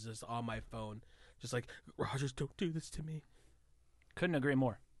and was just on my phone. Just like, Rogers, don't do this to me. Couldn't agree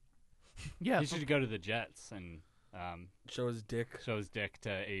more. Yeah. He should go to the Jets and Show his dick. show his dick to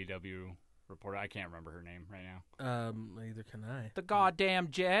AEW reporter. I can't remember her name right now. Neither can I. The goddamn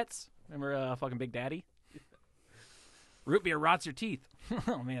Jets. Remember fucking Big Daddy? Root beer rots your teeth.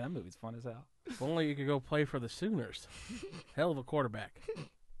 Oh, man, that movie's fun as hell. If only you could go play for the Sooners. Hell of a quarterback.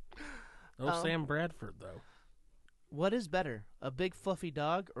 No Sam Bradford, though. What is better, a big fluffy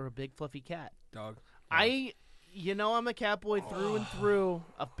dog or a big fluffy cat? Dog. I'm a cat boy through and through.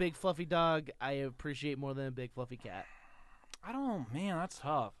 A big fluffy dog I appreciate more than a big fluffy cat. Man, that's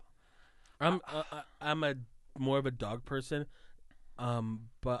tough. I'm a more of a dog person.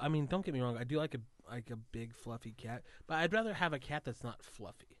 But I mean, don't get me wrong. I do like a big fluffy cat, but I'd rather have a cat that's not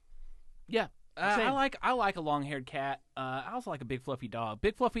fluffy. Yeah. I like a long-haired cat. I also like a big fluffy dog.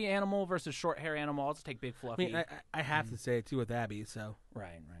 Big fluffy animal versus short hair animal. I'll just take big I fluffy. mean, I have to say it too with Abby. So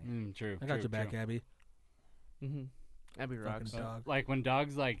right. True. I got true, your back, true. Abby. Mm-hmm. Abby rocks. Fucking dog. Like when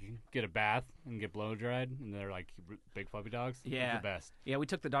dogs like get a bath and get blow dried, and they're like big fluffy dogs. Yeah. It's the best. Yeah, we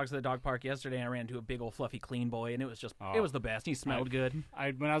took the dogs to the dog park yesterday, and I ran into a big old fluffy clean boy, and it was just Oh. it was the best. He smelled good.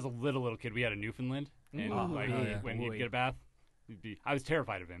 When I was a little kid, we had a Newfoundland, and Ooh. like Oh, yeah. when Boy. he'd get a bath, I was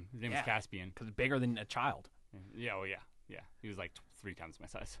terrified of him. His name Yeah. was Caspian. Because it's bigger than a child. Yeah, He was like 3 times my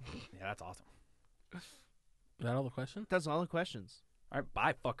size. Yeah, that's awesome. Is that all the questions? That's all the questions. All right,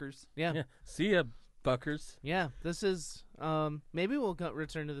 bye, fuckers. Yeah. Yeah. See ya, fuckers. Yeah. This is maybe we'll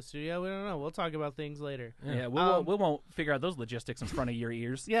return to the studio. We don't know. We'll talk about things later. Yeah, we won't figure out those logistics in front of your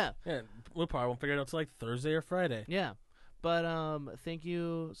ears. Yeah. Yeah. We'll probably won't figure it out till like Thursday or Friday. Yeah. But thank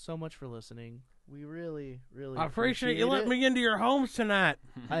you so much for listening. We really, really I appreciate you letting me into your homes tonight.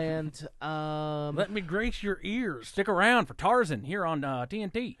 And Let me grace your ears. Stick around for Tarzan here on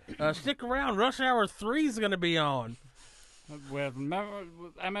TNT. Stick around. Rush Hour 3 is going to be on. with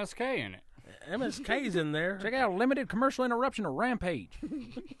MSK in it. MSK's in there. Check out Limited Commercial Interruption of Rampage.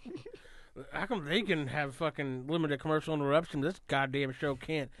 How come they can have fucking limited commercial interruption? This goddamn show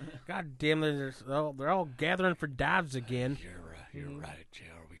can't. God damn, they're all gathering for dives again. You're right, JR.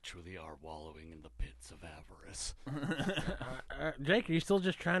 We truly are wallowing in the pits of avarice. Jake, are you still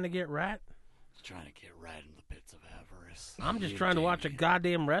just trying to get right? Trying to get right in the pits of avarice. I'm just trying to watch a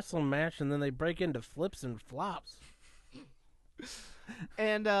goddamn wrestling match, and then they break into flips and flops.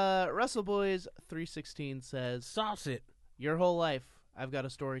 And Russell Boys 316 says, Sauce it. "Your whole life, I've got a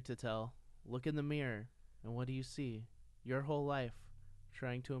story to tell. Look in the mirror, and what do you see? your whole life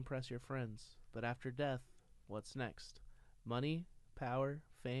trying to impress your friends. But after death, what's next? Money, power,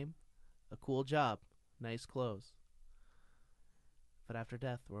 fame, a cool job, nice clothes. But after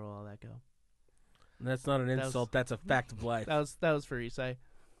death, where will all that go? That's not an That was- insult. That's a fact of life. That was for Isai.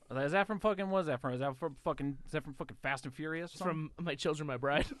 Is that from fucking? What is that from? Is that from fucking Fast and Furious? or It's something? from My Children, My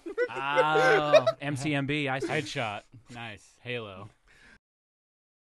Bride. Oh, MCMB. I see. Headshot. Nice. Halo.